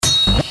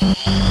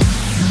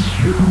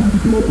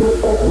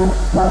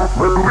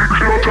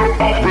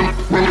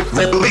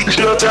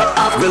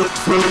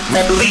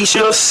Release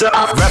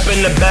yourself.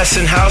 Rapping the best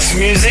in house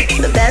music.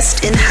 The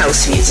best in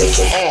house music.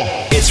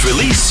 It's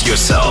Release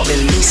Yourself.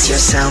 Release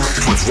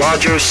yourself. With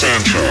Roger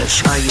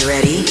Sanchez. Are you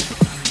ready?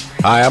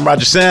 Hi, I'm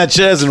Roger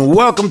Sanchez, and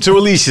welcome to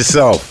Release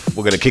Yourself.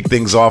 We're going to kick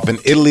things off in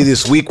Italy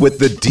this week with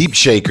the Deep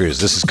Shakers.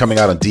 This is coming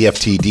out on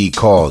DFTD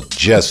called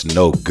Just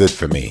No Good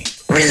For Me.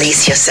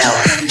 Release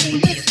yourself.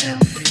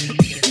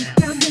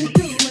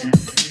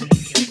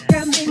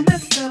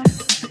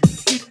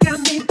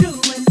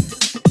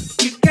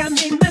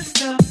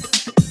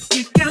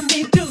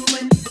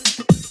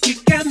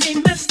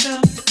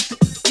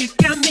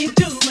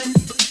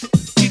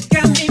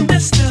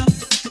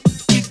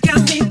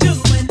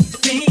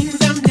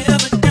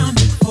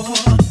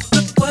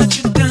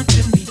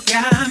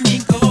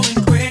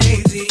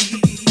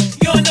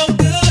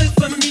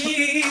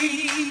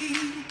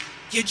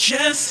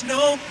 Just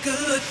no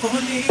good for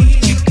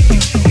me.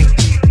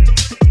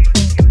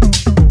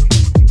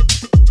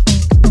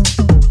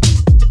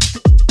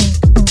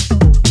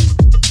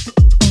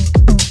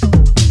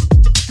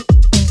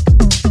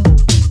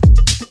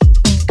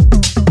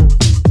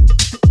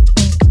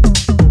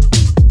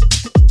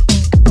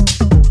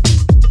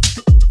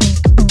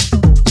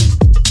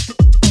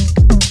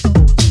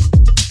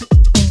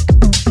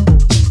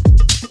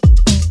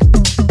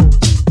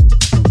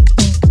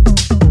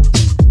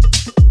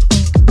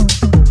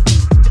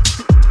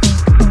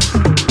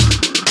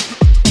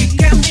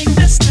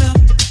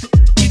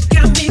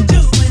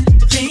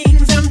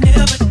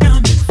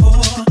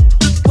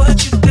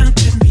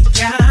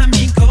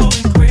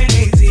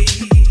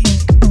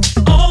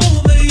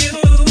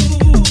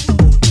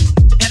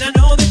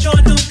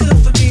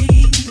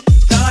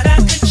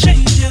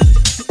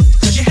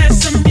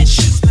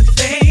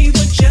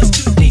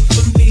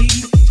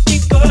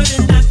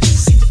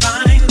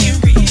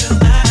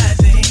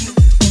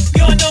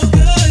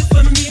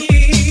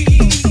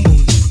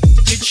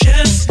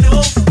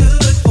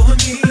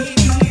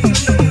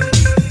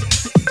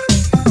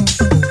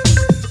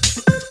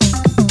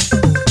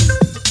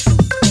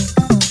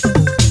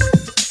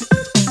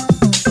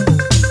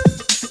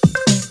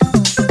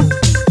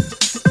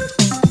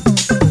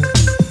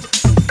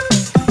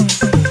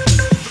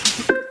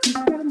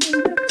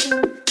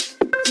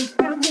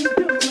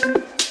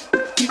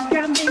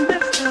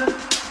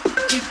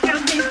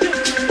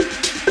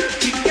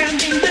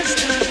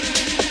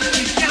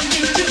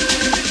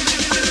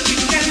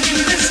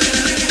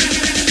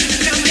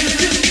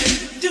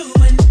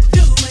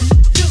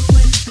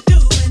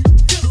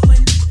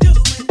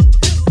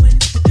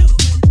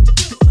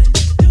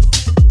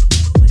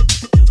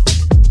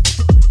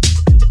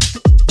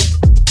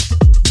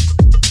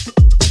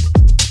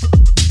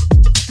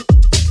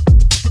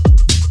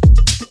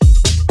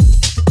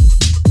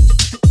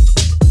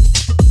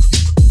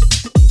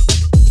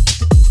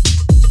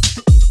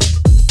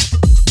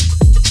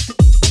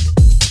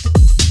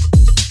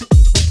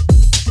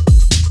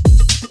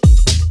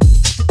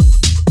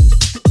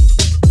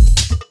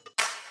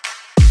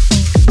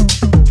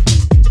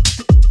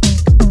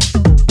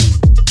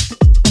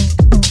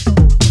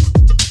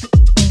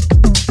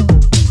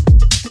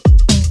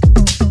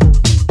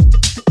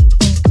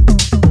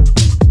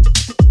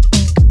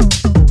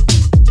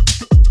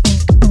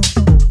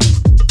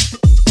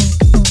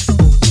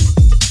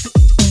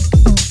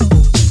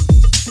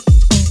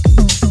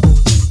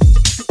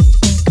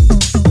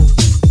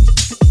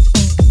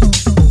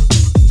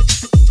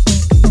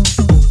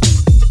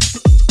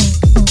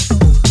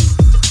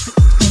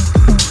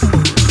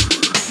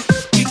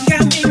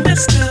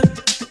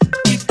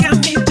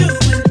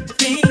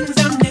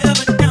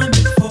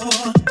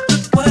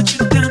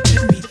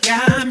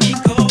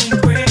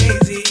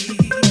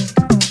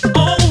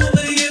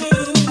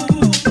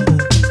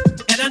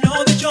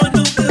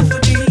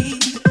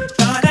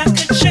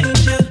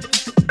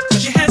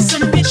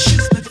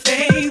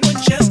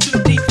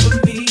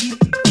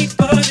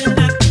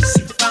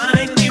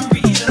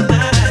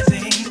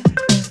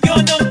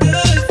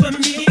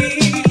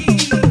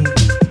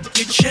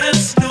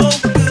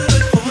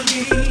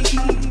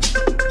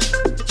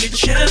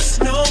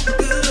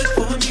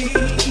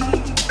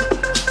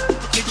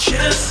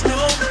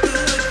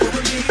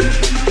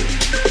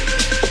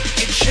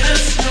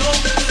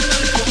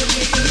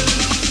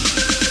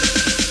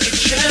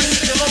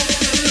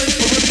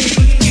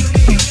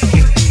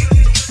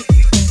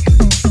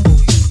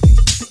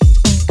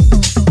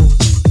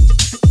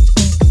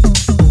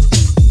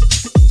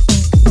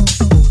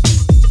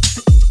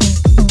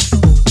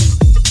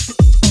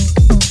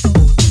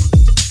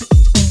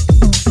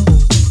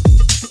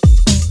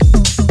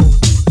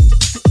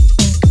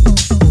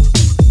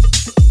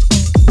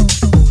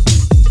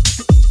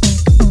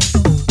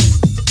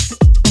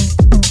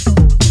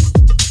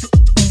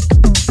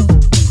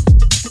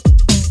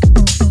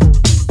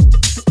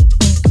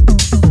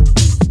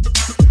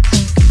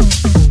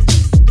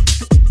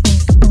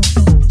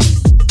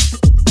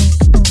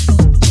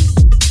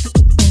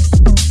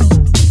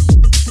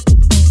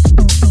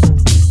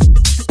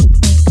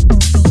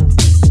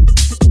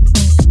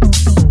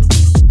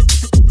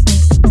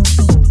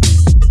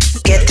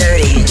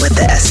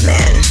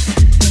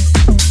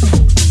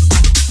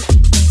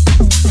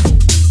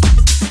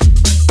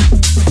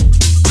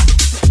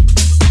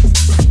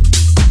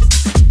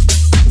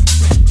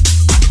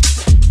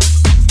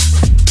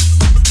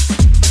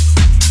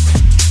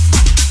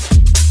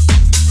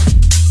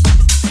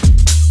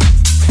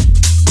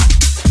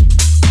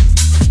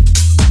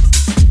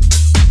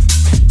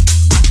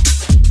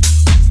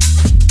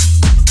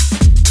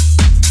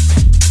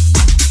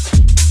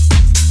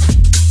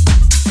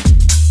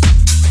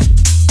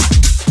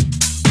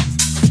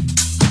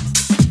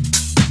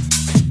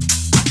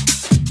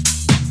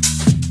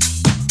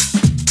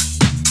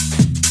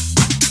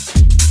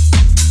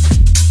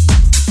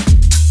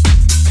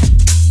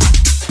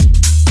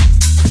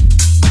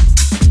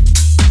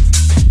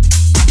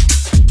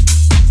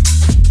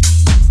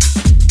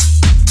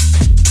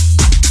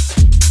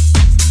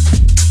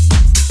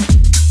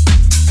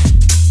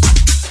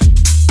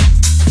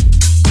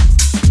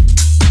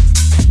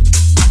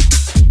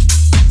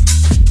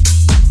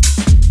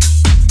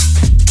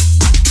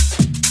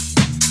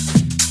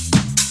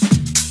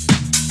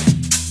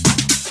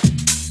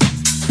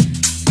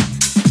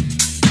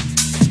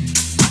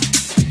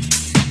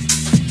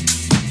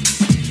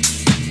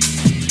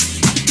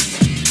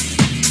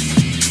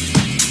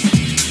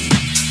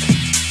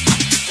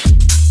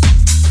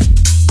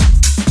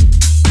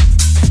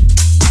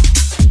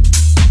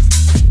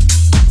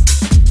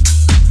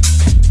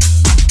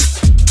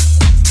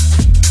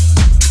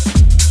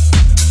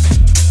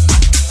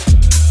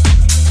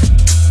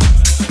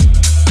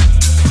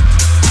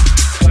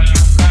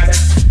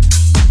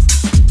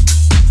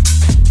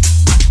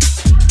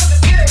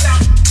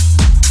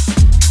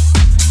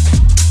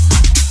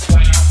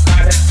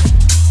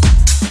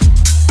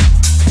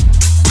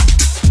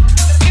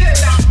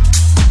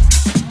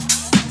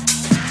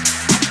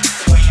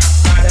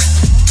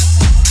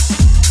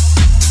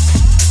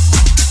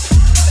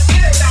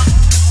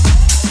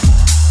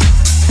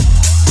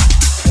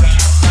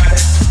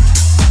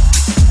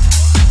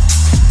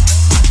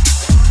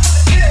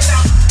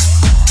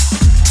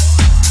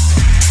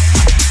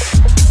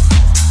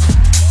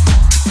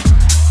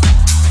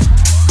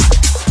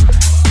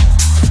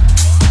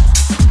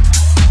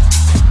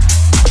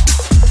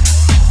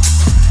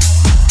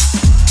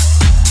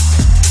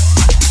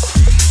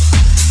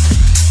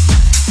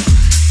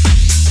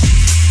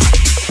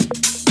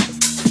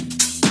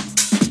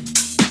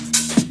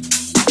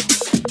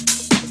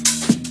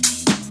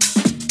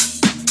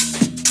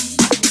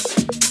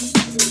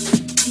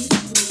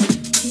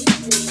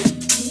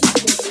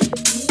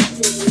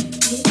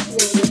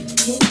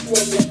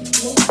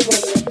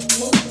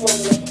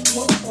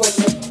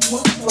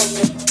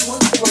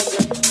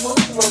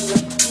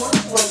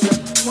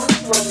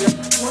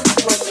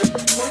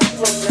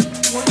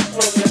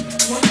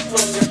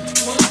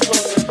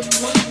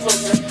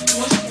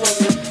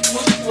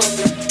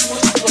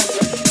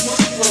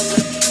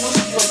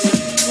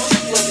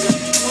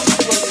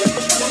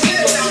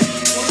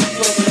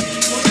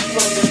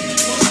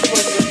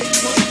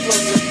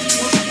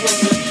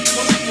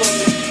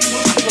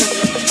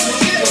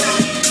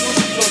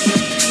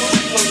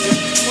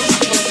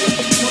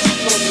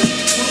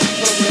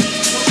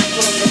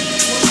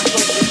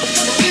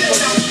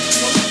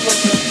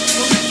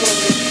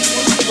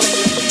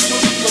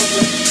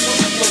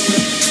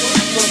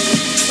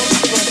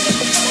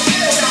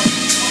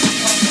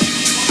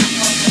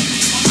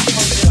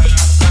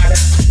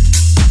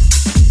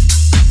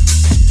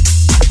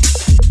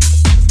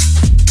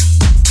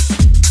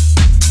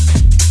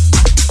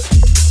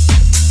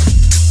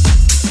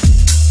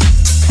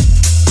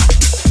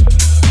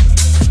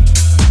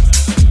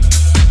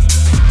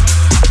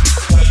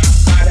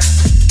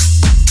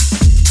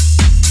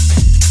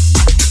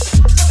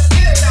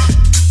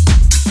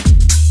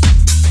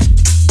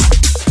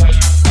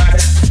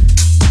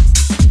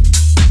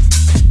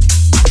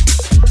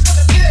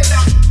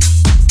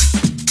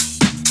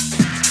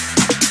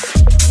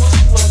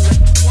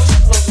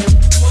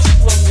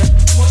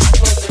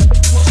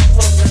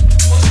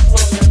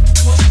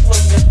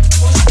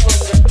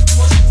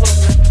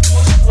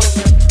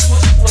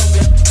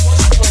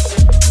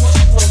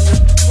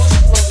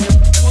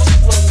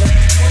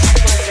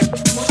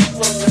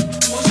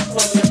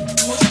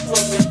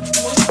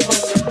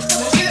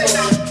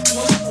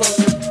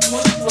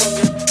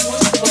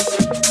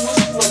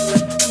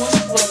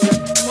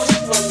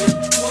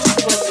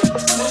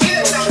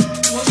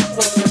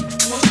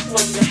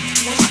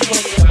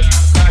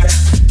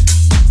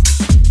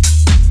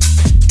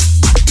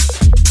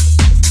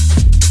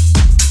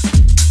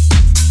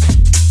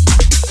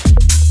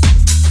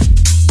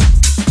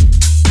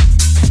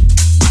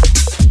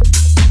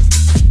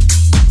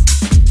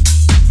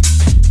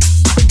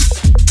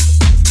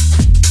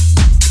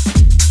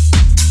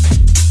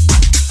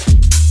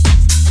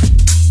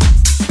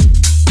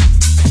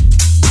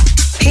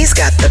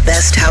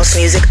 house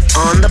music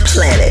on the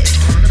planet.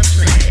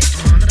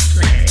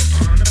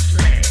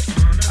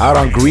 Out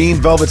on Green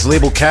Velvet's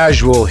label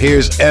Casual,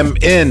 here's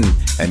M.N.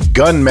 and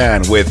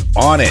Gunman with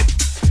On It.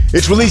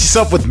 It's Release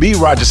Yourself with me,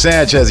 Roger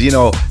Sanchez. You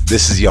know,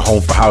 this is your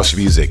home for house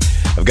music.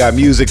 I've got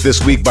music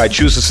this week by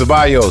Chusa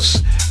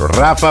Ceballos,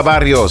 Rafa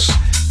Barrios,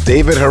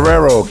 David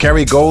Herrero,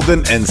 Kerry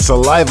Golden, and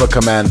Saliva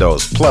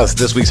Commandos. Plus,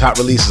 this week's hot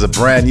release is a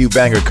brand new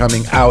banger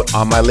coming out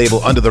on my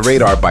label Under the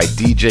Radar by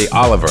DJ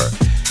Oliver.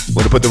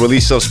 We're going to put the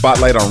Release Yourself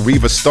spotlight on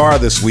Riva Starr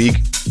this week,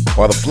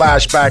 while the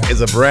flashback is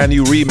a brand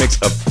new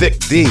remix of Thick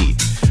D.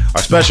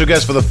 Our special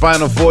guest for the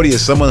Final 40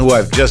 is someone who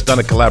I've just done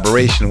a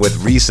collaboration with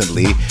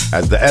recently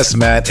as the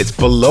S-Man. It's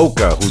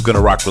Beloka, who's going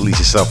to rock Release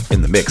Yourself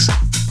in the mix.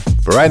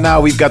 But right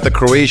now, we've got the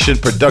Croatian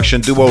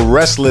production duo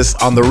Restless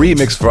on the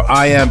remix for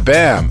I Am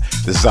Bam.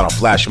 This is on a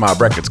Flash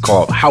Mob Records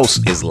called House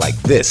Is Like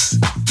This.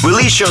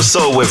 Release Your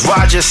Soul with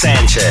Roger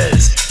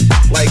Sanchez.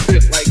 Like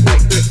this, like this,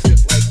 like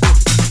this.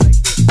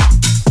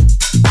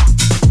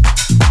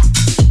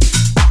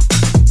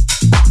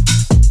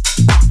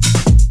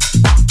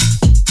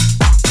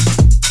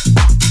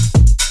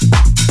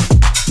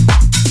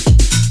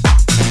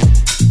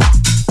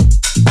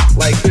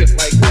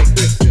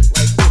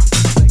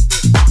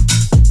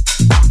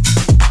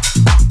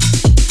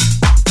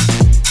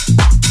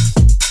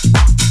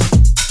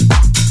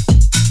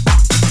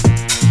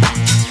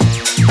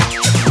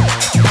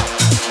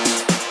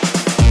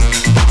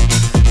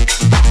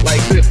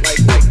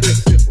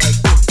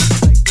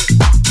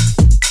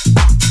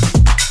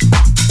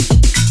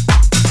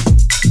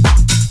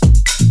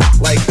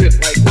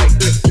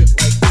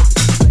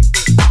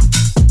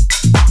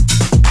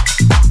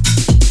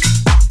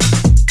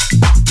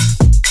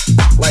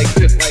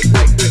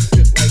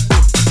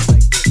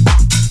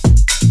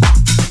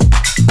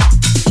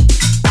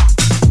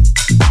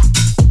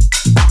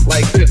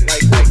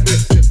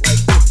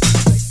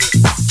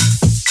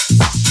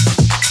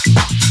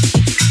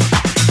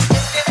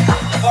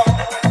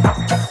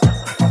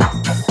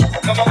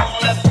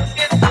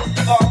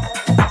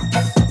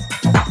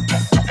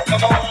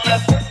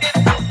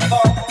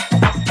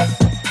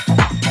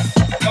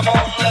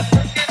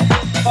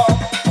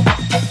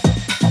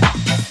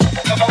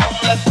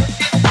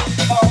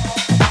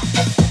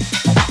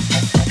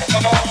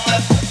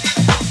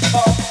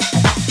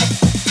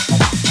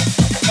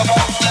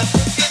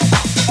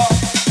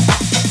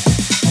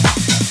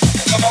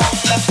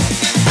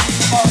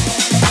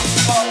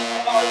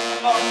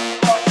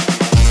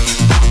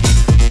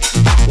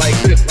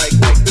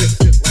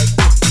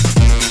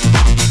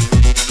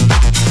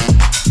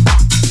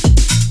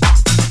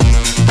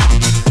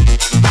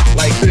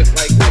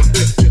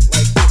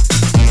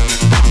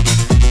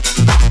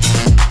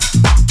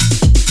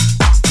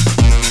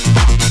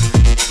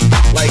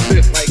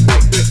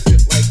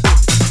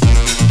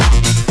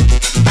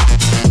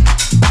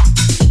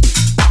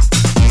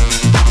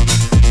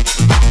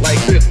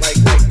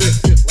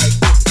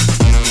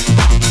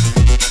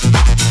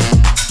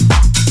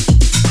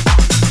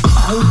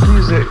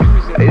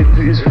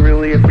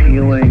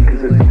 appealing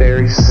because it's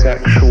very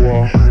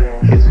sexual,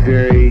 it's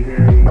very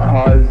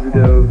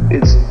positive,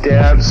 it's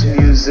dance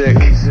music.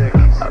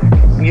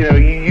 You know,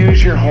 you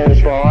use your whole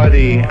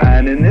body,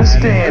 and in this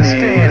day and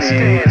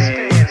age,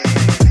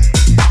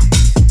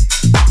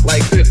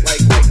 like this, like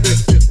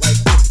this, like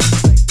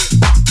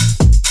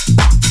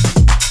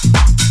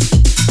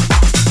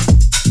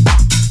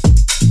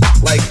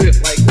like this,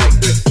 like this, like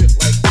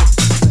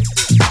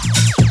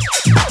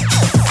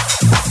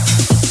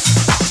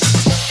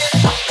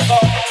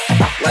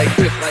like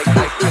this, like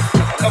this.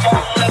 Come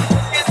on, let's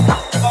get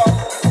fun.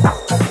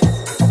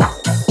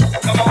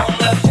 Come on,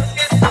 let's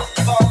get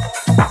fun.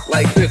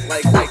 Like this,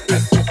 like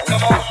this.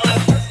 Come on,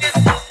 let's get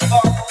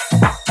fun.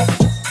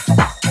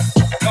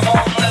 Come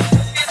on, let's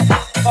get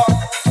fun. Come on, let's get fun.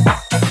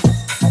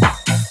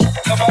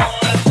 Come on,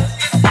 let's get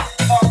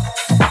fun. Come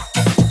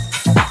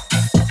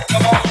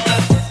on,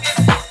 let's get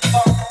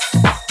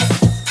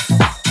fun.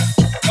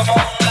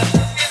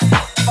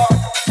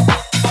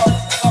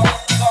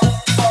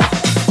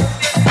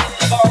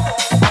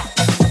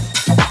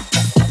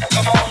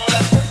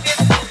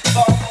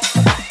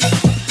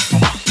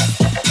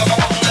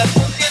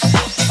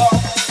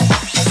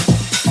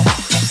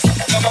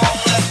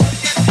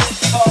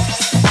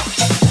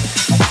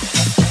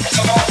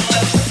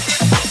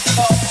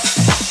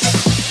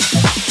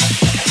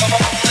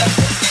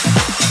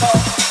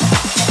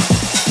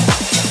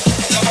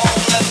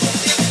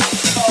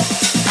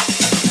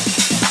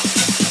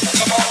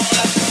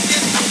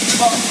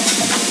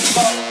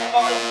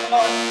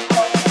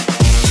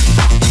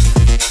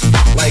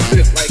 Like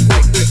this, like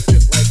this,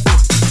 like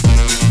this.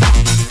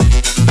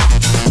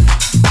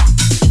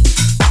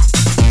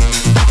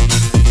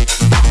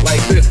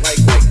 Like this, like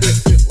this, like this. Like this, like this,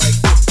 like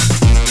this. Like this, like this, like this.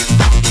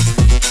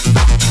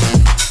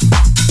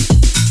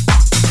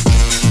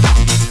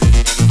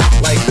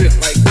 Like this,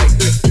 like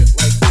this,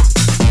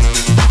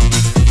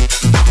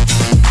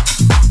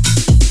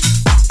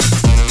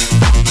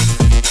 like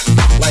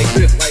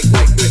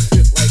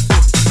this.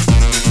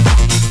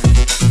 Like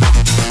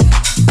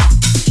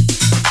this,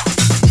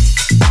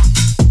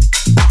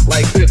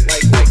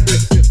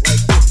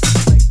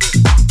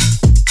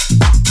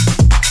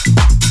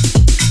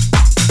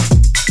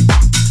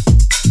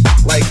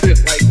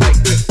 like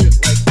this,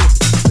 like this.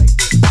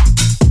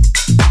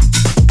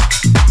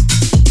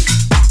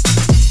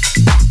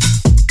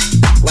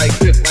 Like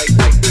this, like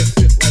this,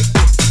 like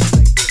this.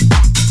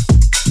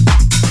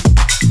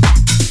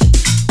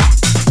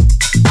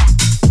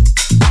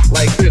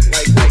 Like this,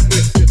 like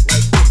this, like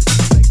this.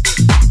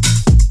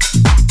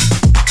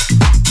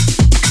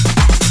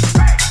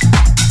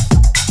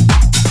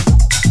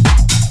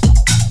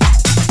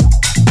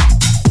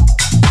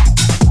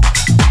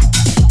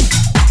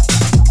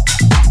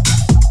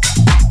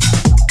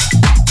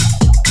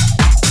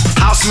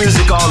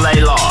 Music all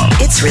day long.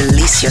 It's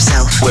Release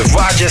Yourself with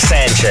Roger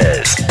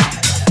Sanchez.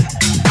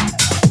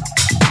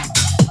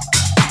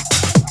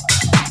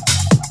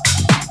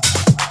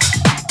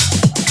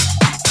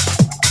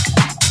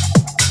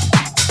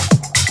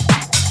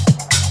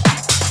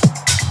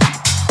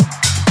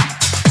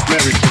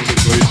 Merry Christmas,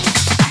 please.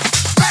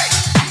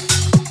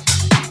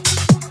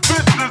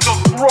 This is a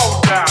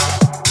throwdown.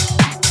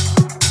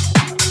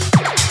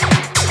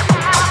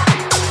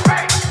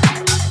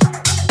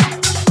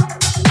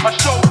 A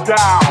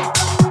showdown.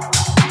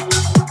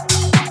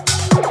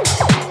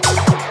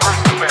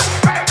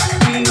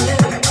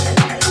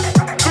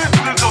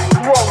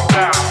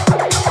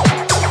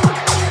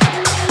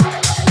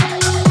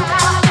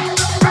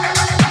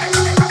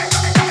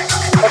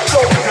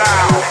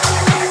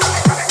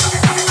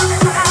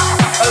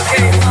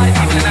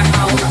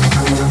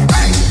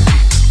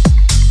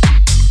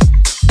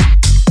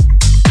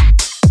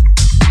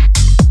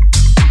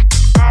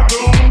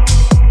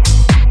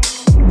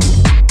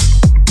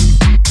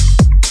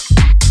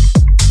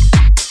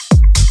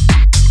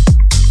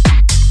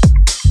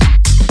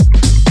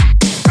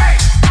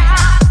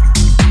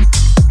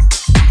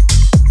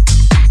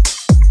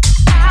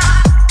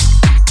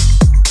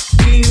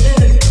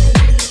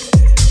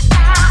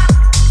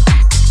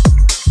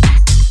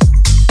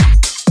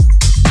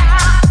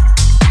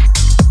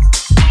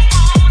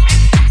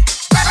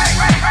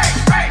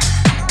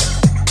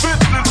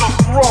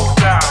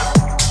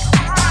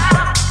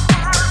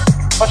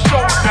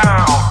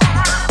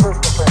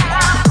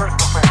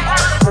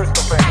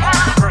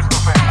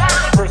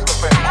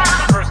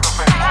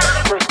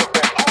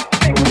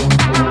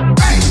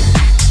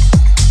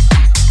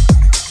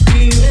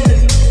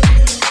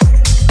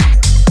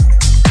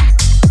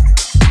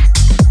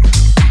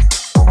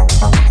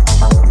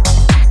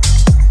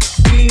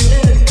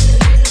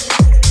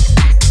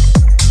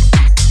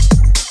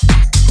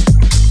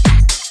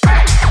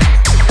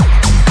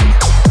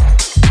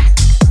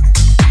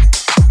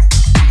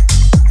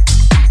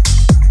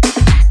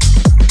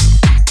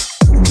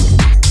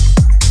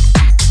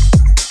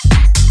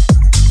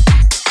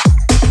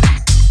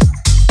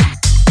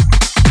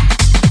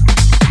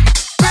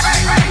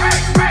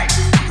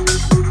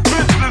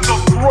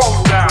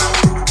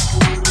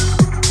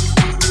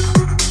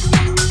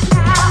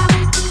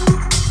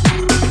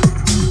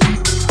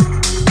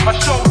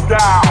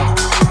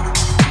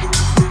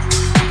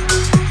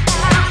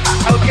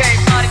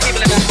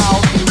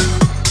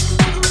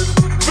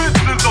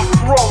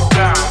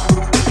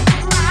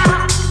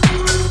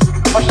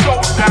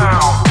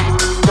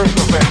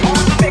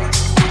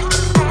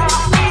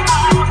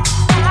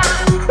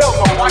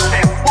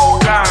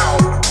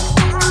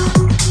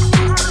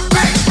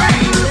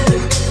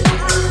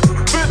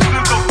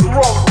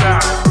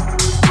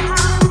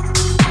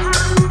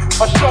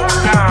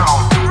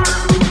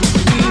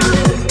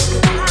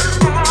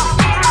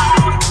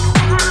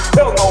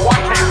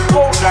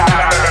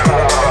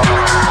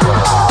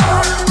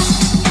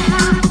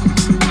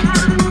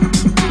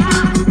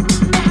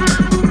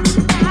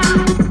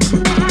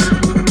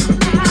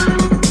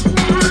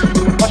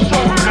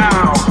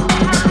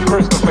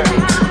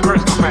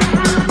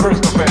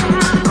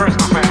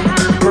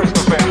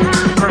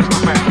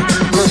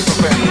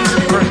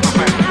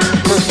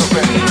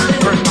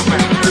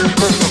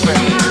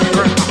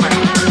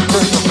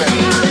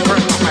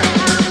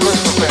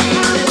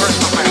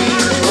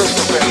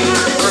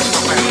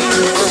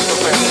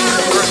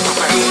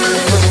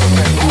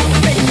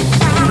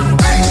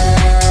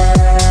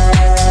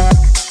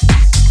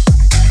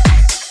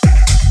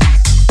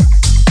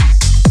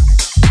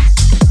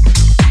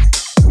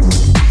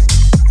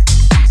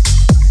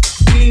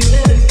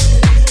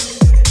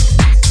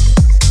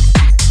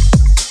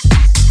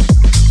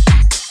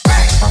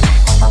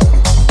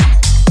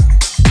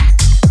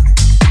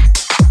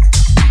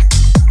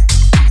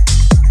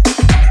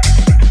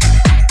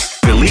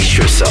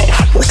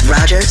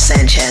 Roger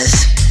Sanchez.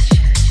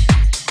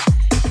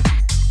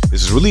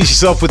 This is Release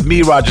Yourself with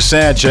me, Roger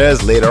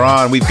Sanchez. Later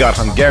on, we've got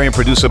Hungarian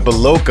producer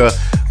Beloka,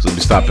 who's going to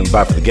be stopping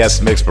by for the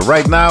guest mix. But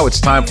right now,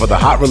 it's time for the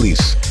hot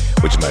release,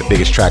 which is my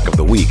biggest track of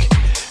the week.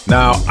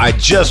 Now, I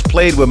just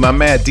played with my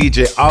man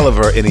DJ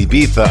Oliver in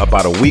Ibiza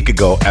about a week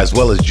ago, as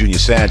well as Junior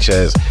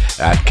Sanchez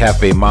at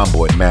Cafe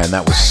Mambo. And man,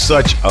 that was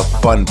such a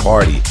fun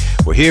party.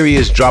 Well, here he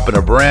is dropping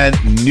a brand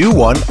new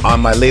one on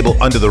my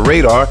label Under the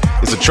Radar.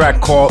 It's a track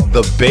called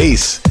The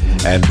Bass,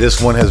 and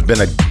this one has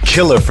been a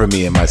killer for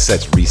me in my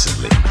sets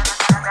recently.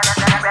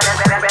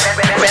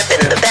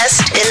 Repping the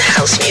best in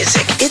house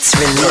music. It's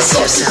Release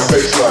Yourself.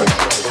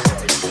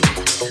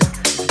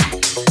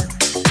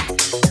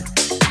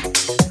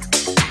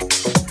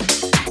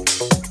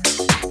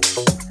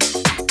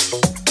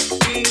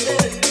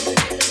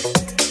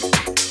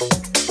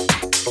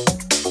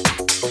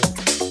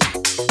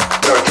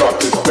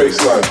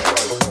 Baseline.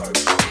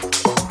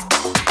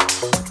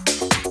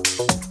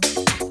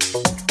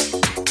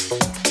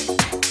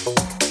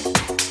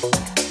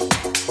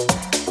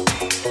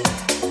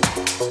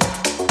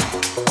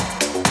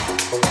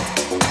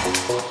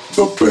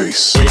 The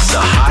bass. It's a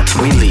hot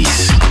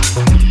release.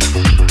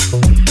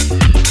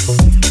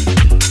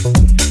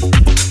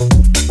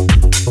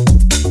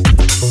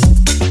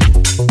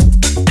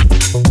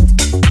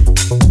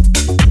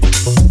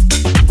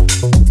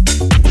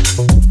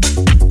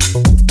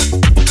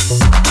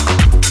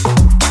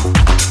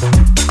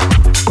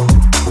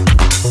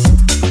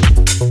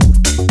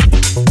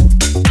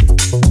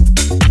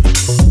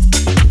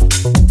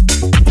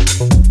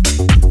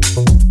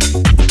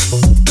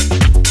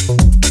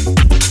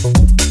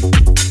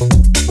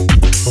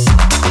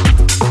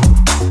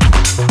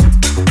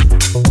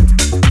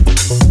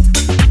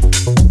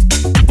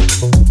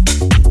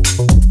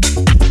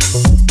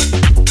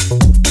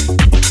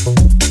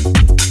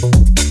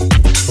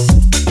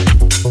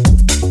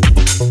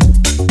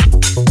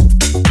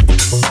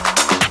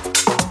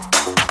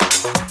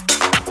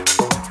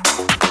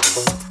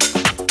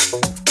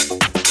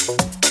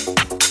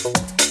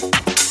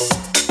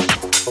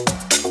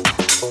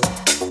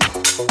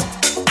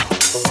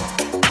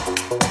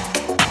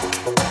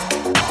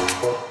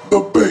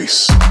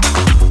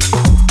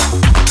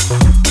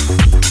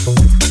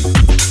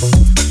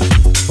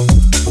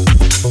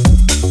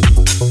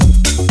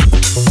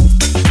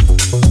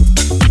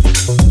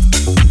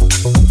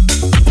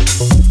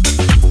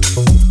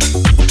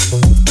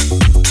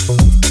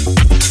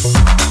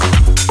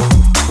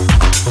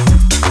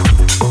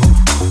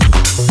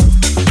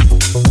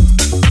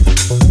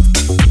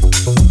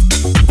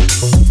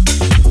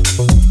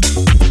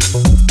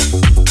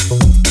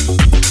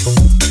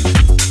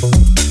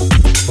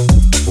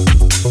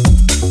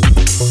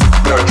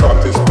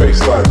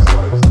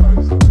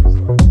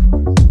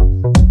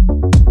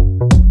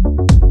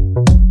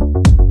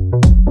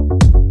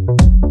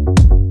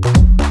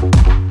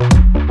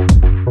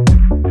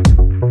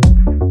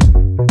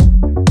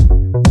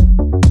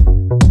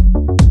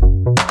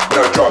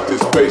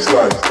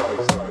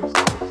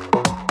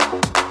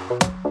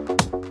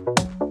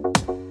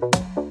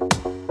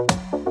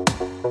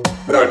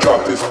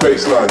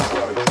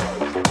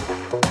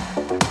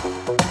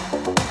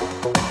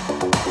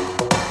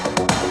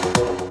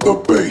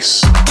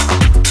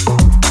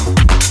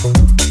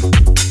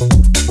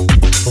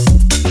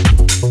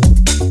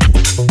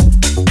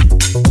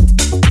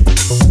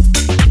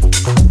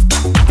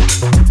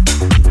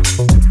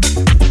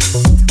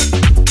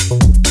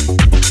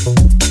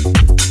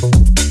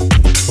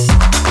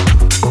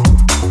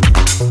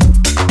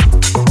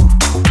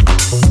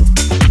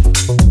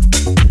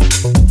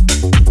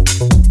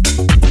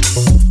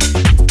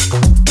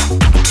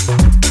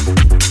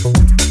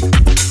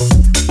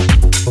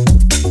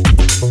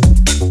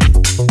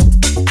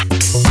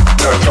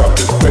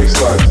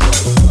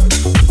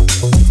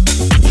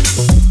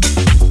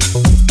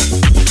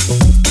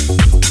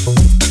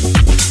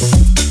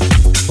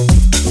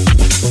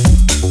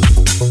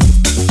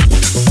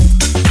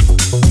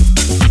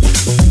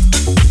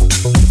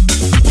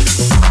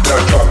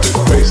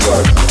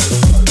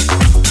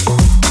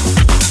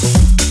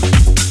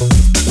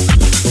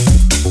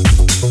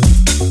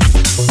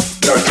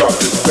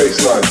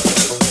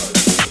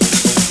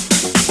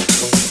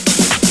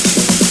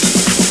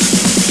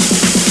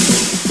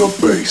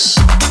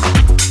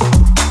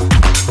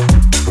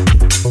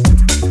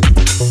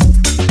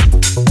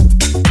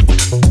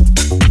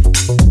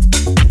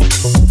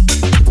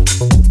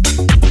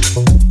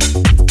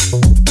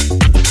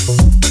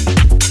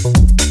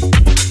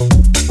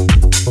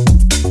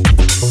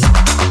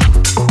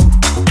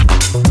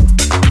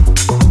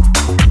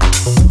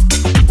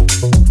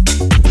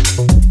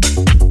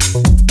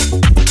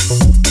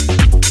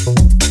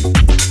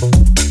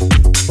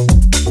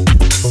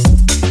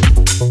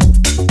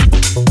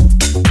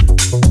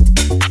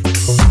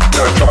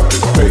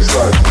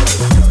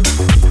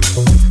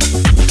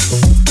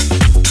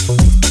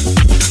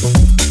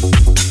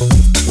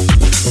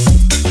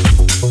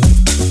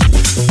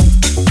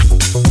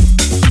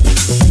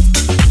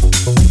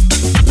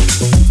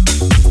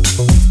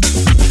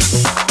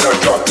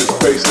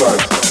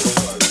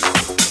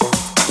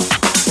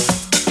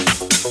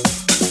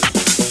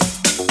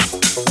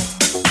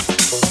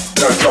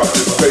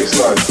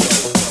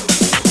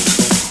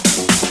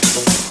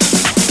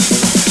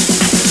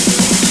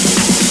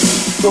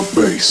 The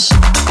bass.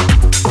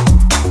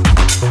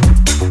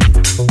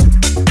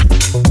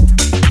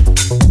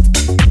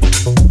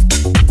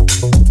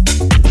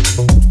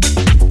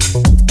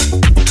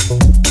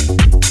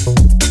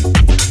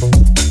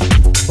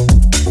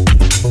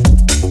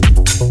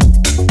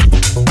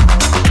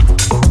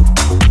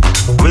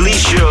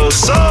 Release your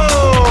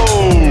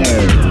soul.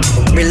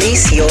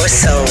 Release your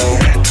soul.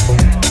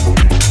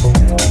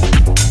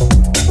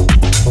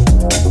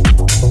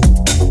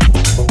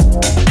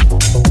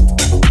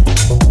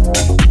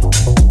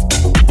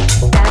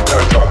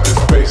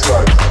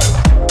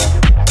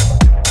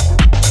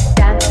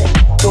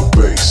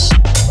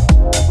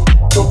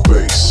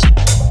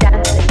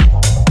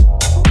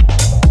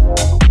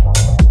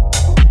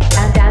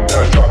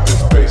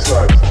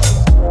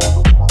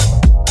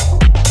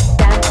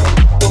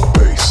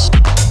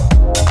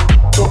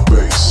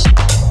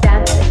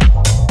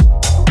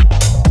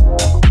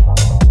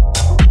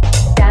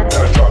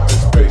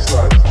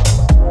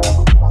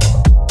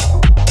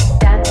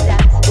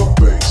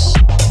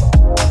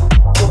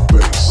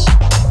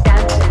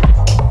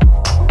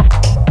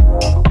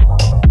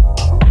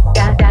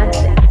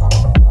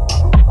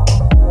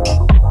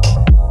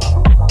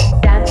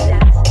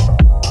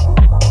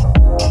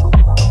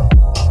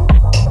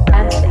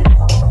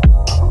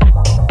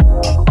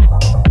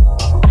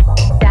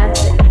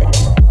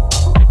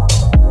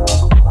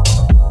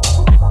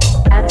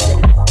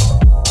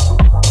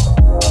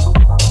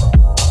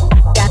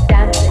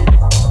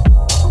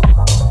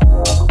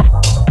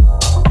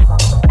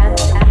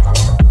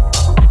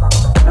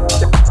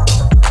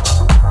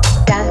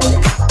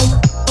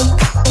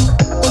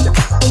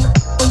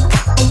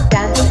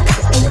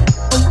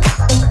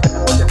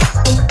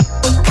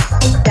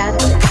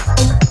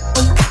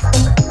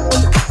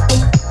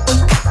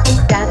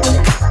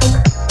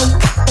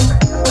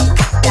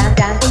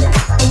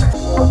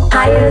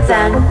 Higher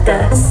than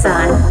the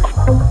sun,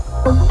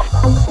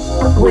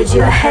 with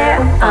your hair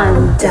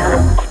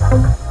undone,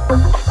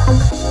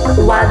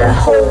 while the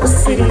whole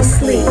city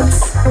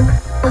sleeps,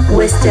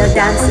 we're still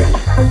dancing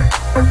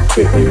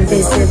to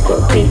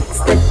invisible beats.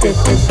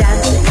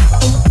 Dancing.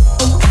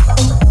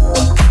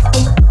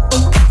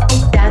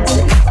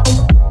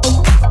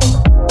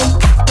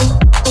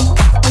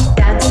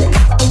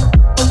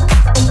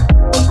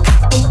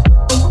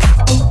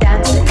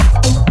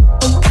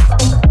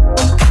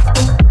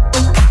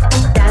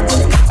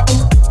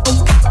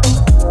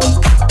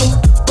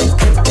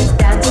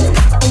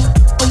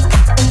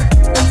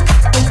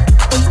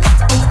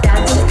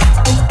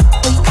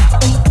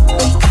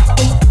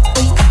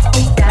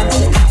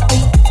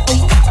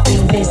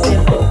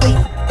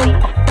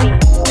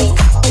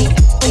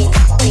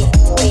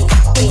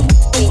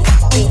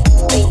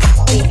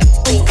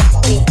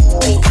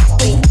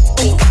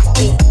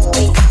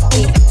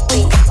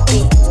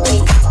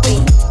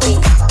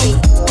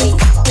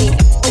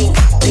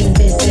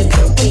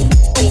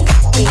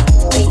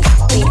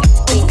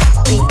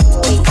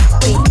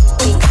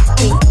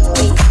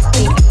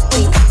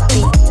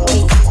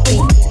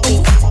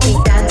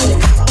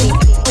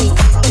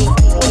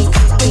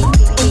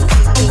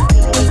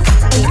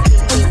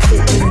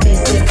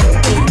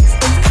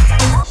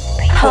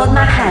 Hold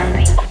my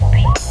hand,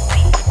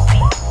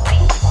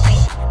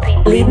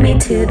 lead me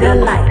to the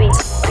light.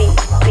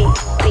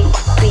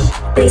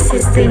 This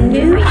is the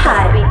new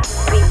high,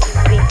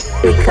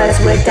 because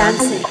we're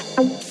dancing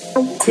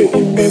to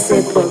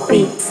invisible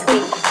beats.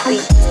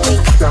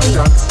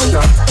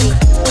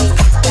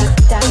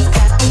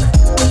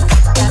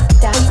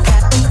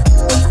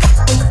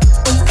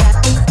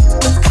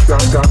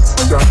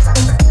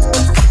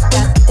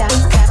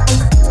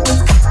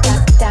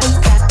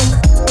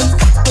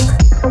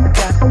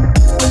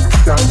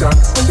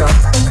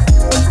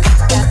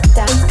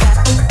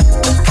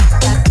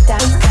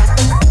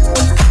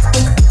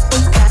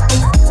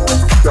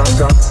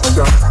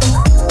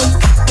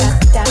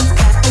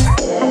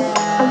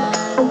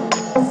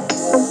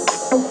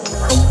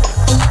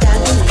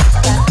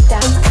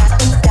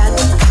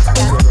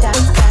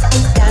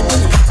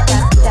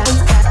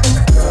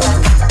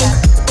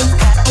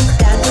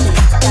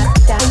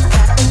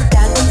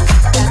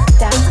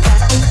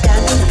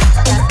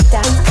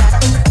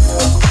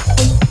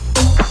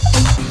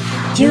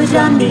 You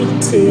don't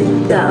need to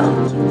go,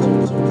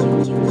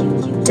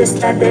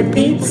 just let the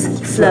beats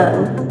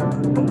flow.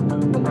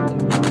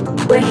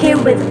 We're here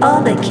with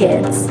all the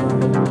kids,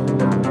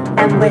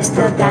 and we're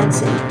still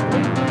dancing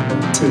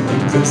to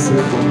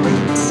invisible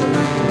beats.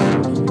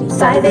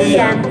 5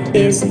 a.m.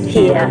 is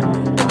here,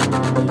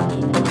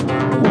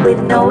 with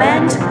no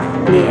end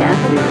near.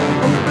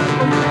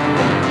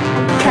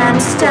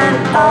 Can't stand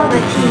all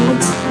the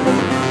heat,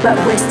 but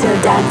we're still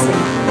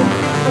dancing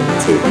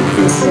to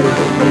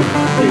invisible beats.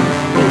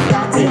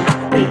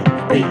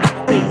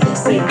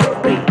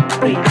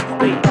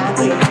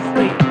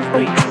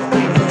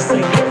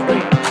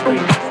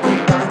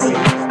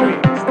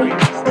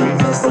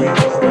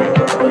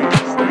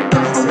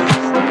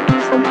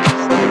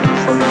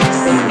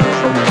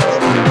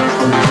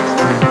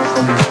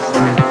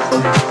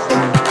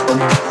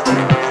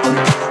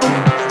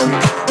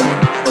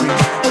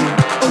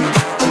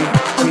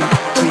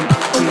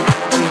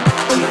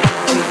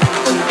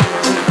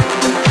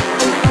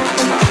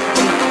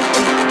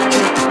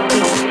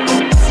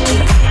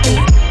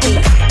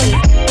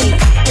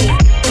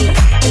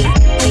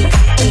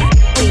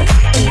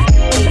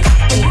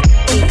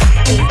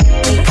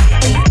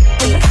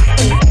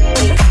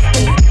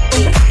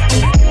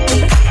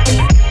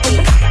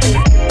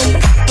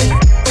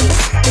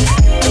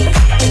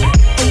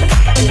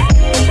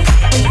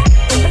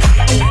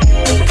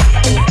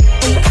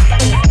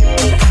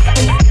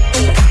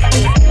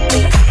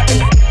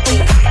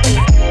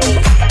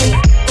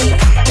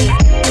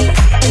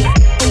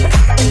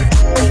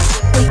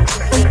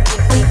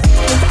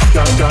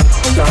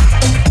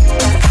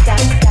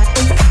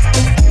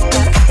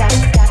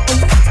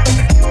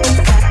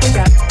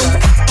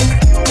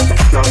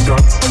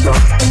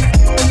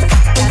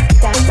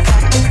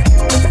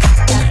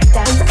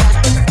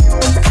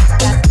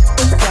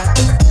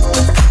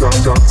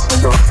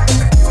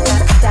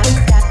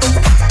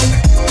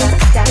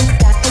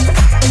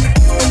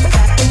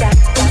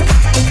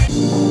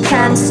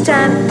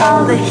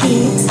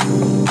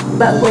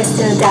 but we're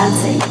still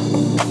dancing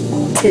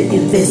to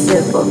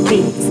invisible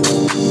beats.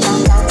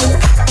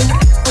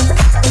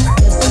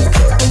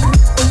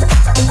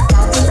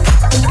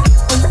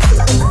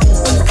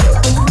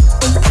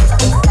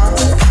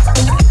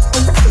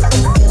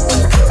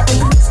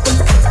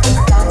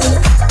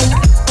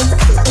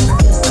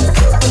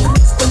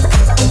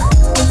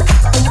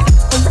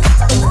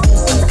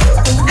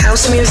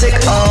 House music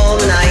all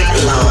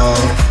night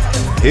long.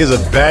 Here's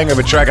a bang of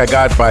a track I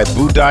got by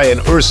Budai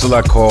and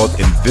Ursula called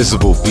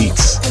Invisible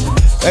Beats.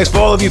 Thanks for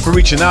all of you for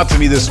reaching out to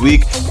me this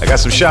week. I got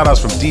some shout outs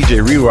from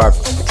DJ Re-Rock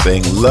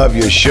saying love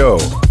your show.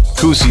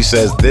 Kusi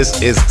says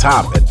this is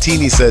top, and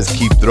Teeny says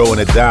keep throwing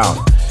it down.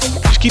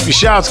 Just keep your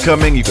shouts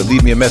coming. You can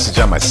leave me a message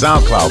on my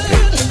SoundCloud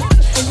page.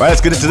 All right,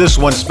 let's get into this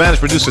one. Spanish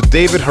producer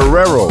David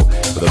Herrero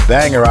with a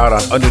banger out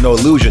on Under No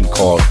Illusion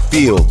called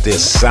Feel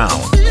This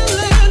Sound.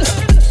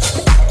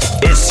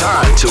 It's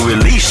time to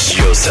release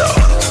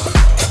yourself.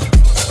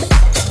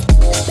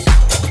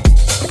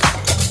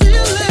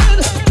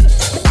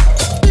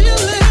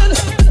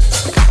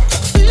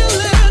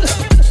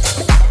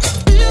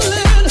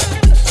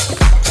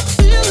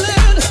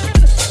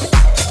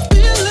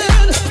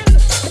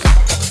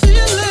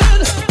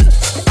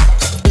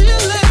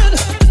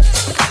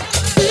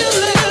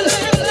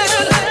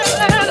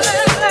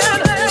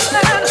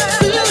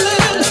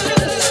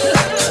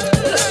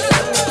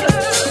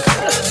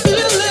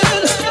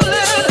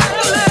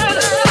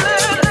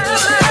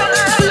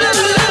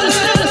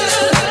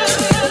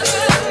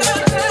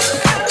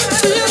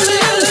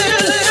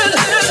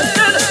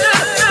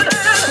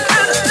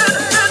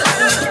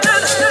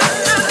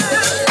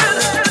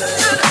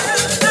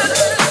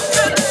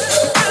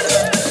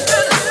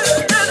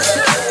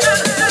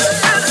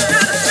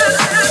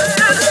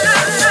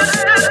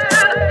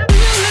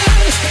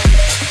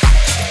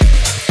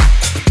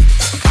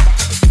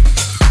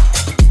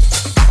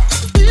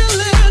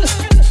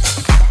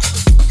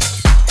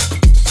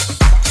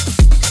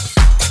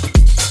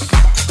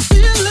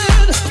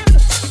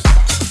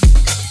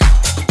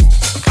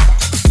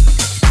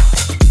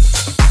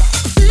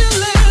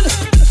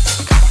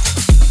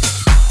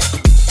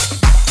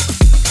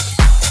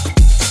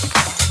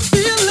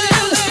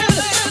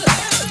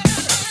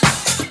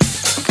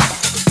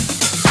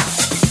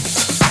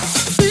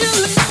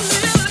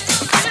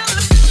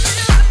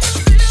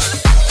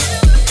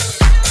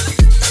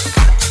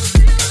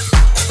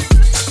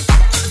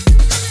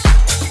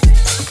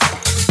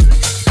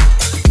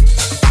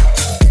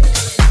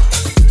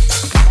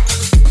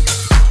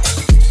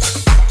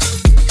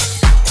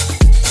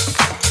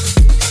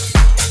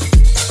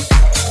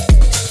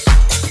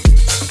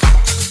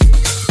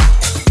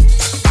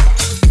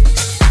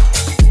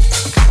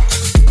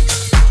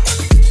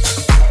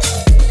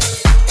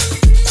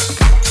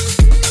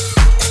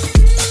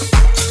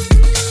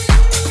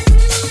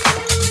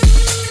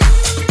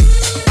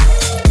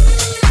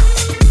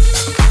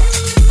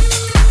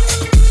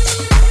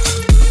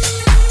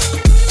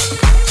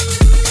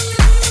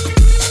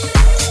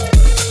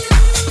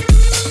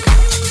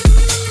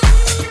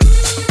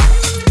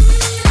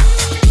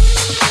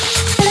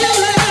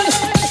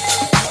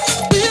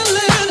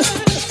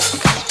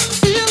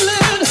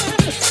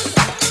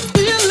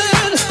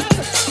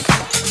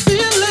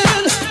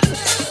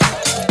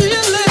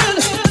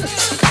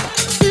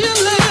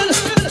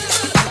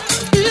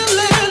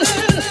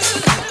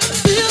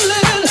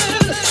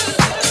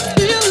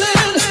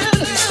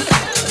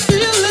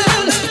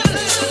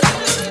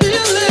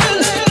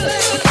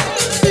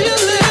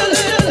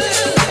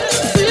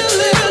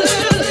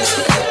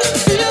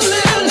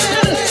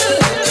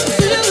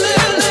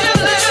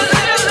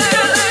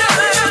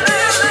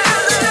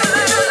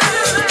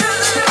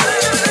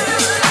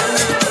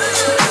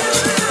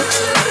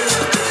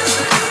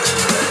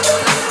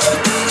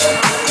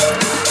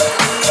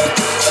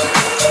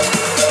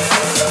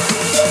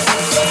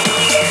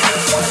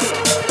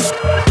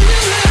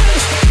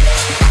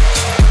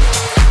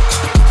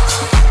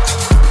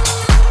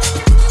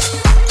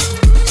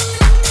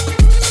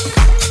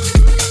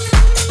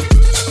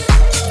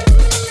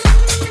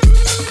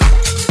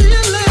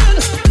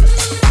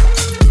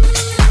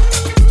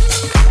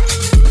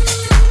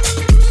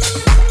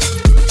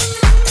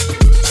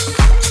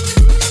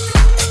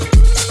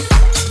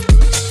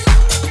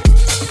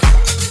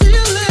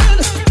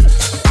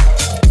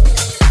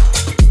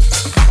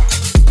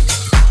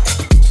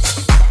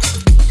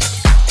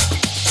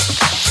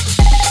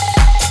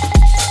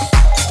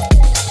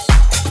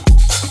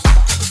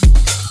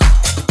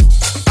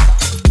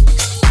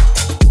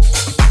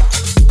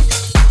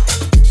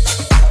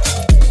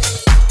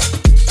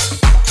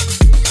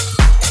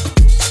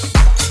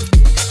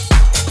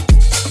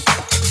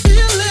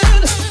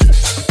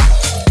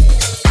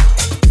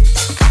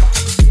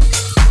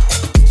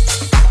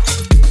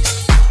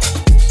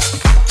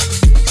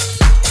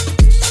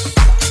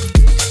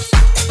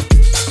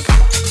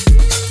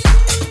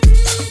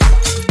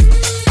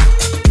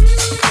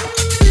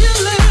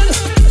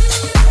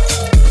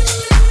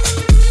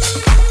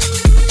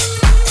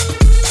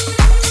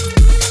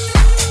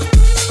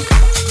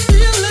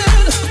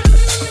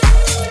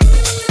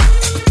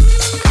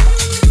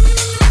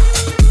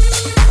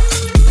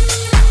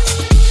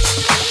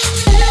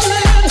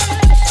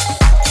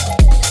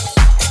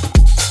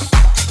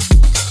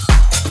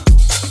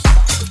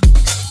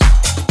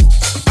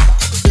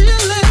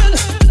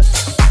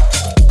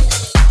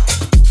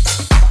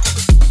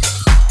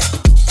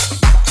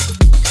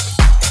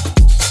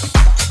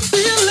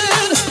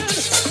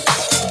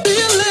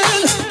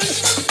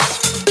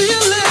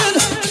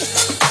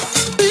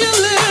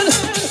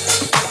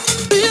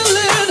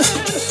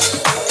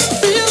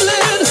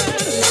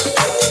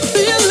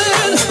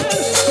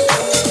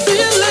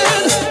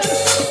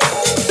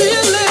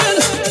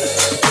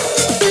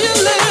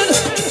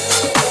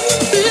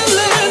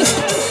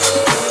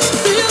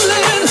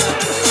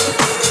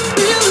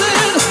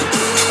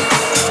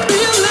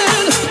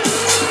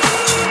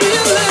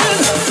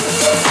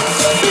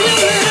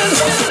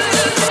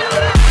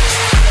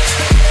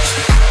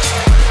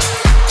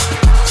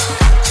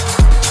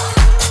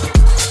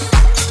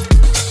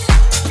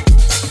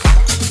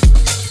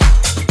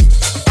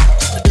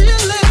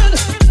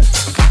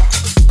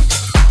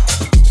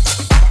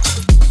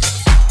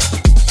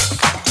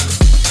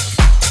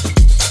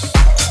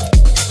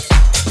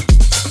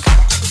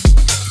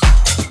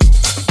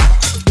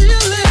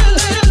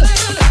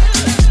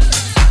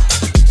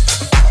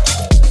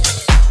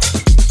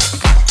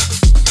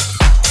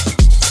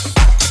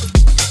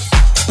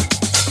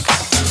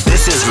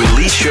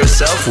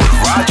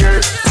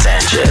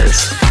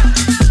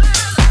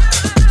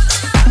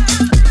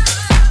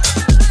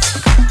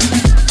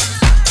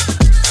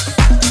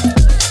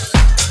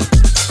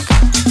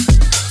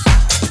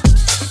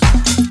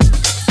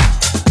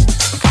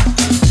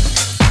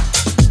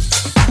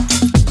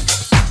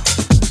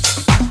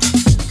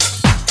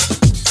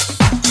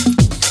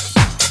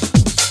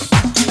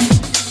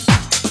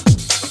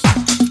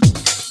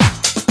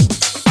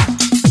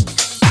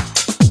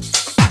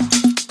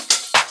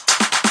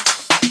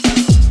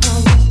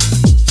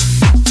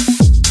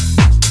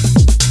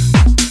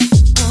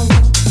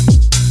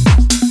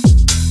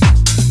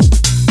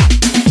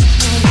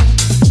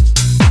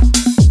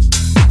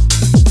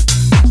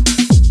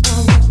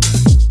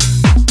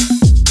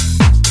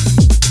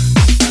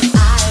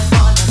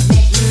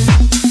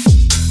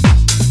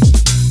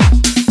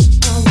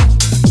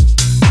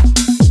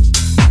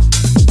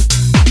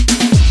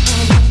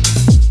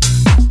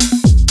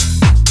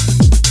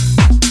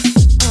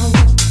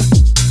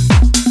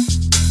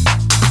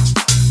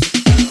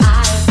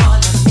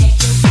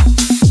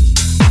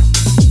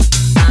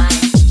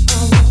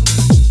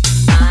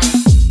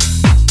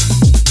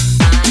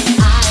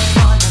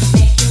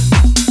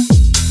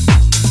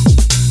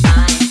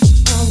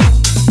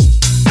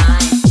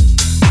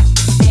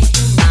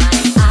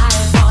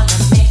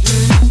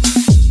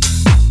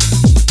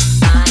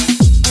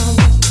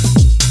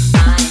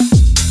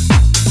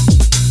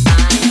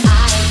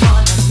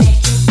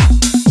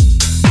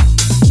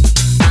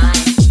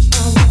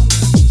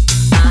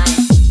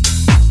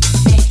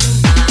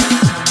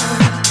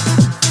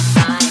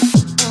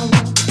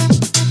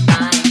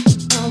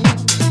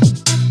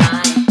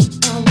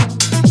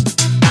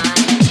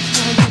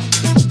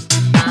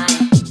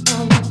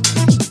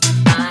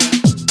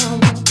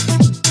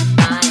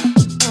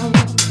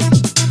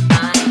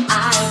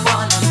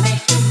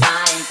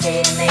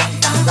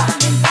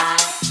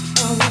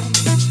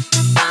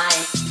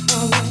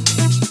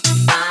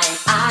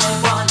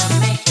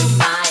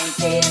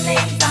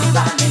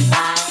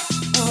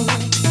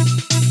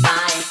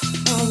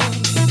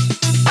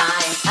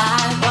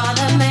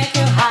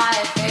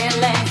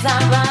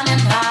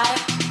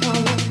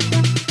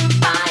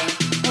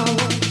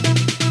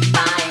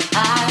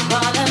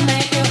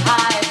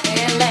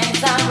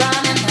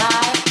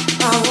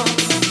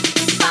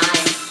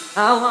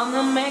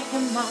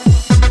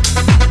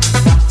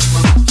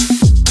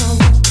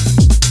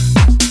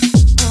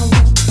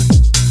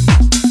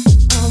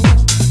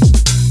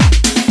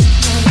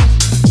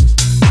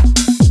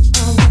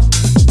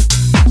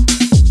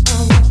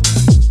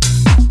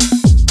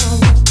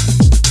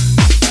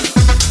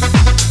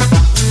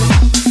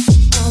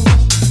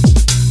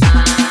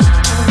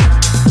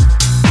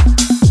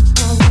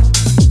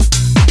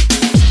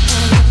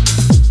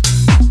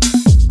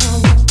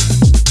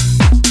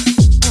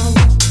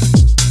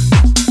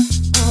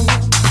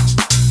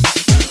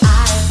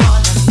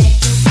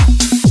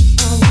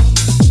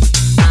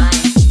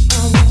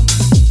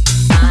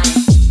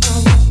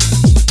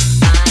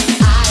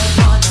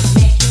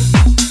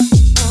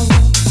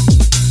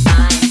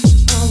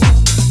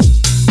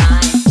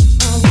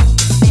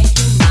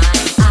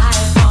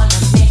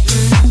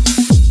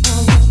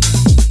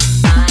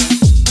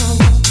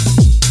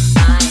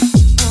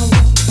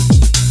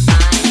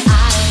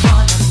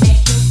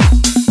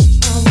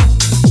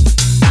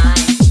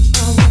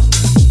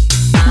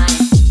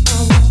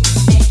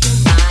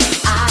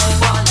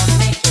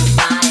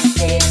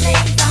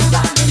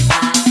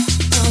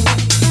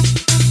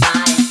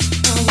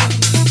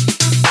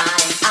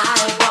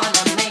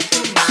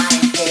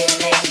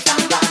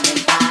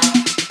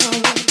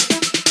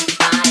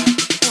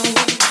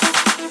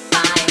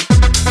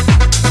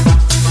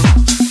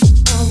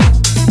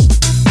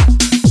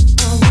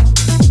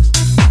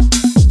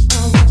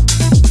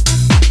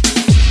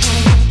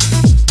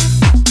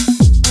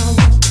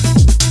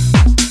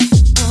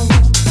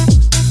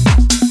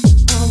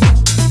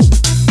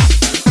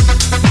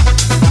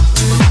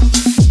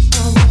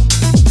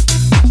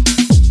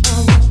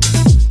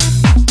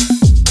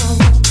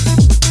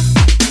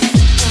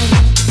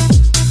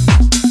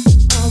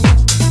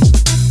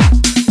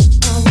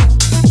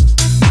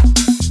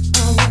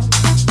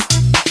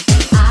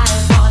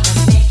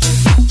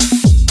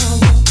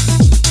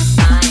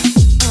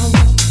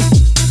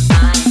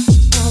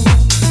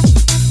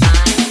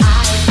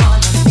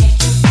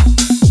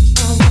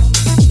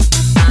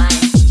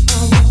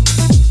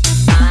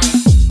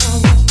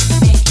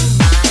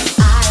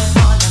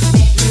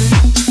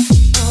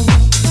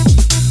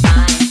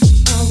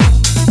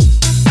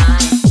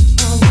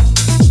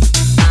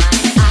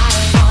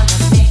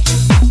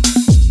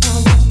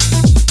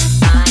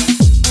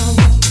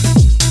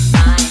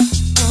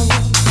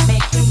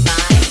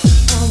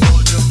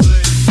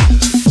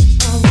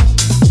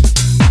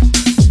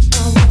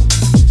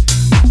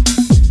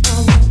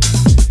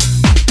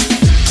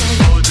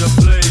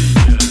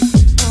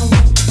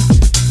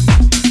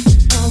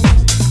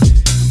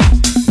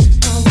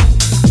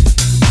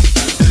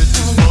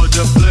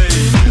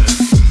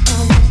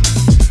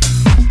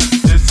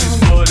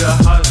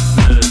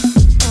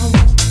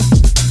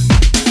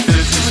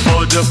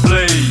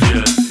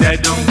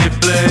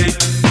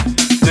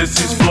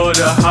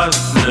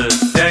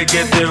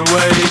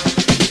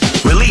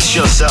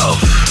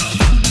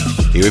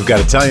 Here we've got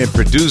Italian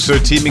producer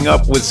teaming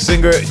up with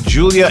singer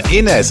Giulia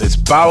Inez. It's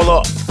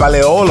Paolo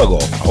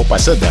Paleologo. I hope I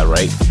said that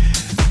right.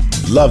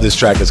 Love this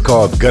track. It's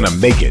called Gonna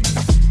Make It.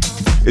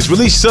 It's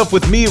Release Yourself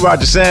with me,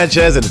 Roger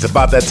Sanchez, and it's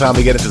about that time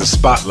to get into the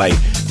spotlight.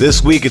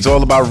 This week, it's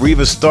all about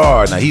Riva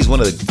Starr. Now, he's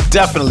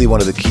definitely one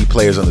of the key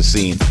players on the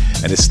scene,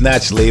 and his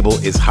Snatch label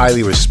is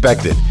highly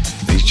respected.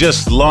 He's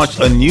just launched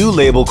a new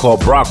label called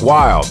Brock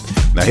Wild.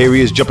 Now, here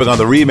he is jumping on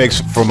the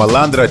remix from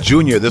Malandra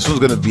Jr. This one's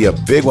going to be a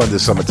big one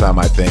this summertime,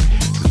 I think.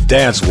 The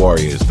Dance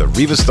Warriors, the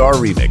Riva Starr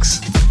remix.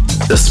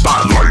 The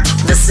Spotlight.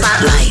 The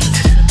Spotlight.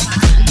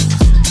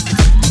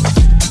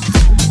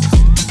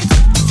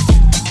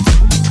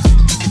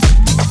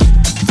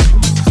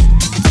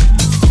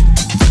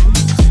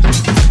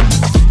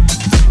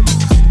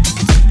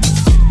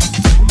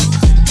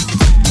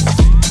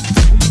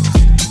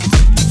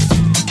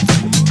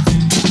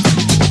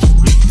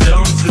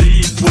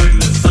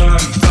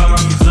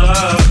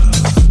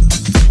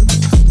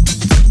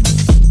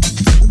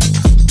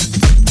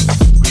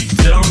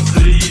 Don't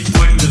sleep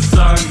when the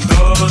sun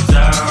goes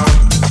down.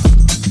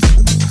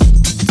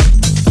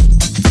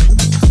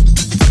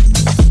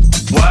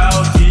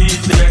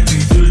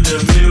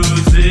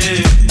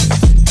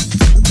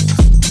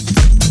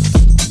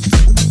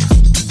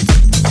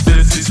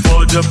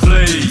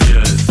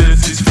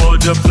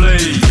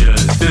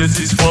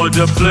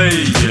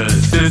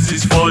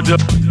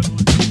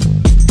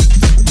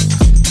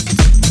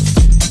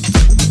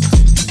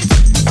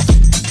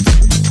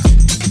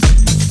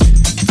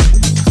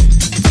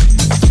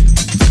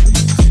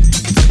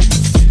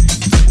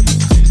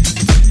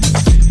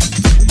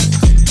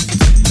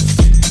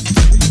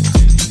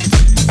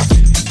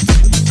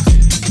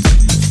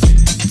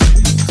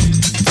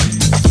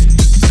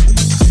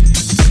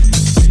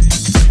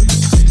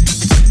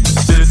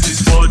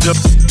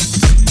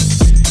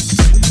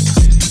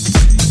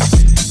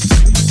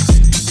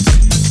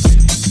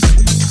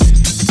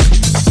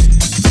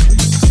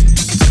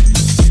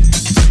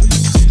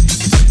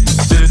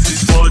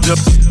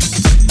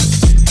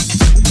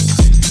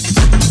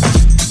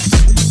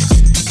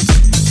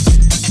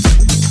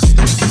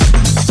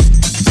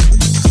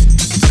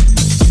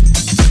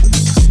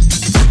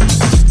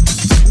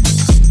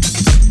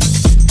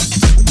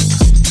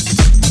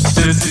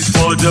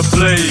 for the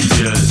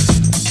players.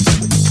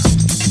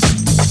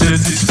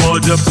 This is for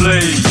the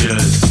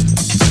players.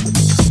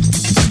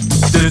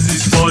 This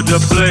is for the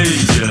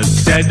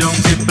players that don't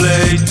get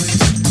played.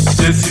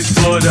 This is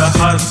for the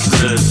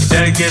hustlers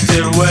that get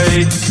their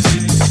way.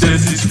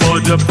 This is for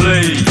the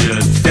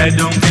players that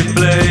don't get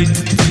played.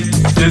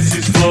 This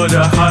is for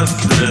the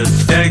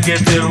hustlers that get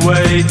their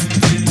way.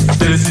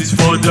 This is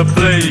for the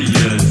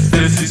players.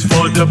 This is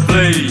for the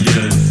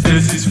players.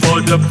 This is for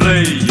the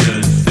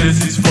players.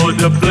 This is for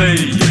the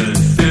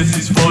players. This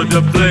is for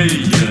the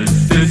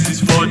players. This is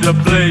for the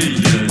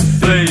players.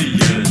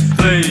 Players,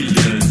 players,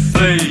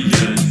 players,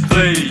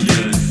 players,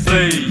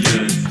 players,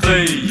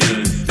 players, players,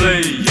 players,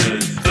 players,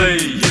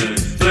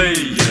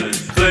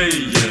 players,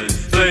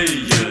 players,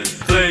 players,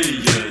 players,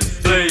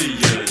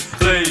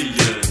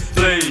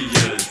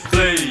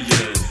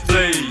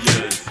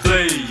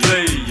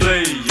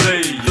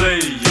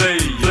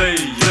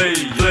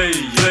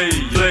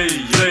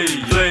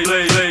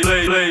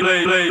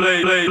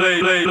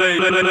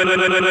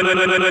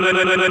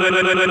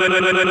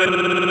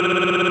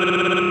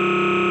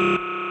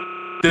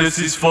 This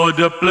is for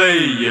the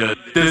player.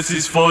 This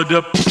is for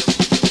the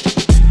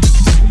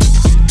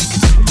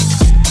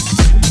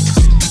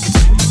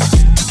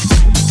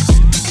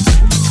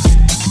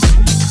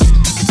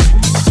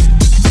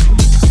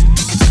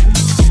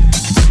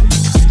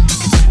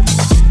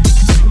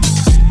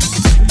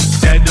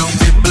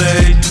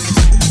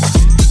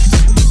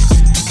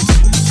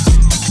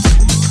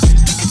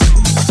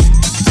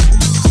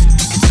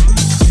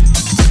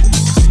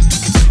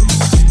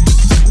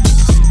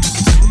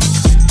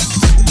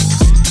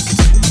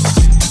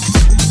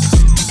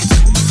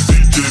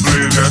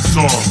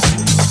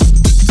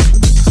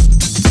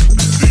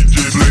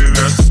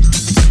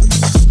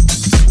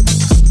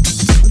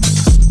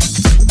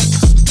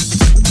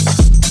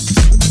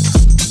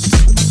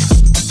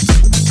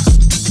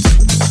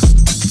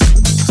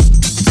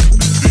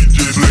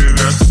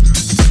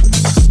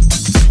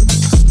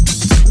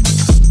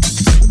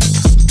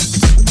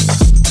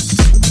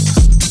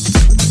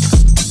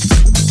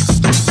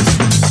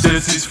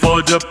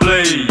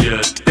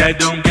that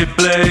don't get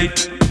played.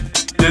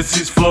 This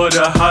is for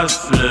the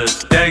hustlers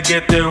that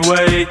get their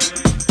way.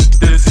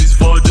 This is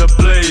for the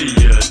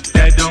players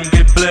that don't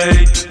get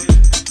played.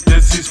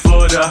 This is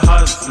for the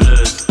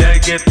hustlers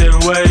that get their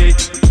way.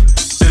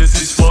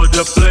 This is for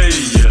the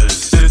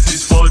players. This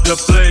is for the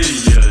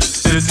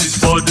players. This is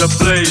for the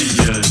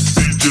players.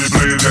 DJ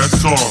play that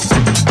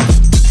song.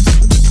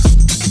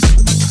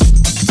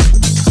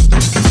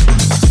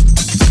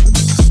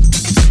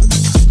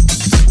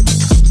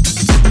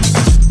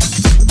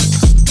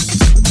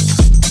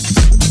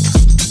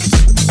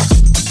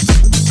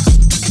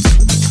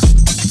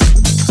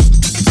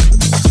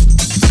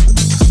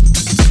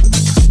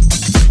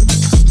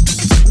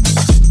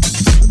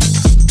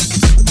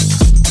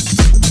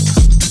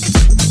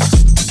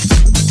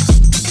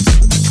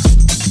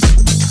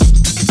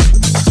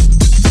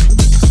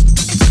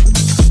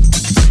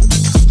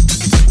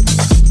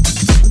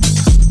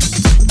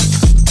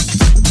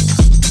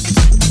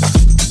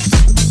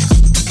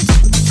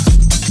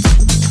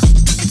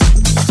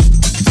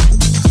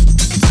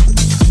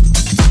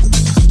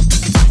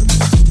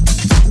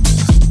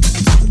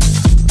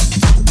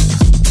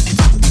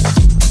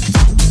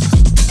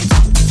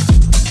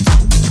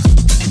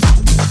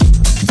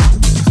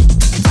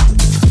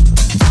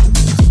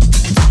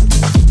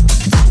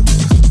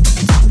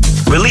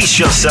 Release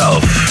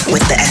yourself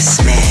with the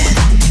S-Man.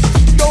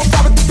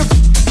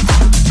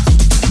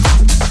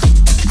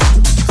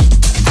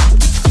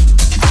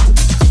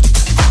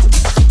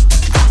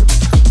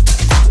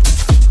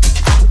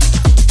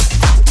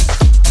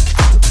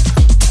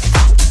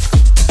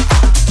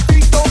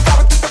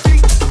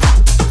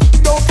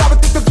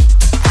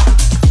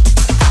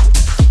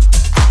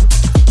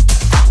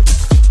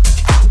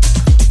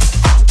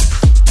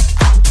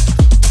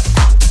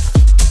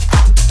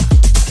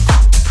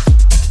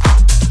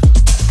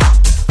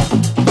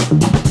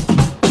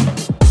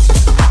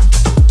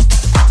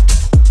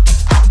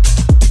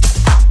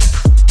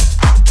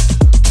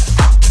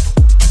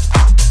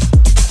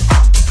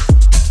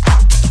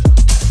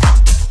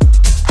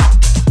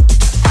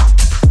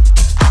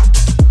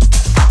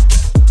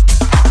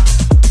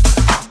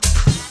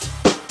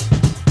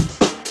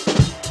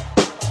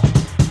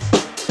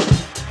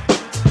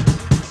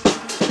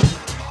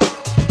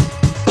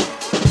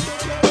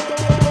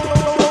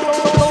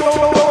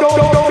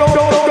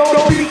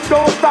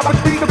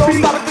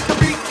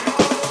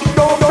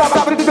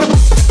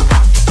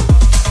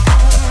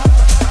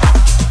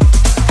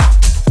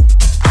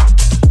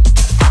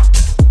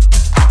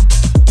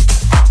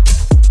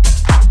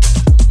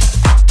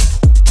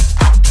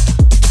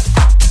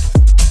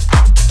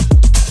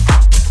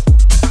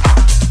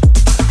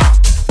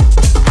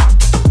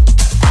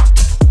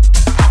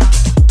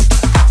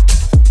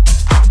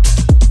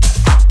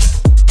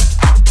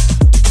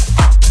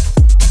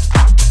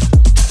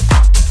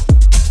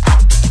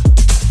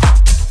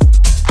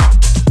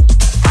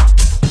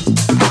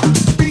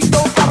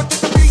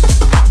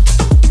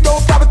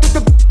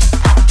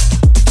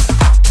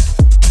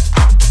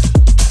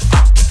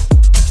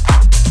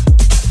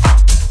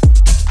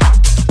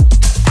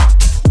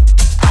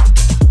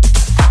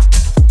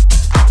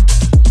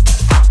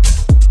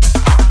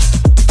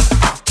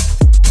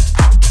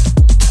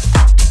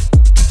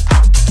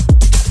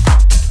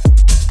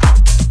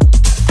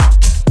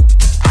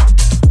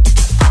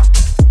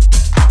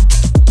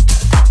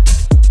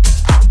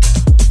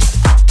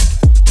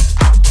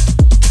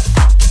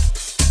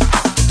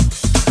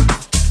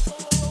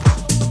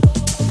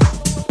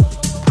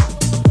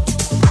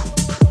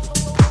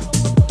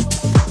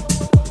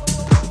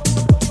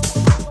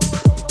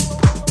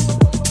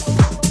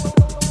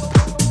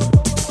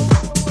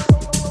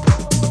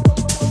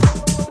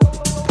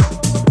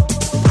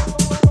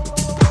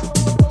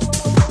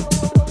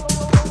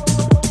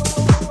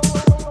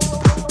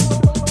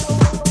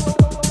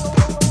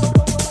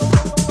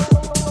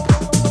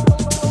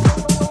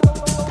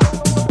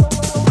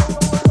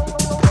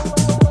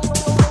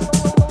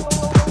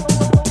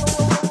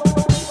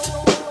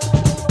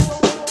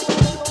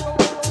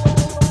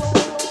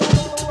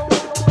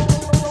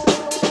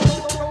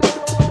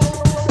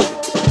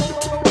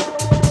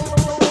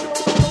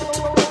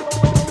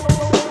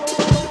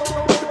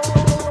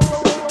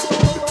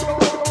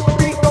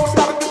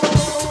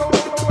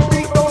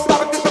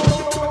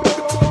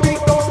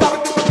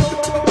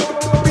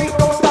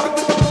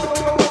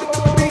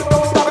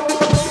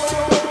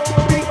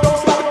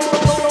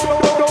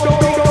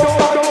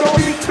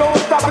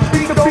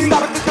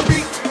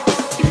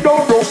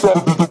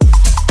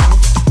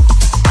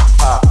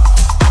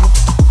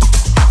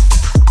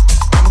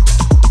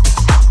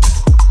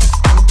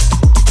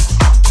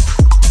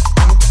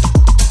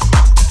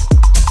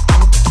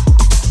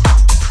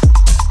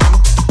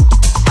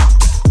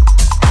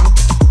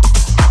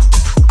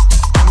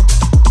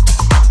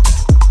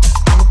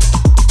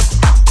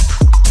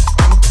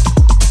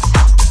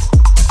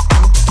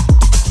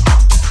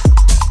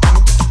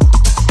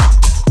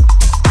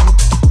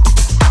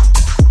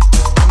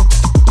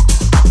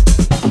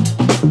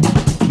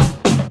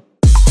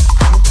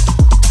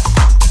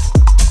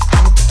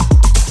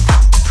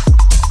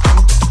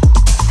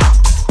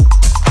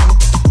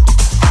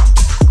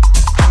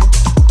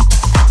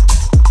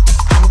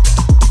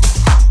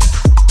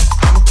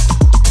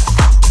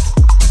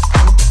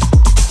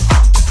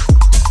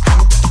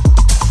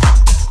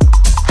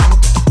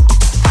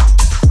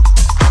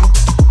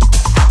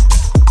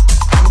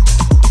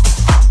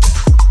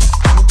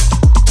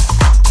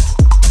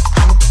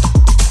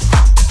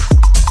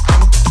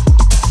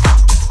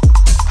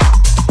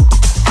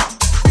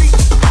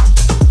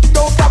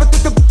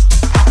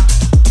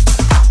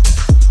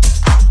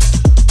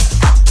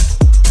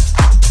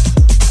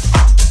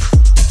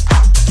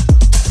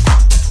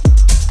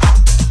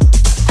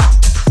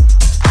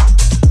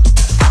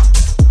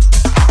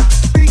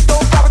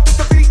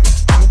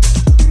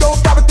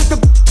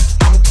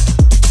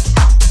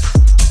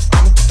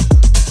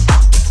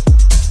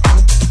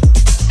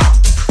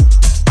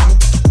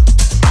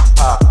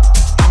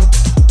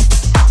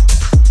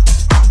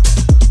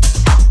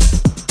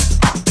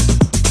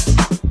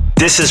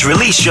 This is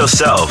Release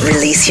Yourself.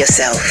 Release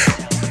yourself.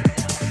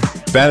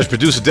 Spanish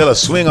producer De La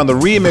Swing on the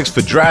remix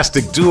for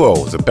Drastic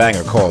Duo. It's a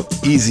banger called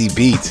Easy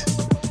Beat.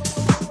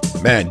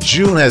 Man,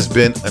 June has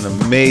been an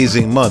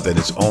amazing month and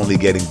it's only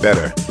getting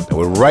better. And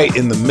we're right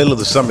in the middle of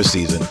the summer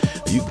season.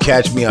 You can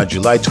catch me on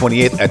July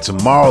 28th at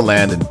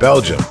Tomorrowland in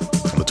Belgium.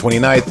 On the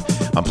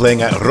 29th, I'm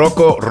playing at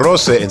Rocco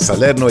Rosse in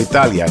Salerno,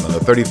 Italia. And on the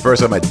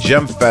 31st, I'm at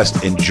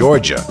Gemfest in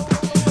Georgia.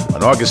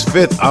 On August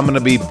 5th, I'm going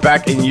to be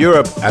back in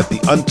Europe at the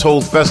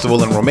Untold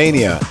Festival in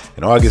Romania.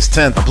 And August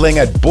 10th, I'm playing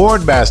at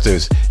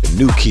Boardmasters in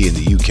Newquay in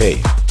the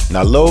UK.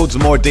 Now, loads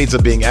more dates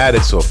are being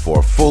added, so for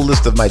a full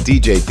list of my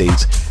DJ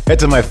dates, head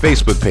to my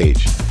Facebook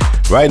page.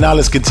 Right now,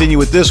 let's continue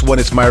with this one.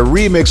 It's my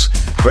remix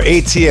for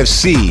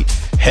ATFC,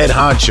 Head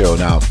Honcho.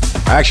 Now,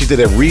 I actually did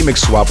a remix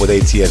swap with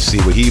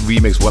ATFC where he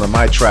remixed one of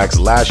my tracks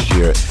last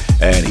year,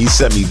 and he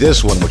sent me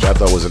this one, which I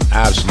thought was an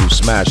absolute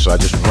smash, so I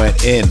just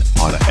went in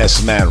on an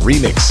S-Man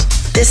remix.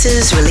 This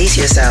is Release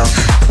Yourself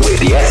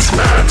With the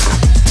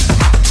S-Man.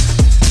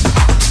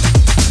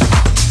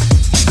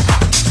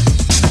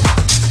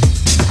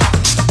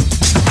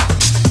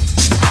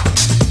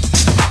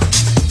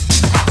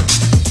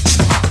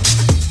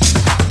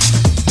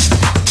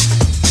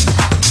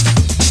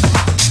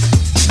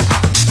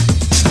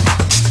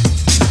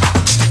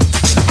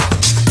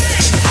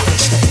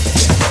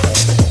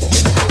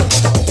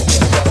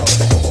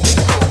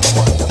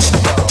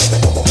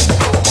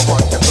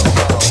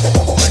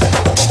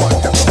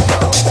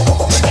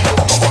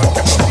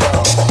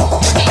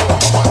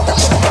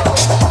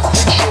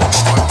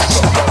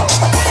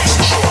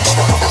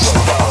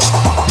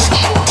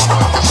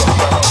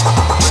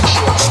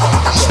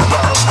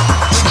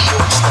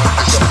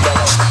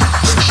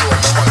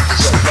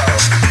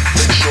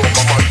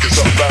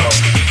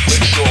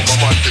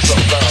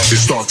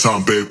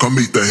 Time, babe, come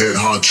meet the head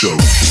honcho.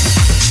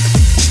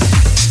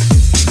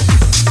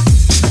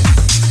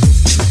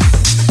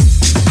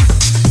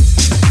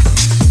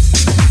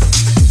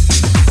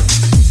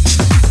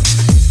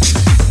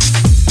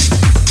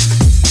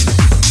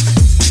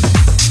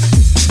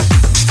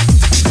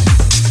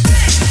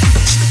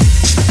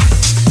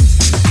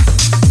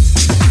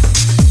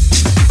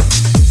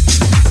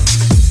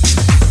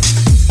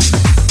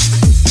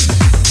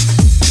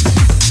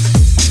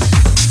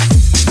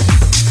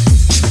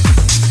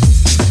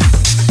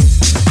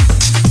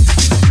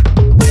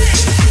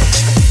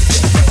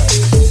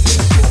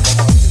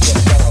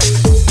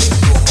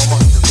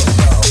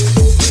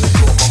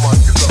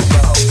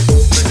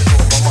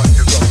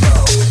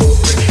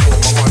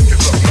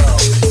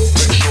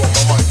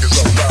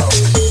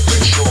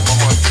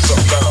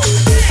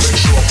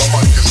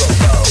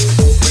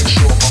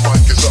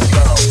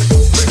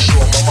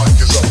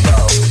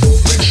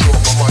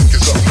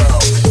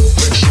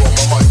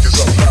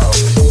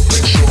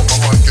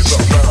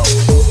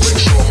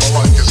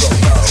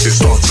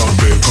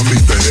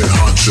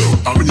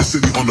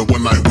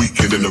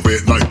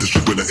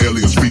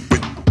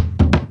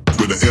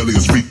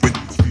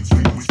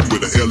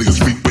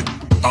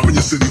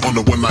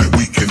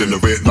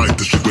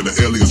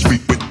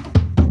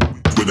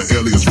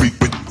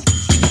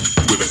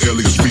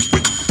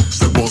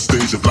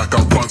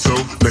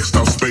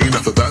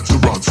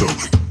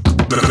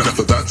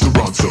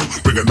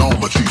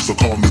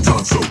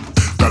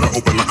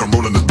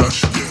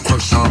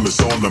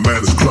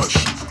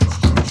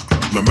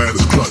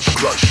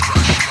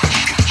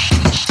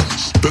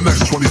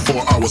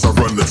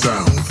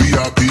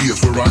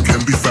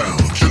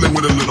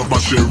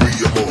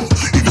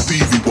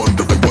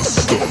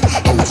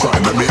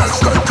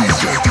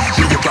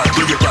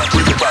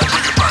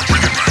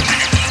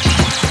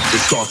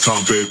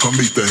 Time, babe, come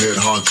meet the head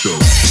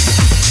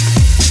honcho.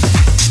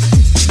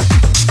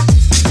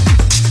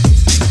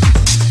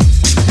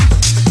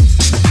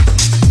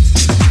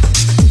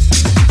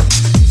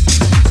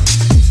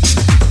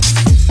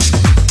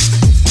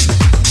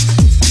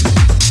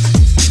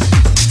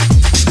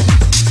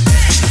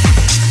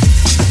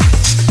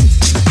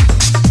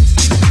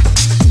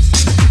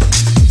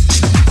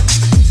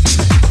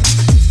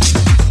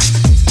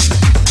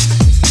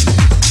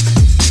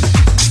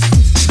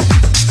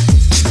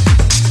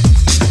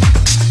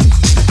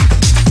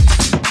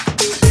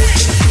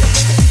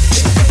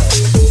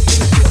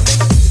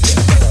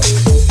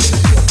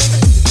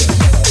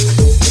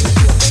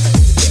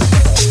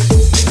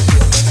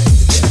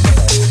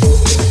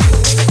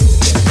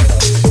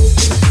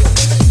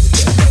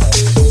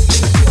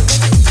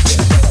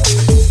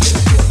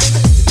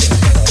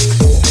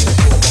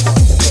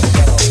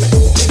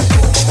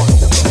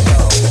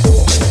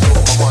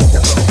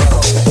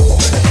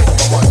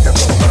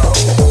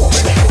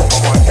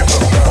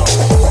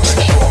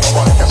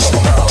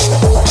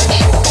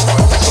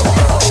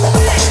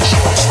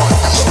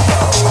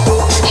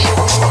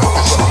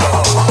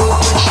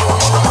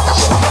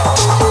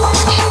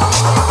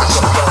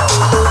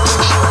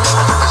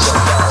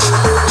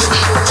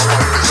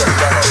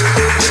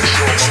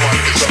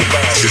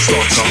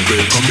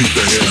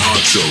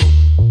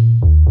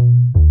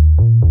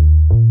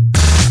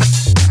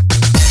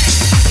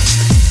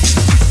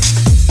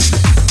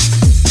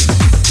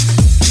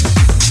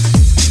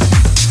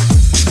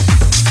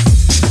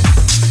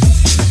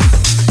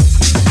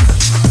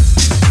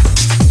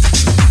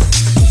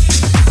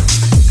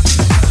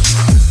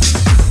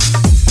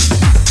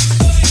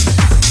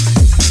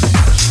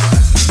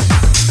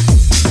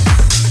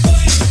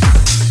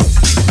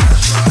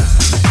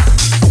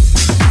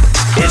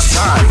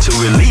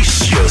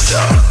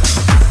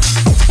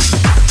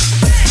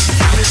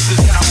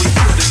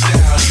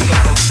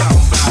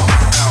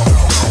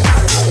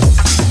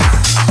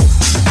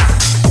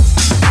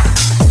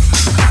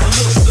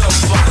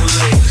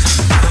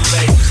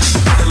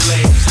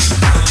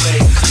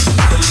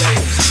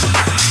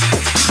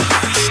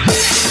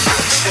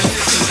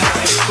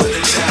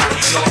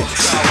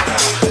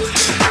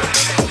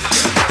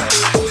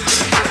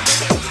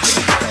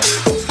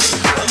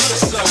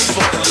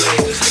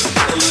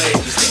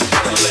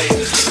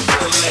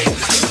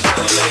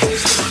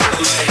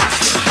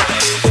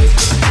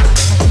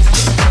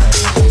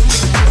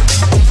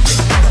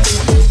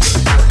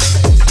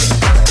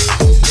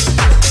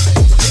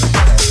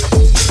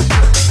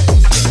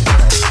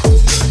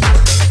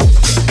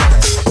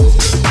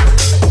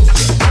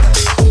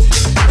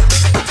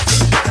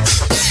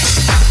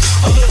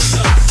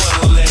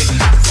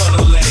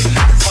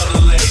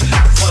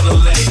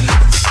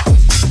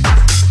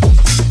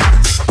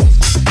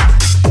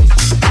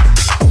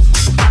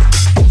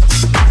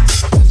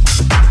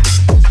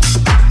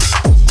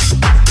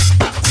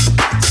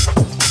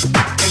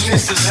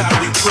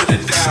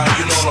 down,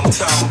 you know what I'm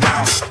talking about.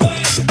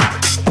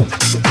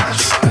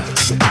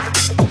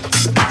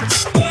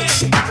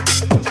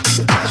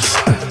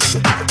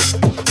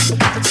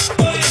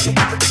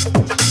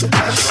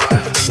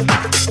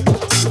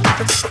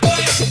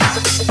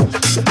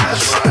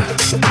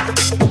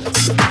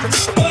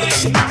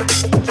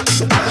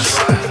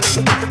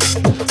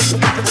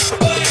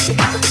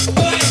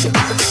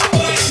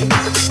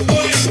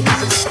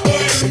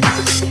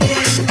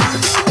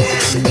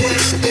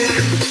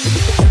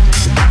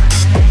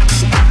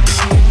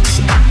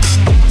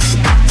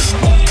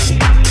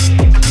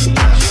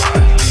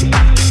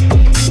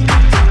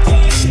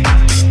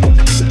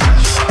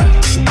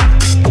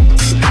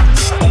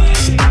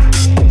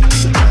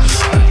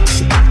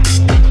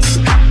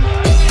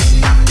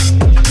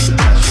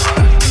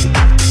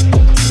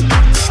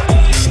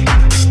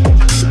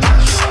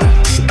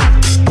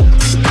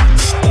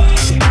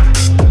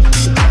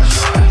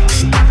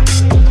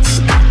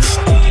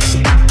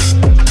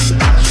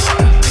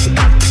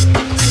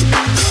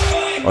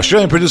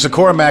 Australian producer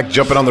Cormac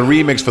jumping on the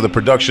remix for the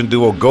production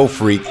duo Go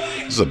Freak.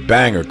 This is a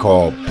banger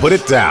called Put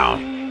It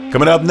Down.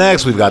 Coming up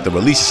next, we've got the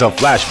Release Yourself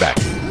flashback.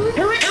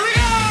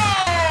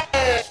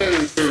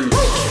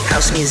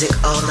 House music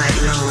all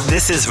night long.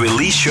 This is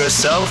Release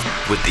Yourself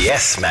with the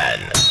S-Man.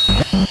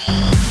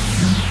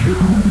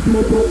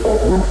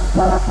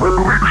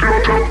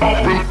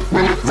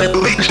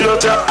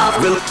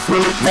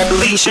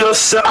 Release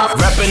yourself.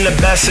 Repping the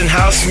best in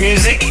house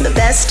music. The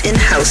best in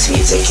house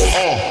music.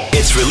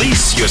 It's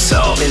Release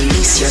Yourself.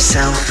 Release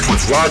yourself.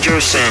 With Roger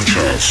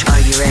Sanchez. Are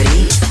you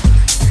ready?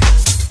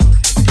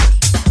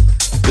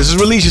 This is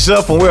Release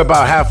Yourself, and we're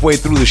about halfway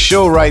through the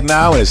show right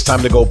now, and it's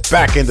time to go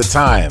back into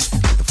time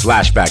with the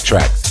flashback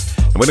track.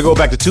 I'm going to go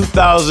back to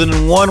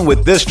 2001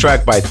 with this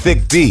track by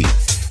Thick D.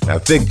 Now,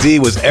 Thick D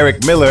was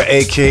Eric Miller,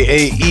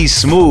 a.k.a. E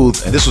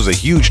Smooth, and this was a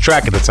huge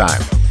track at the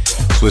time.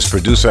 Swiss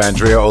producer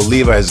Andrea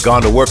Oliva has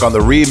gone to work on the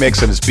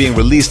remix, and it's being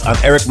released on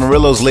Eric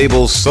Murillo's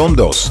label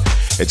Sondos.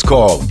 It's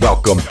called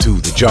Welcome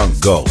to the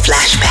Jungle.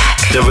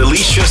 Flashback. The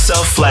Release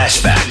Yourself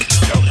flashback.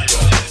 Jungle.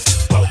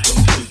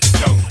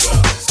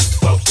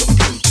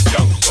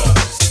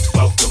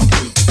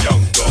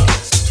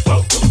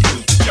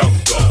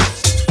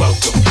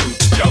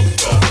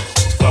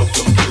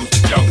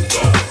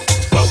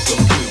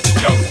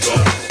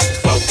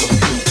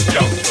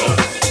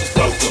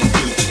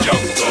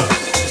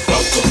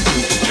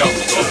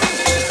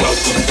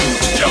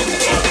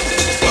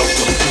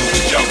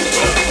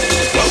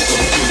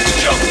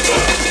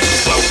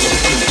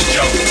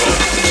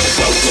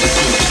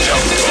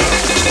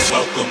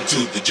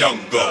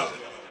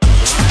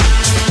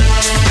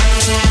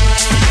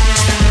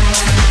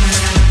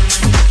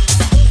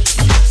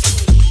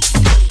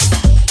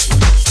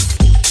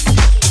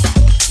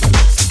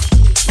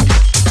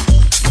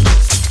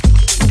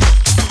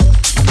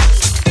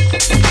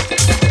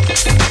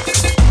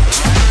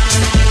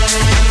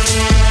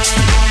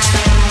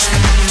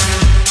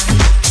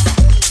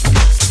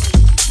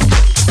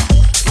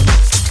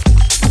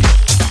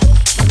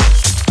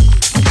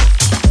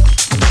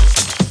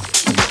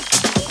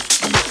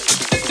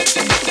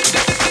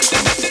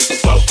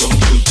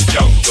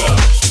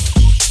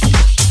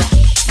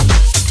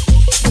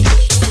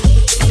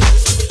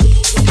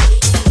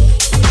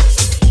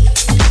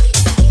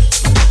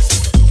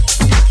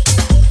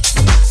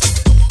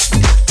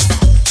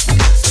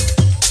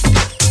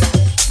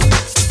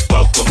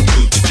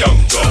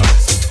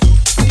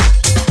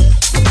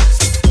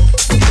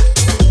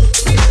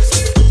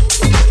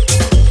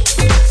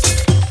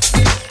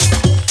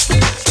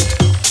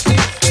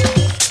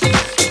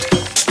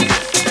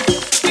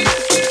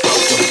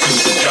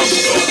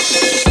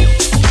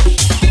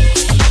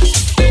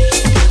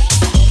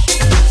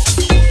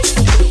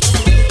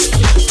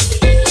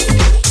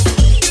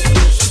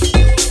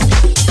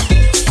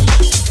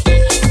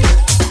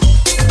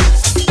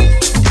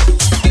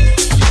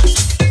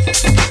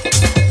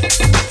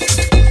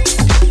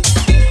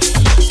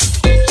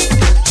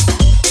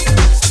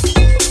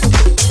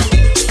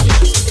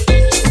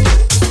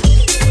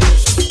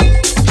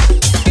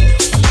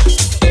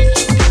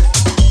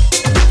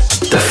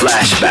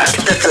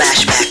 The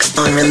flashback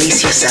on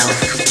Release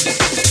Yourself.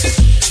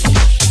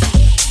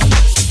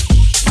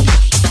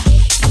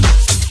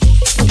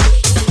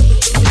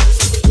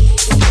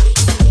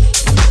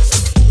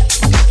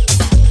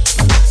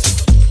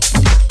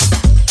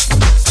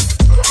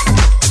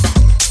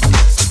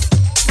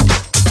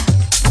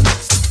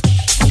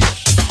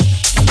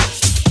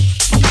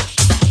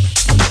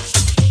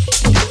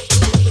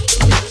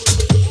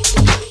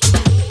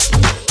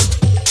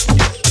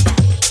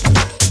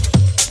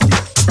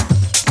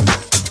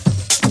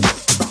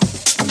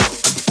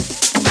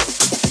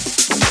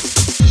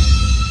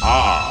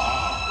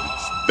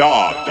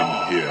 Dark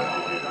in here.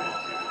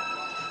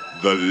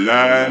 The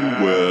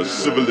land where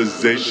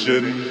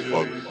civilization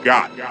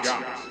forgot.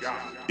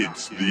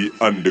 It's the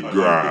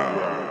underground.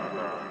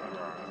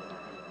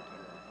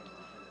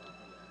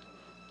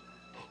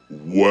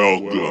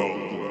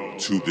 Welcome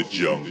to the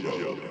jungle.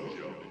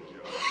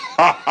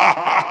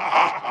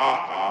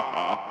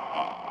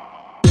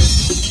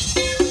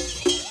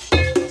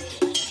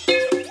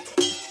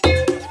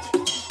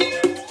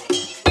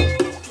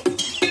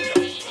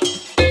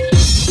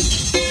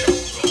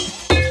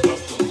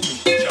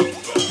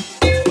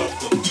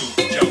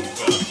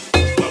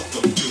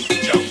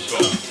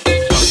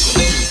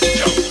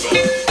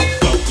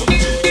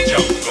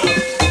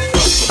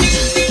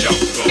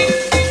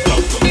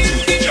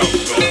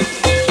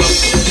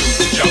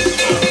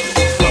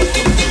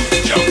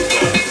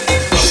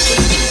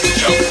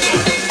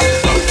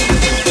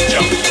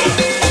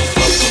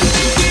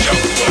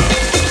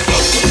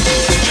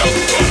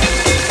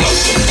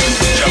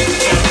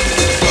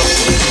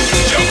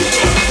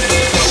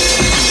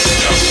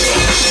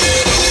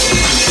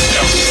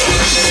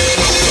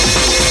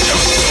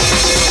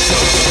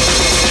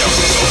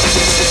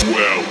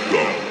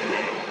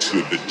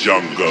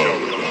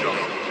 jungle.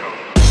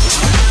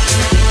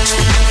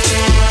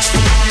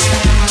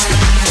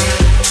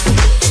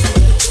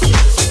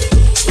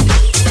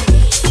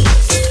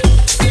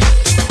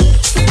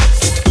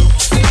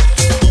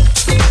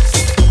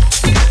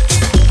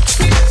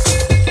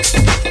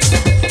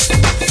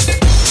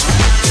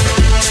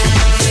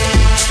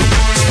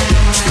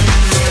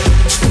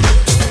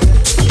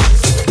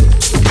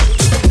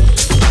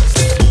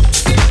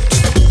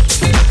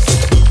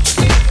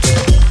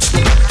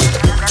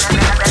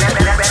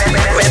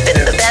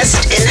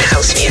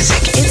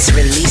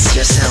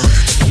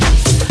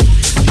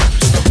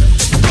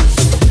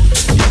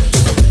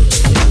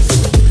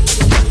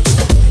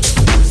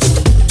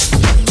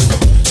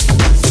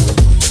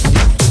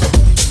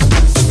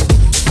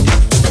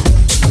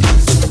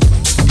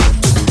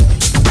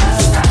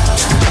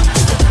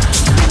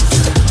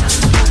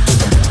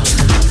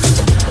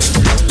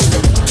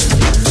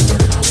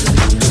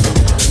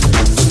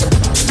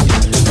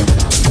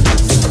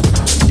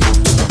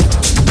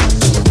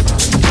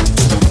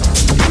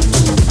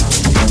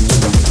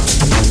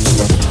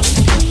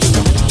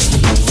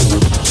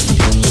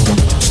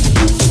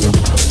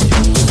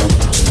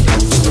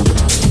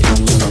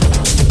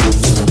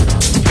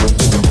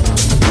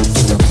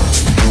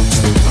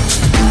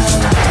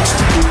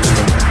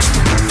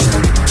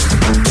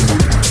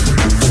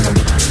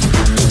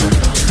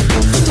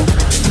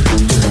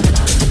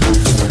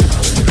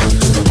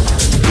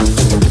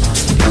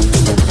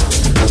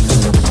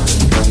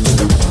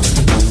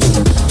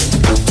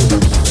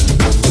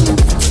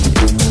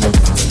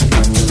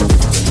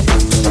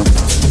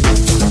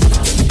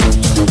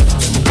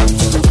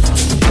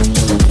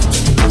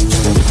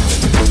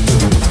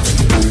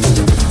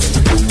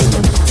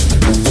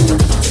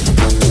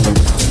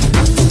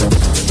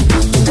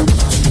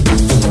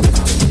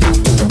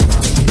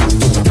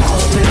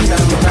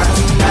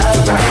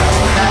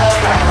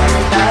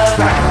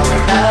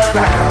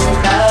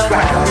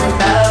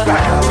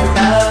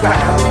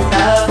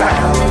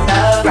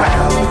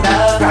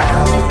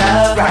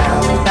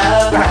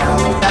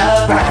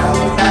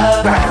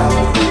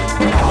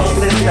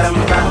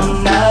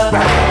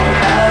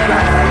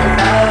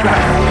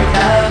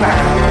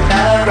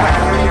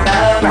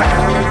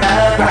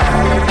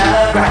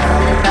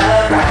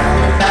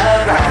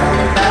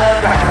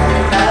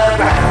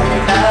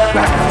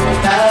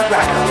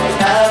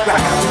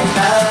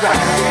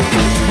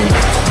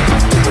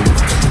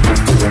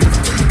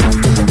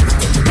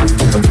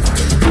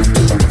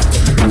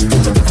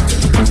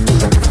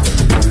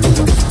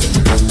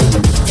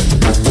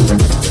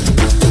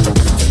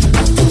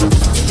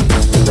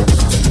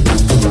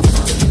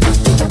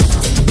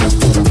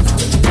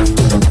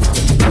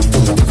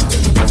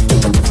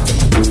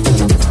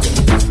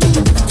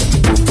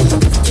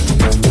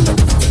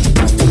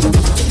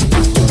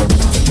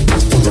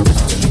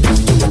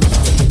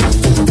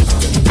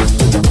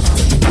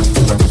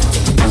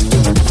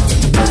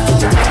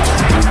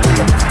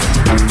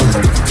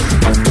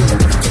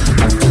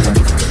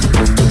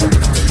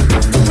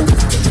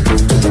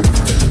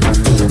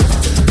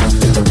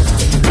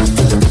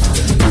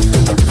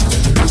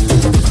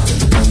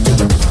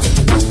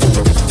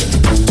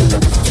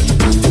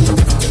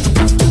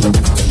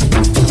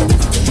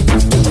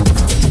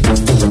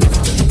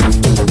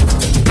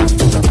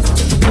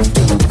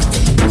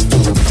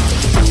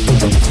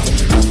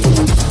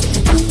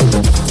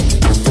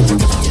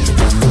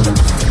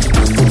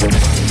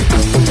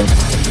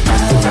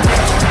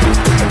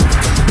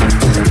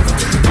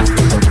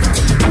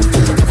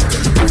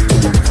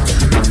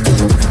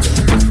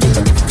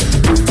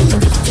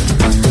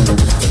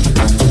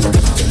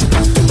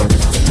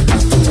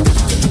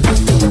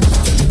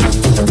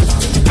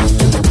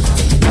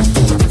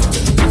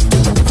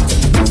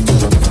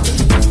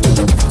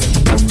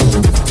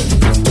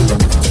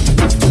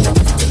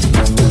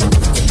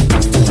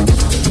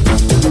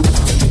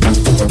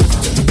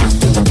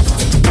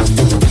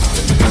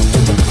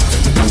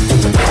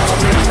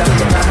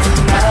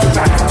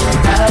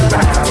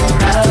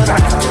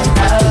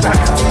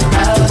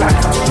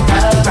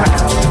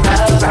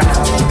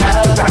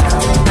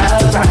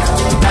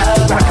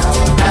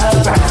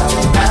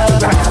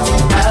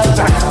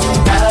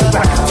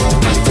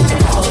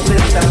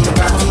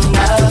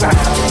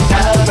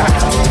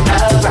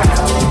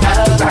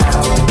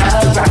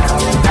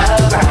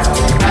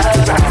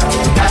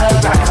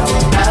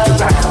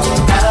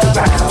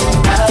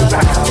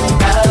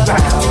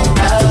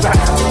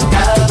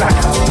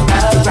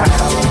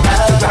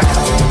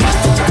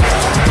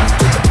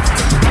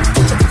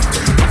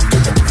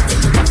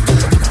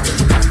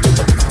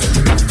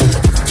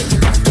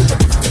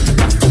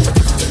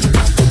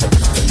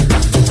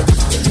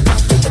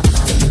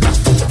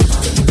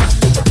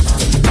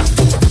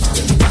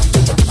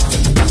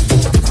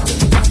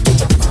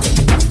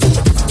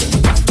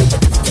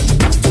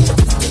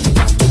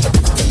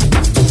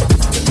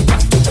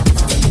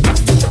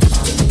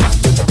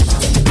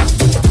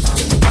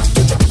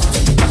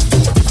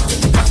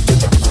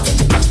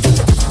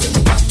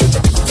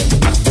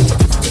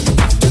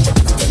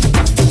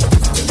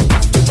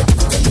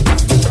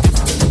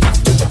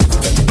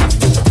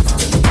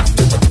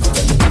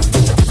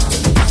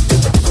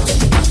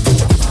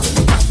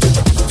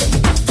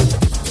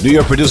 New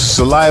York producer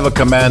Saliva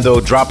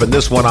Commando dropping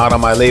this one out on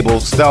my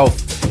label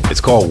Stealth. It's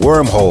called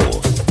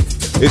Wormhole.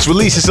 It's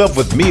Release Yourself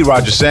with me,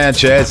 Roger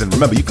Sanchez, and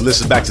remember you can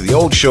listen back to the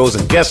old shows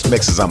and guest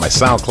mixes on my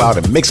SoundCloud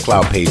and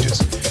Mixcloud pages.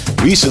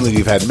 Recently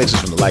we've had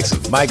mixes from the likes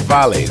of Mike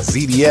Vale,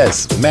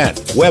 ZDS, Matt,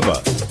 Weber,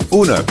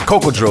 Una,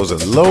 Coco Dros,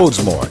 and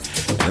loads more.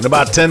 And in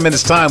about 10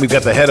 minutes time we've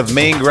got the head of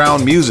Main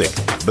Ground Music,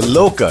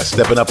 Beloka,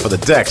 stepping up for the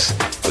decks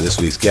for this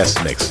week's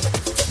guest mix.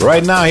 But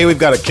right now here we've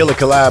got a killer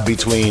collab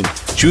between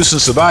Chusen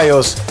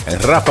Ceballos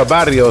and Rafa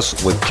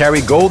Barrios with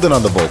Carrie Golden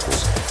on the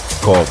vocals,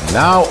 called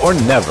Now or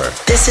Never.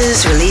 This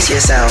is Release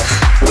Yourself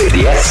With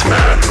Yes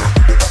Man.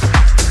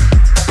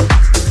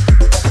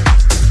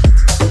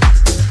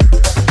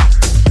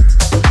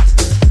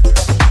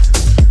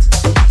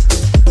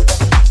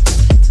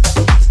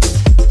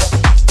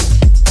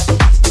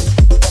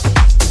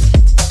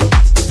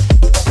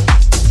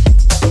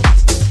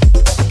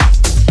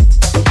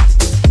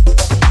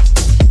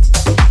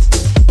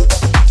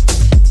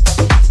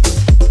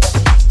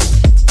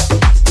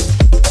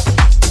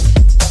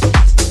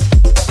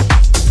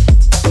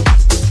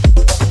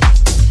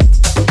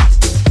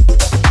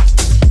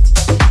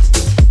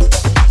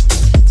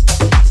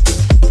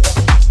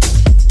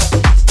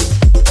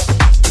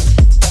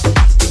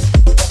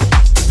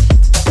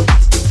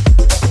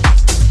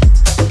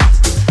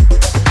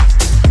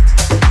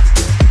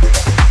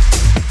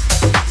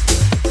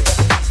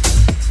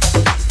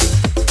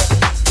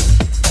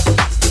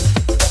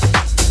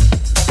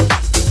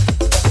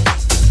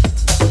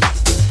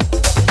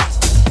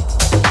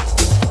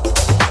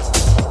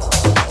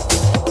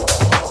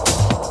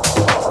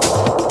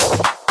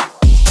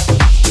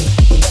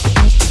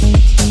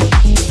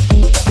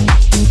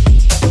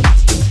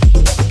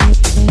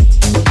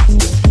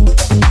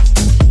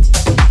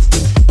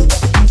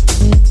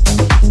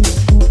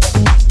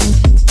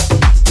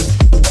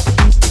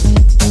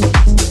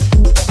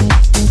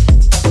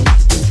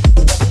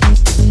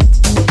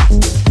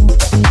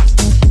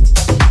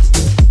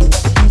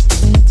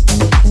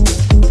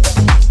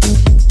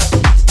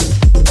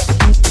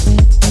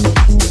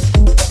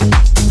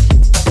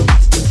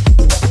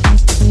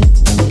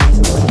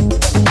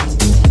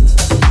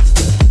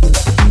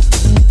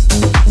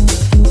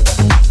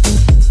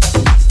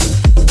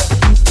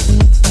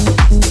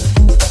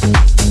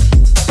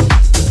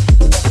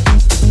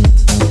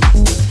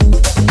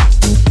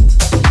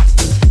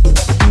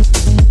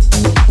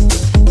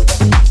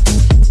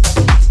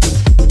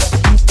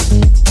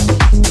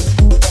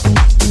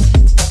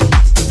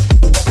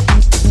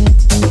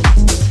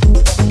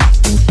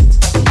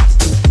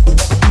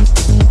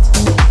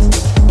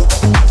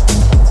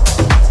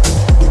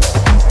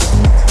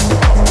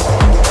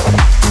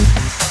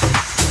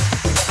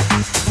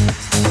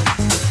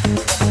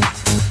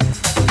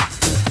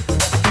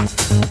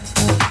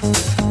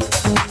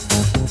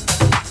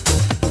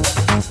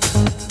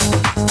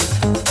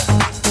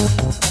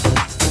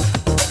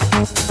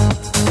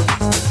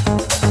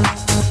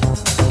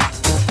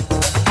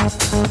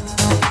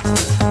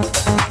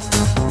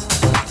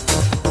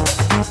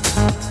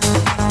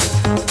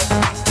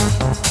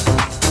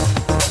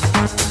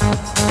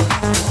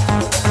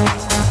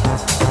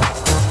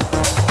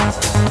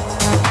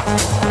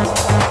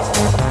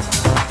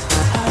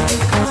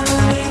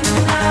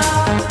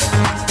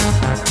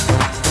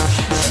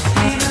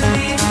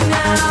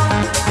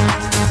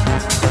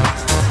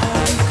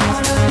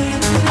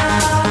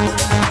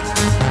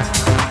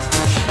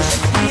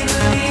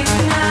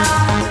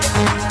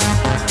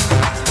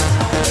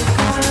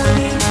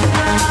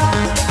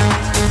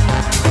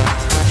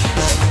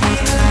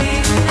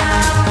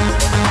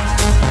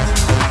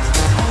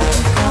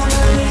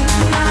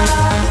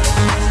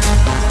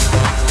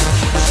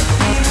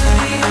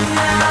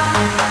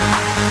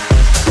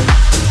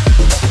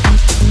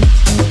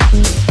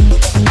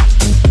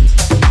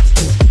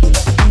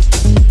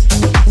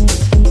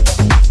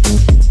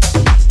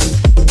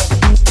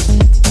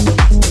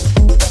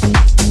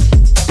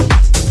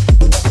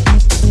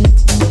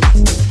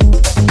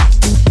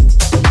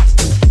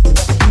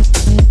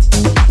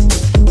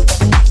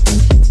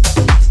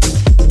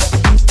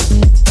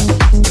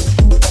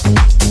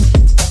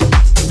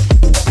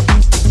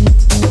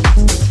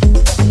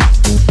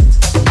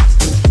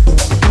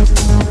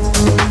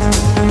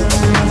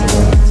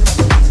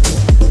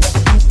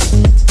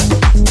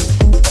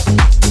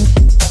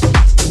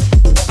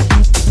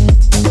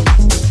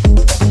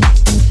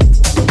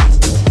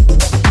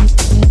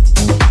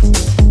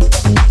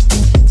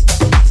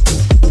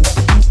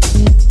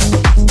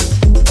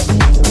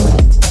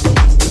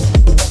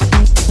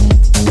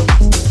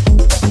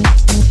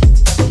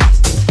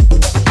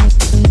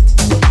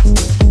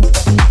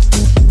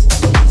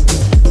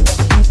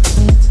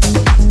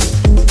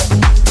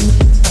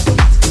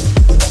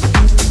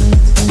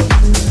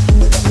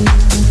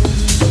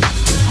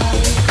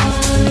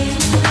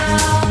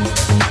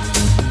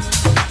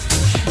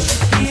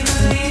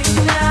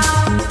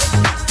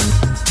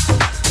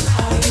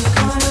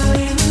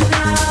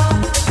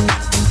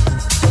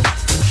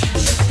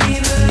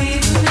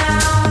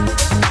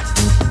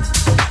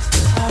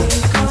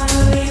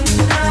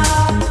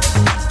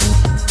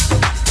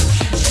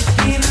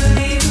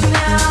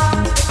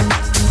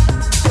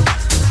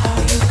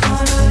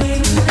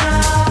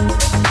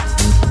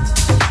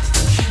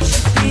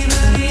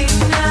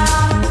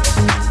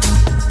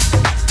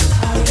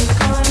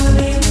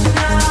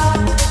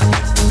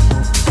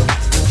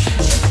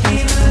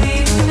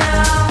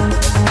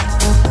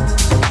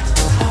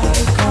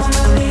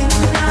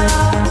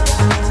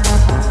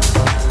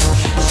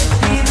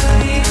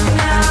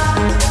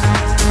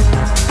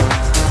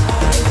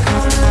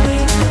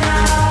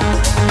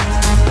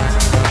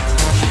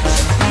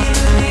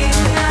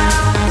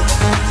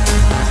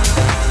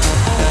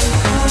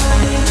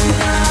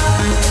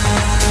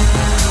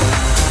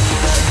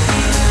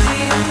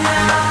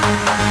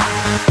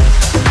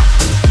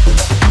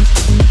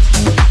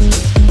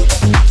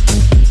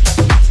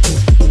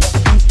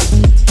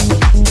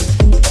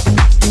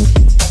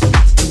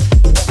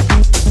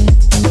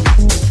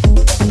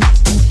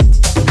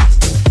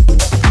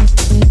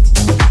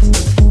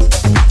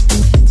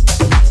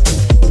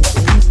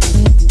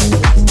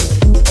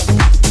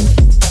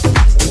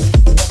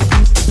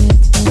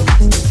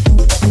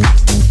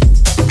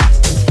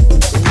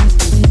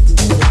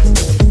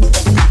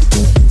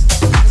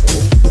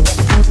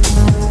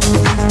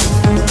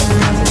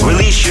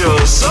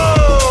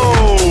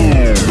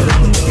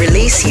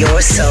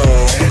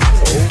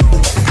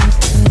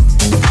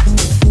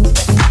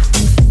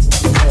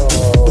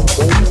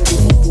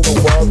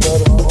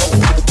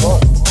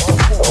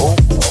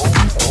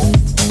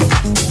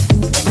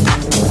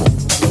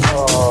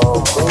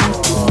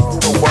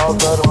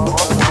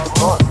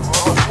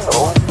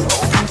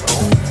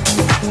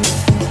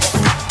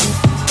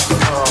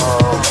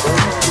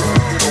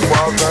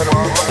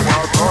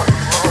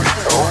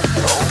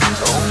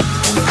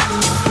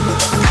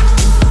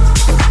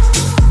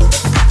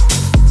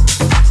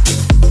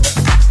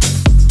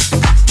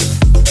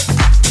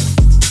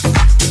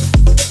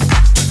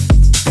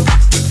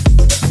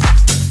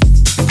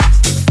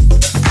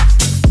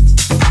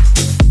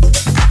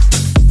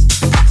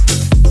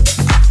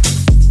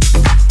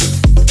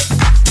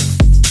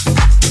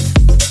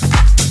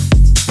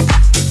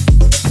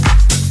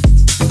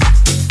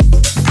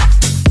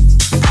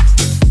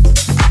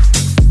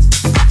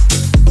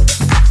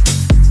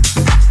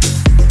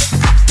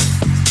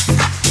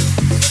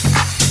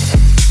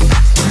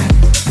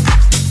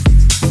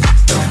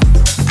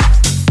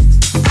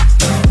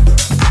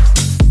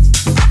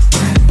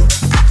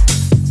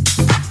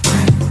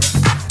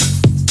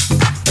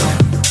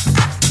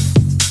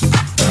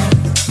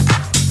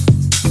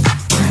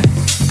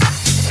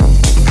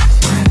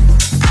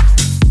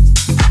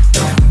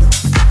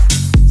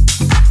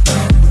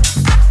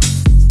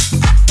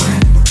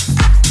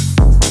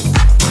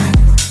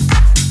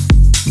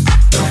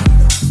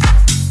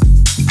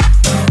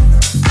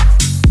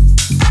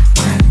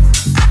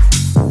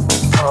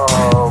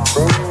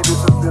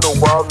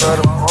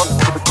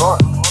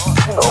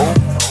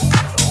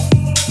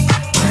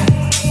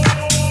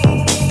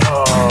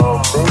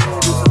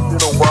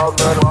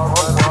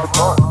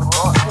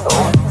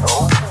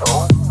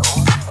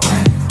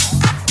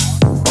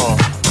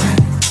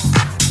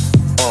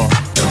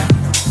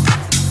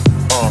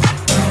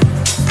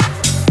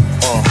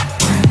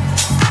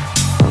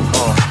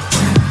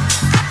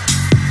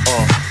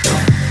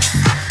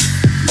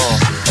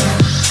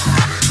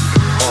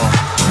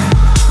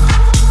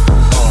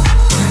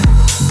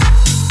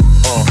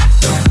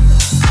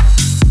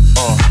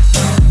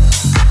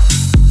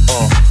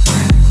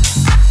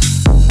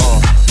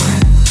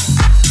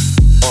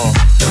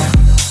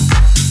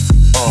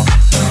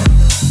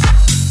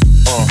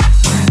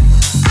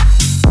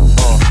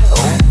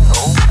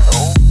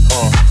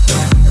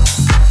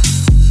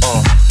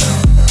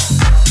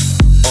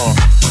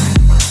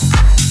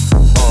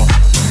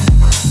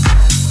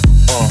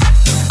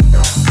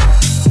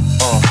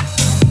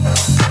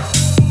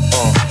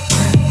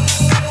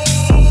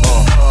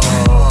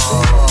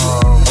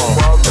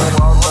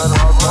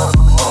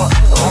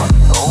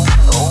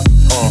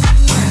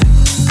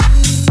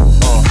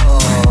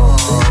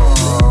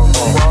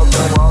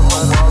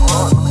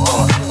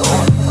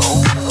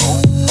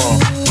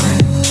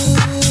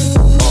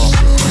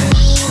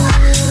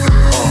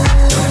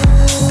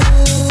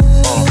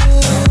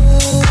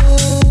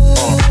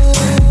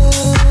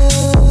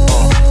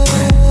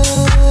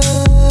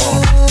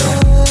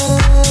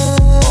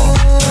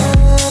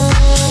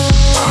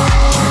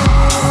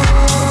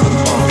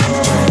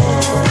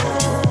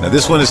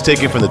 This one is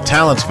taken from the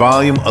Talents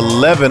Volume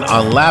 11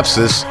 on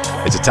Lapsus.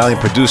 It's Italian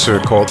producer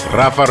called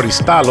Rafa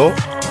Ristallo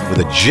with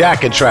a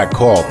jacket track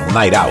called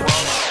Night Out.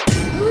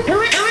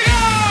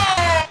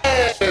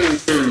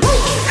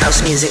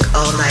 House music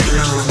all night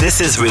long.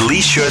 This is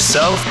Release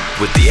Yourself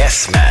with the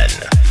S-Man.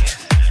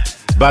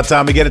 It's about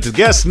time we get into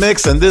guest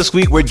mix, and this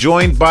week we're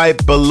joined by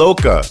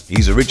Beloka.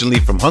 He's originally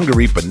from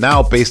Hungary, but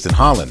now based in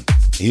Holland.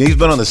 He's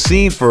been on the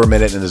scene for a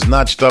minute and has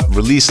notched up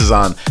releases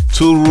on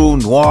Turu,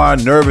 Noir,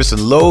 Nervous,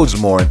 and loads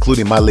more,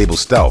 including my label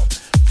Stealth.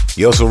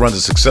 He also runs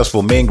a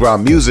successful Main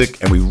Ground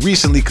Music, and we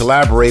recently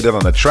collaborated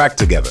on a track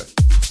together.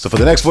 So for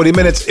the next 40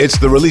 minutes, it's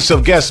the Release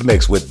of Guest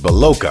Mix with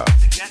Beloka.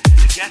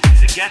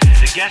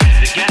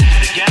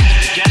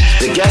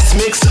 The guest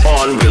mix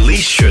on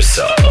Release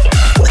Yourself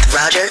with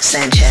Roger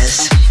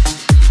Sanchez.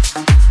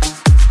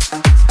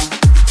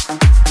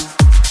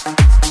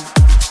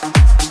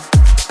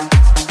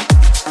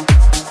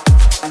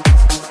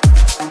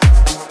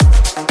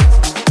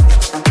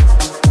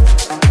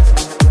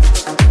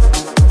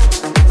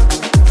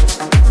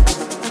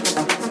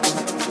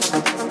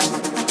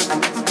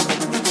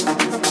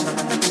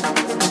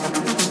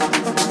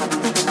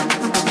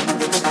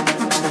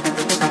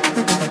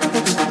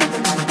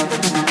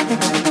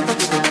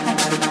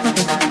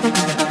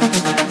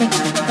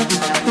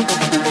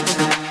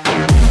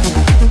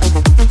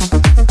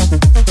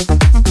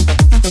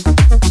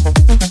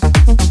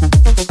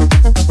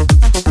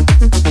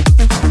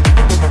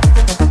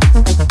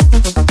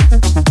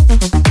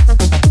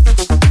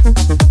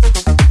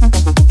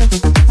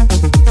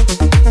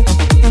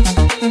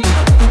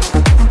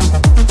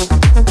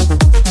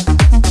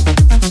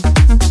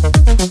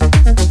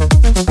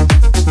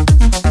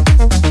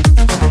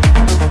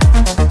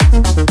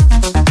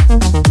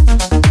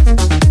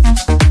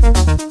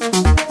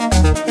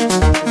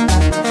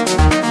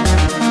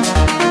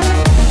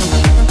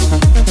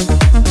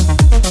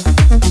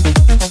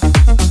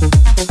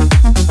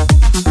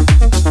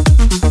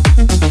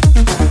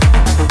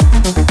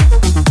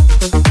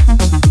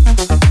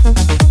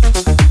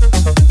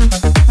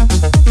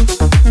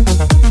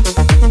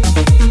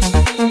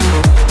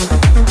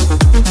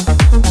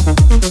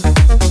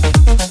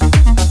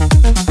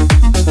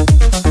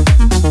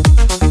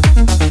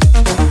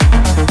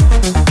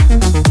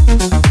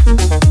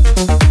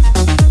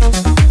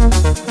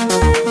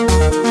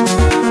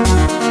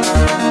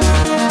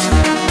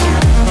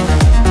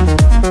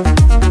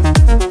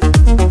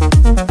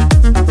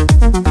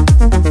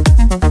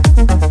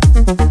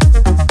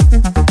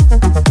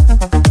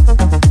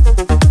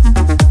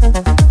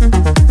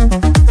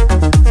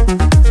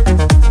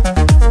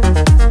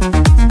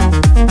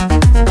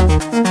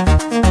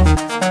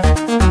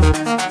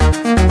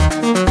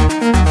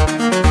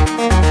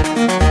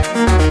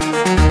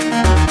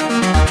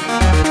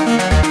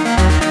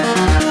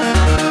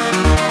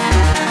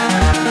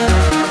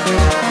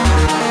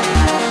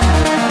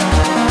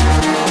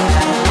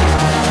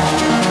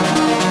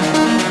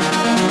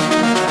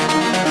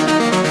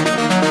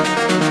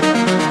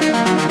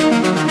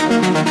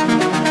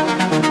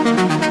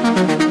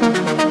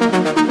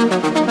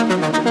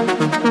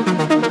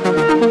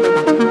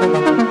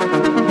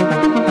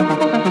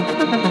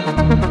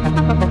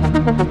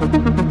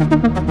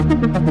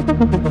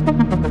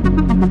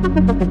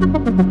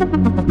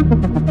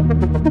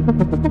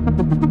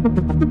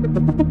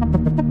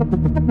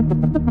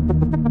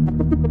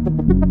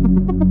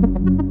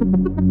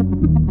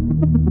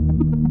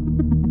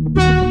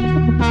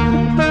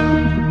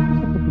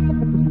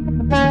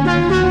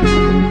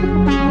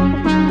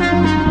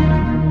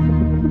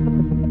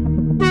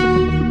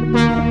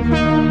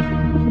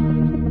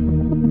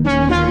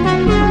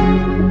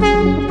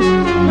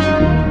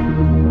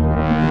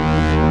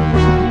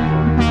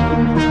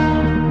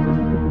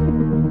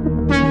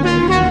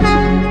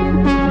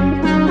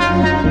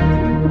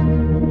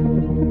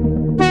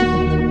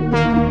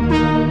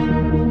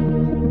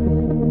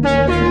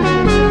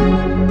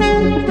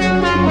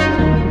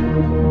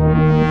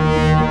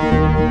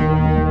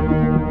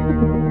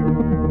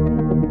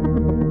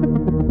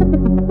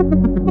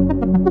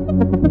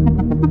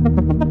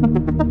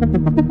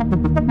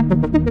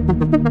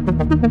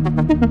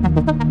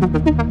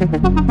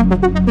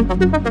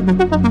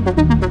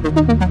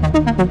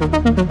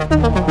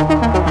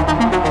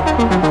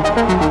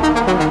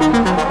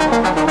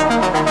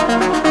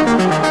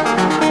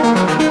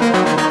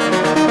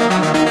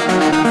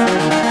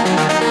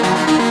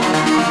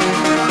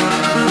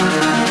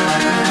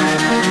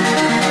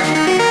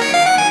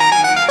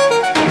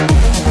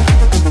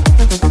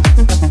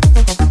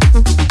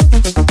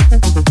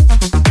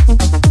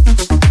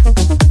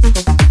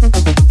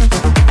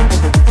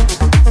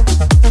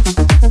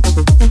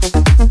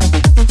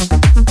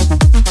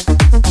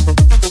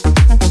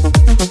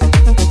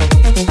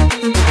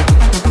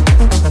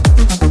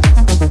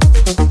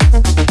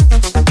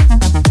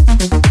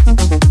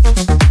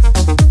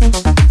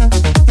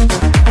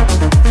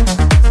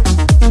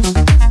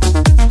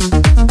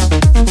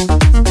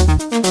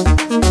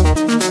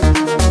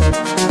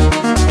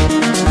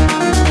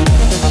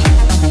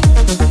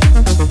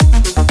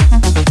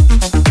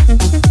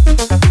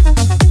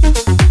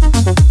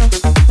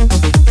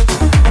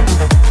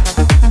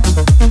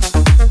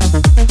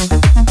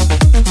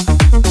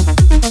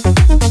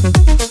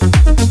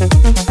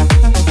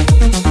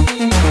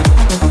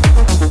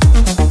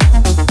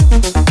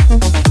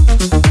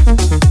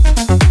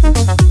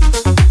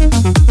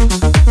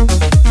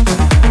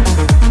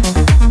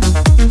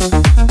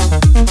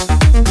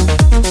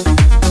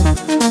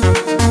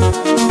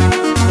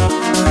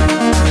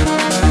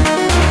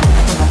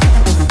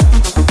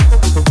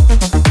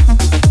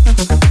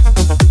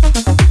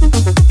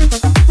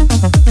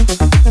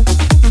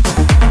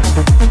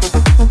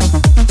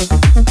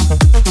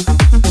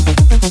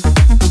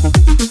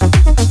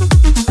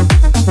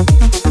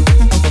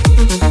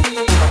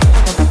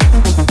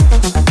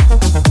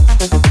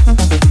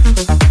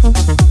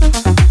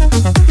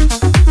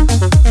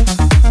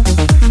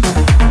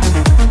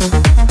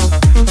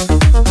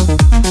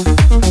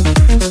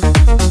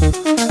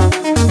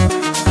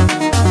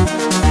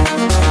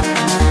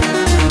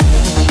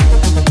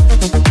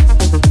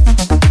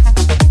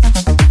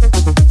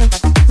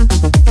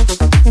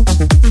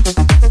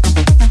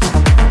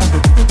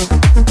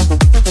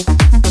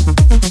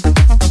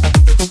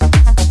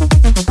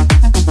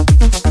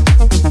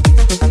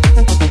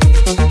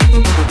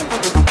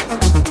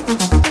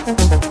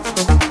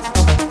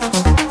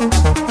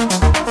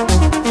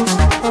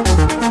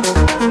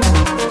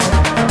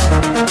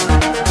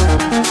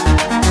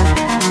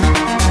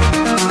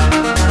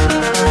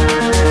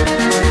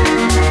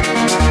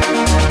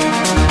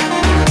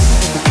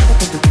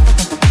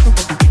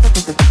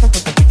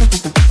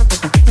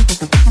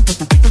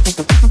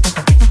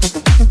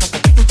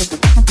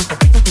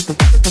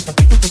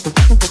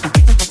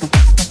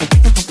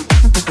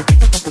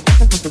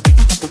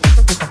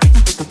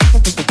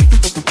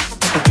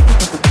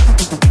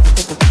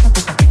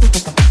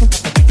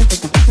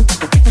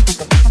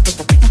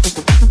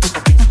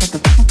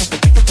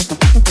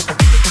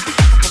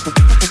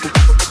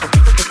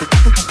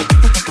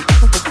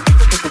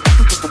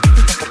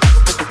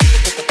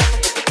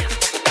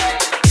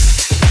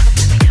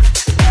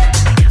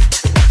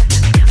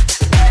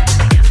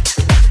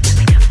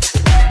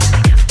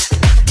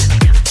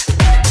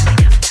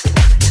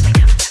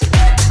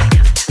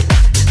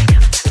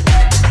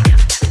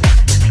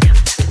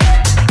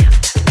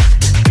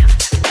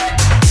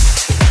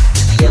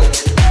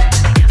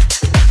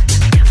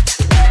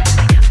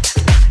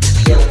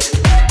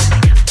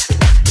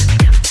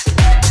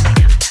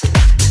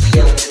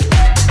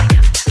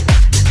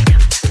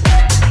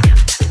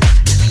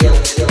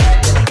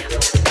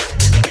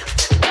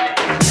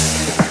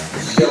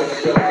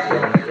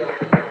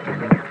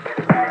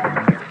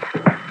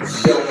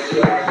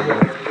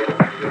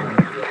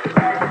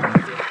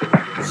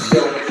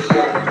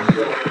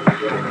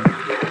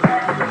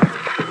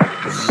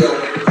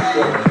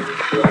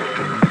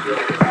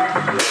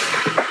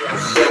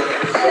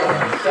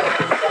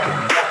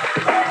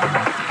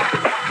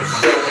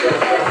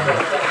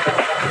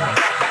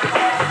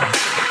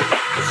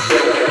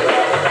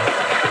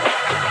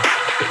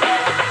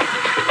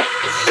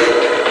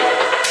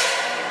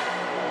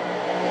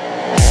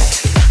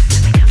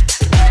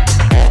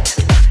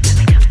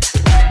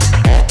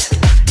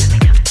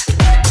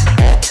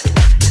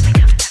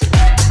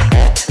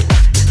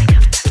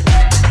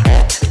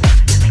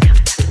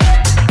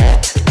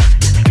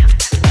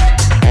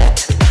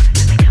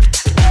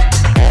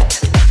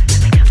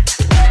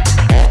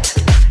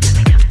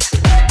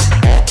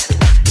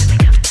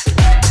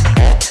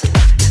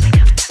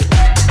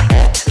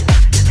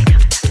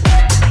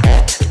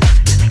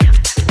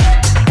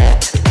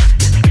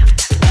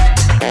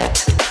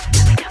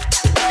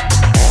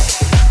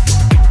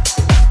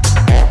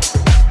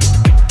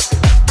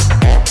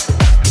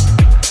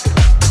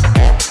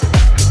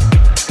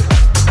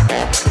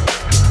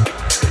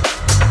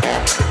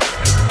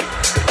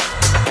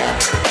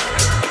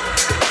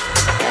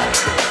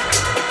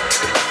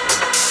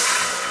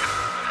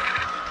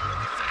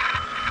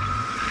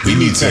 We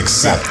need to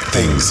accept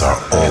things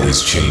are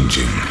always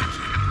changing.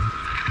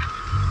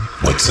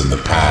 What's in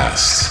the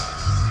past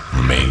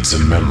remains a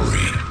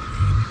memory,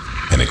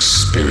 an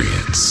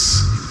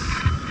experience.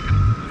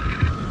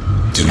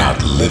 Do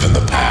not live in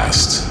the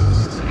past,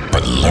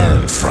 but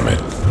learn from it.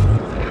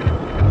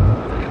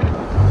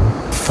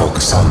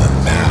 Focus on the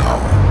now.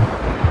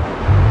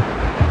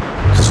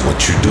 Because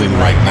what you're doing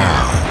right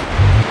now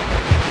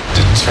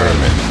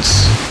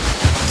determines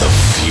the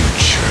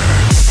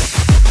future.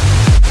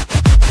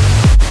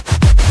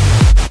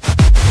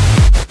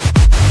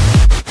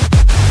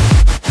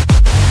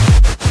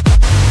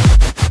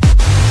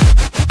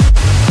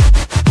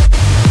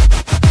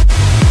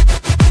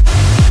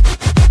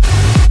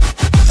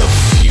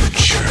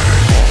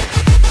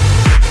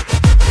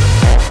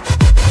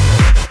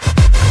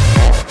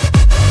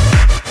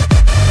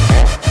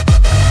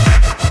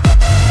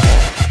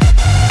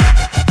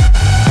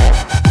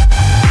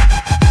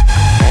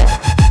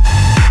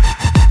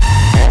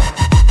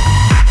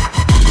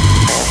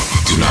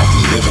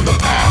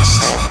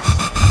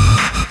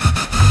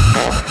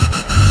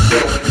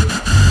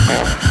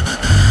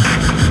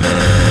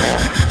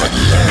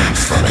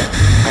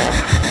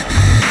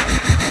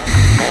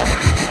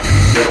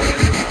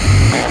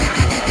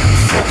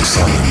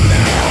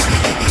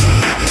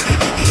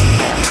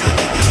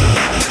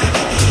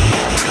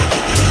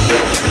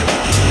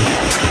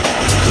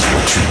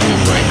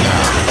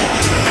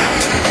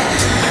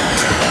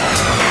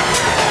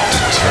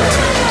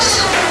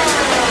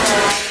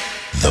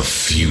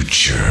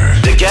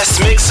 The guest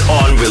mix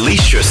on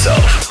Release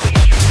Yourself.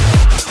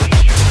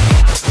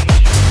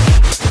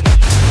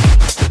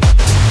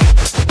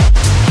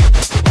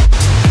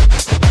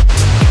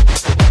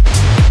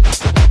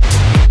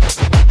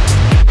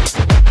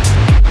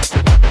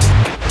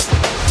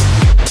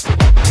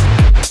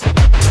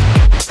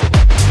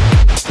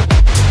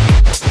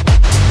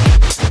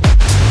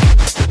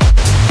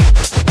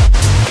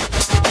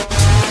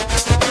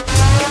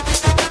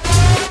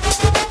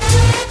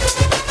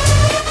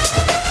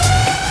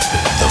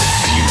 The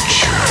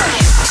future.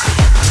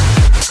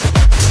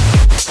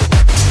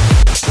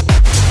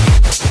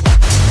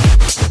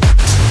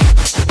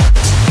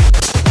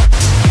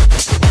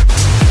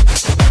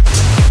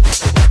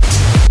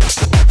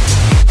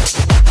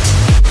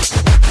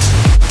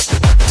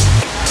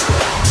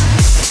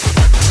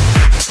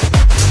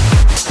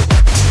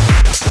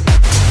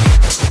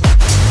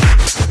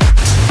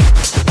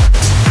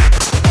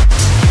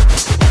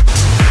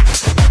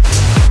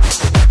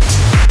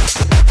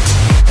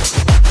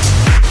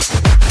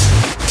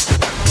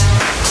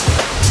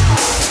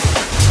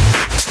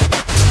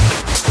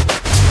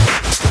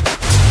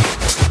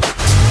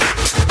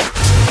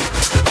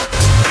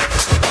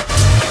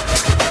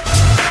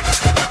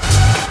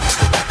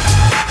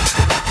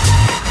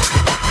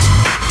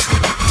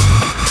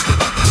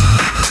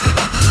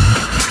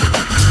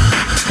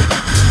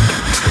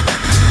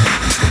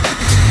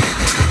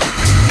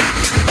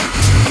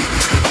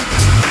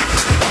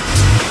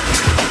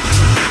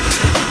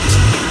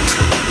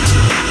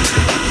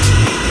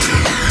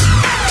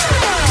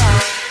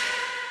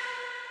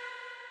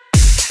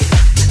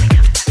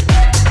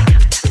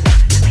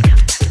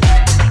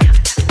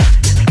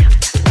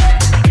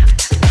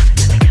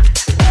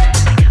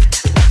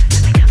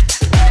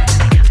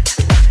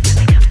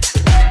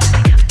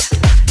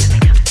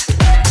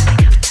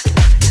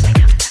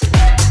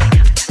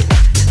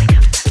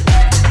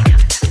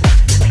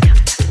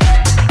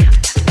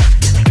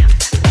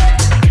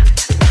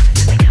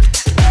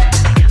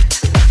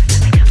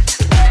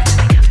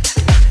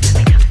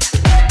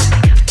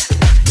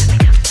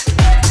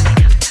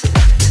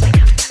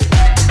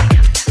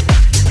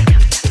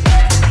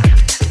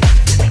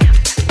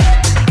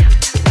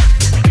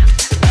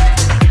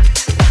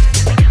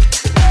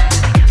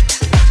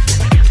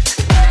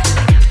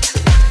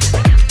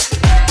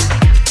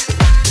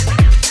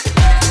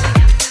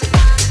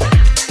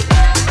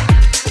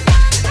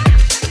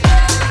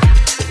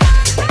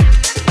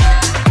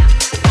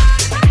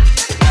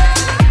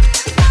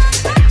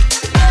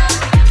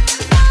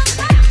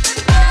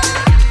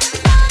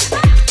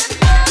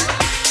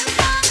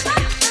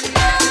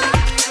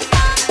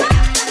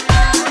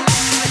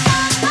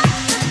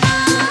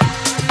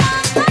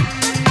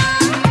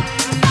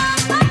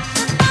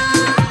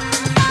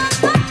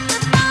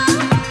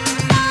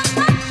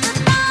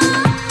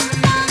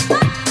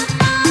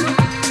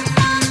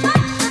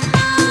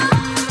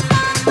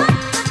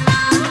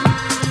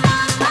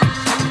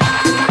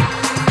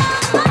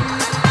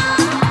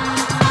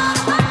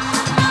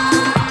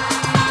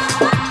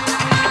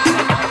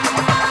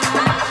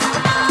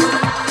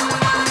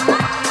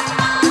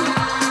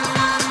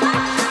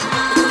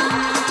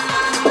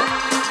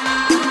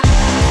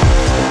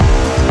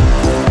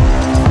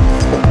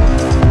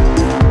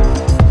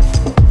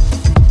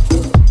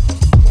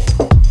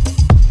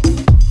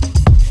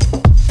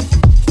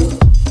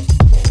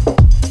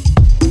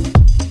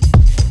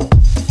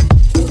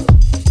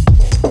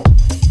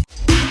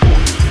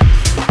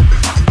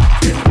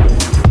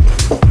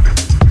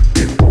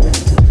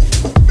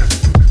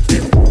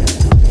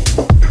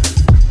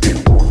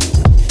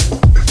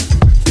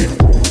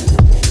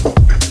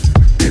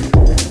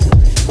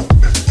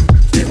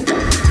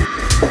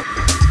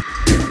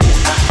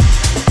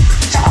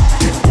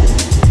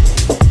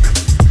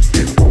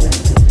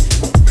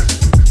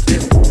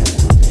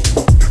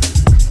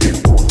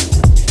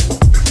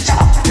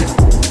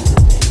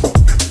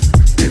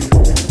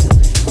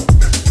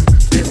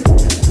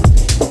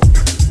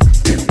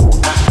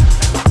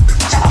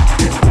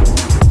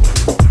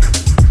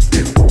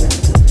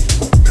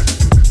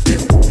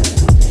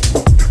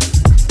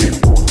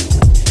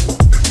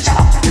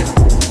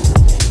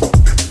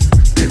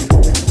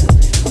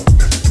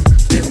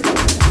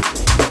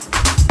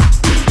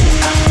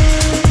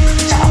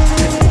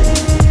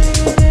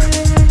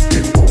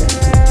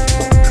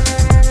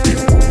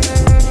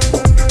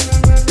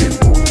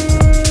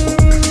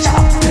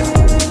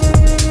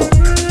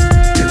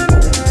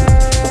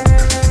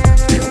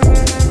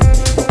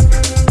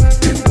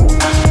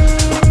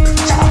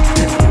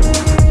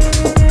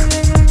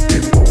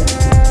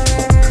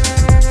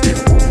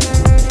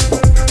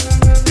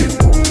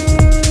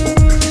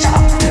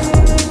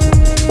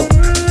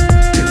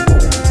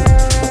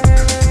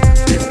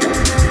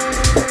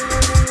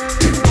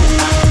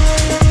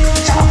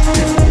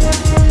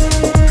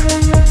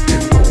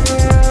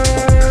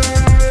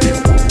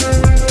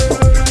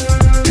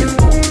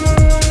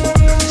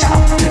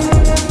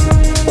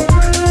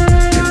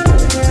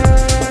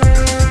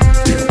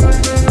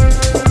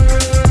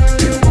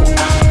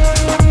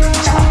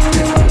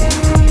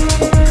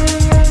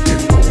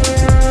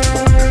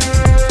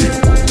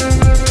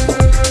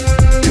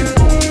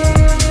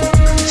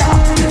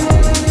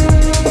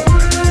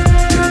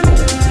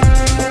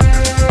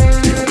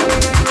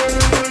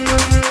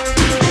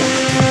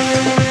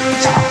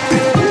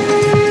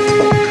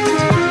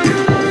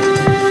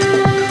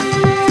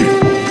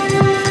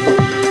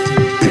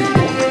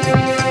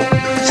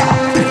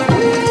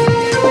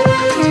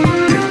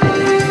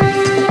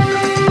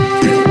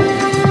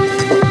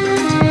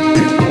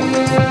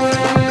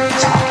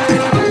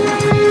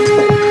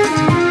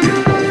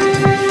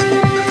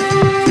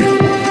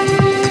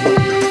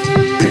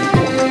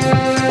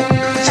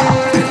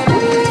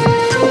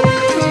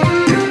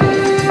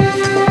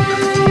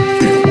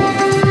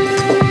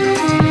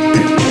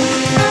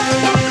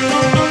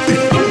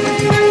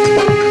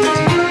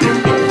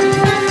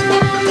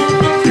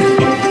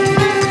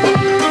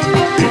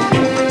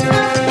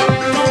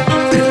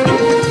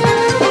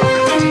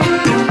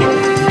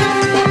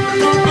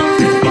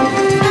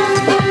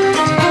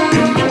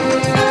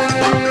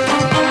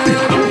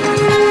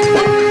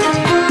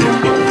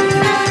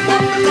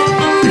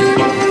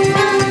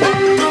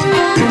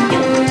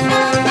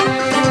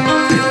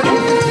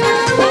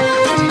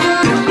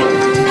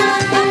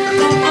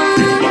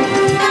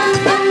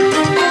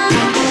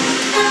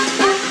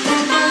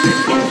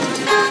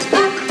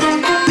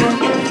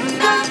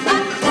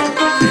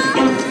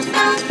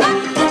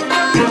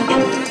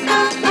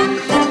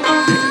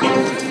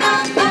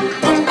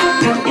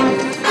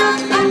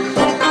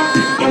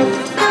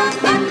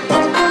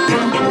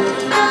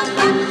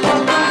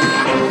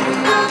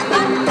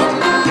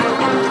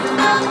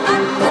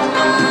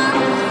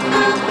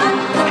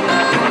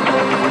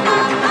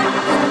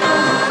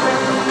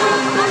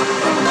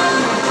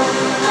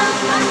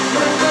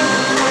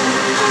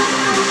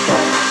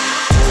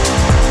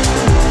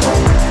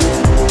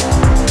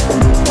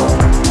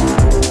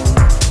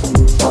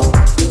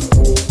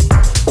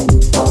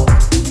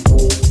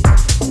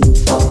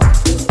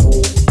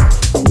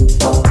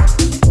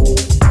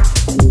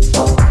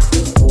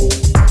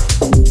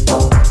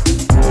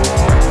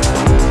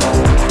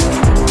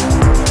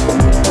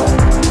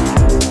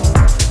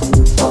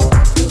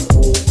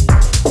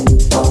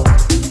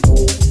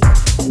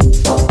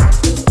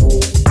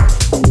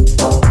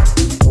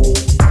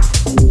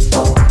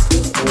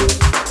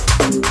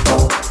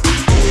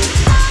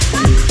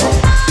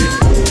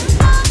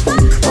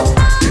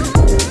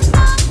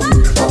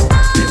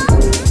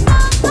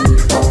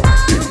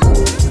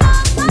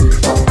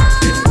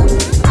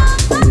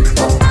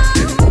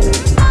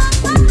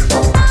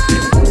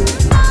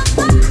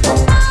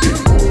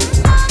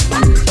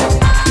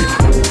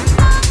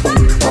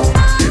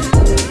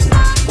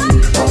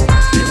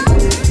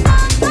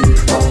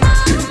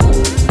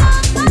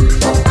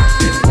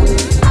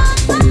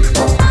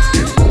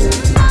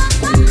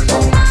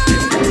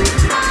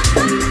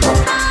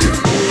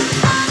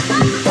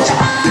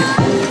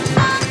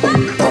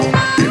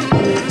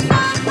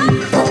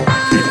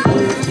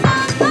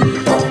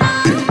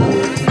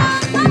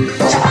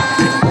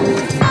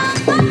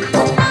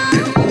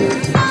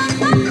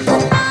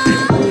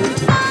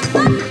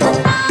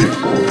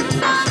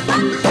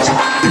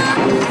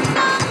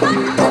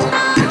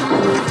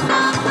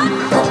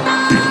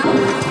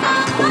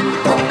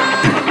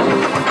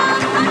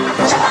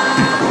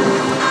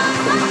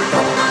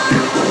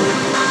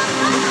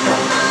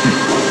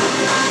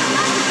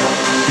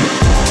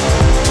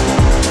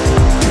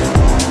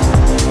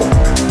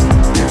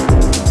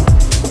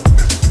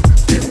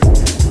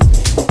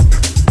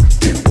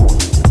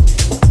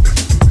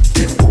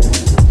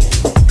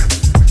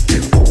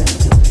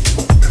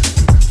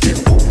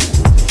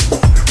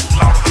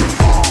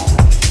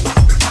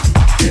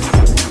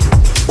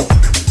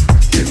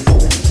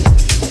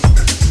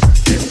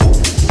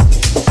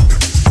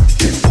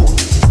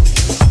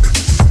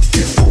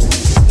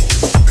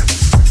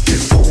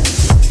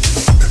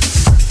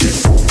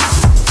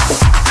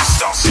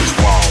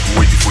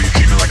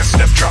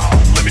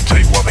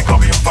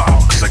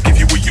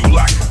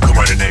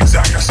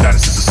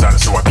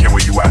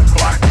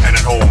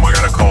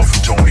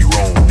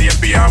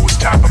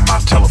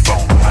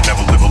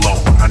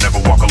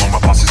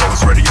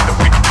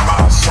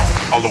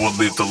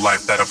 live the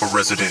life that of a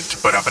resident,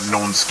 but I've a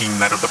known scheme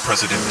that of the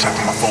president.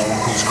 Tapping my phone,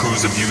 whose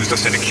crews abused, I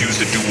stand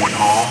accused of doing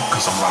harm,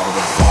 cause I'm louder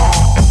than a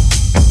bomb.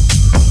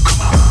 Come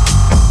on,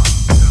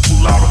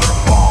 louder than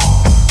a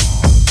bomb.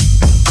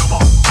 Come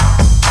on,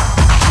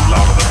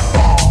 louder than a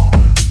bomb.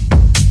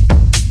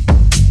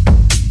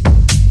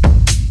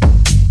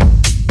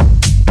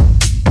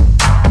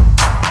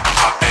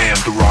 I am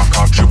the rock,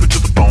 hard trooper to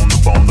the bone,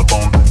 the bone, the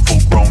bone. Full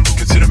grown,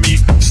 consider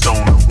me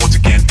stone. Once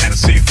again, and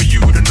it's safe for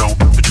you to know.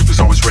 The truth is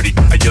always ready.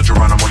 I yelled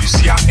Geronimo, you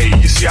CIA,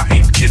 you see I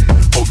ain't kidding.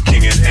 Both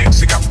King and X,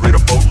 they got rid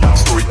of both.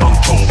 Story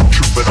untold,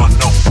 true but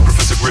unknown.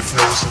 Professor Griff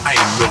knows I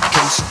ain't milk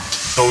toast.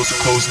 Those who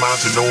close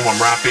minds to know I'm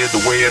rapid.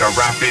 The way that I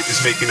rap it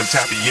is making them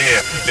tappy,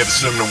 yeah. Never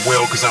slim them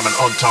well, cause I'm an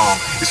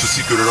untom. It's no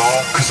secret at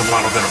all, cause I'm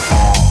louder than a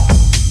bomb.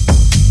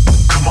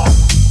 Come on,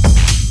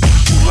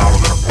 louder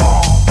than a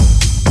bomb.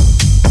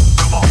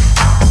 Come on,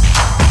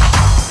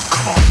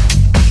 come on.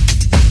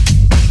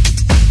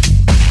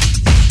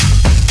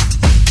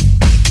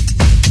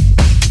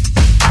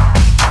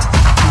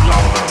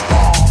 Louder than a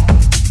bomb.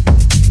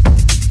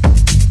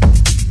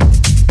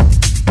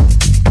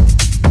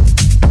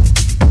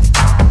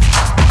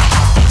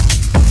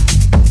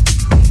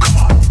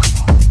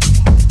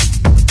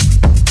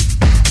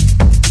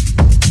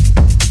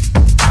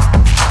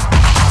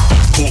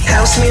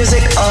 House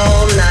music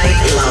all night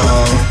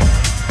long.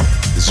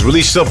 This is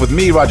Release Yourself with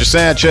me, Roger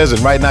Sanchez,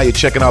 and right now you're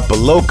checking out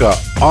Beloka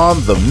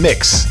on the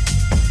Mix.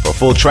 For a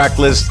full track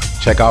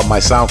list, check out my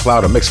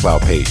SoundCloud or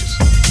Mixcloud pages.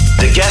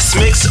 The guest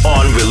mix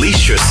on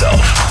Release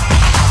Yourself.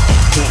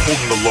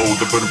 Holding the load,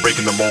 the burden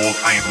breaking the mold.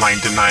 I ain't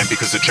lying, denying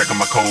because they're checking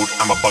my code.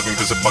 I'm a bugging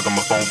because they're bugging my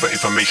phone for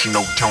information.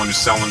 No telling you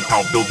selling,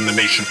 power building the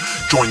nation.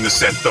 Join the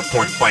set, the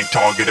point blank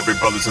target. Every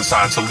brother's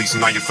inside, so at least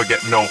now you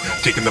forget no.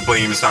 Taking the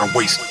blame is not a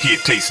waste. Here,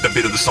 taste a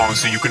bit of the song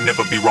so you can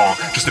never be wrong.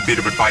 Just a bit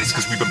of advice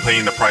because we've been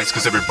playing the price.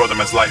 Because every brother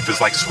man's life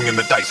is like swinging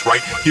the dice,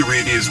 right? Here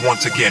it is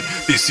once again.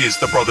 This is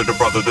the brother,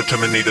 the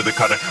Terminator, the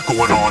cutter.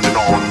 Going on and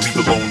on,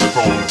 leave alone the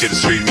wrong. Get it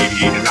straight,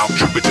 88 and out.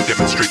 Trooper to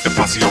demonstrate the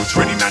posse always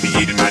ready,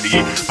 98 and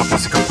 98. My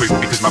posse come quick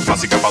because my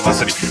posse got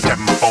velocity.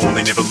 Tapping my phone,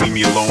 they never leave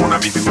me alone.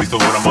 I'm even lethal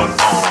when I'm unarmed,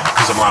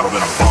 cause I'm louder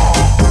than a bomb.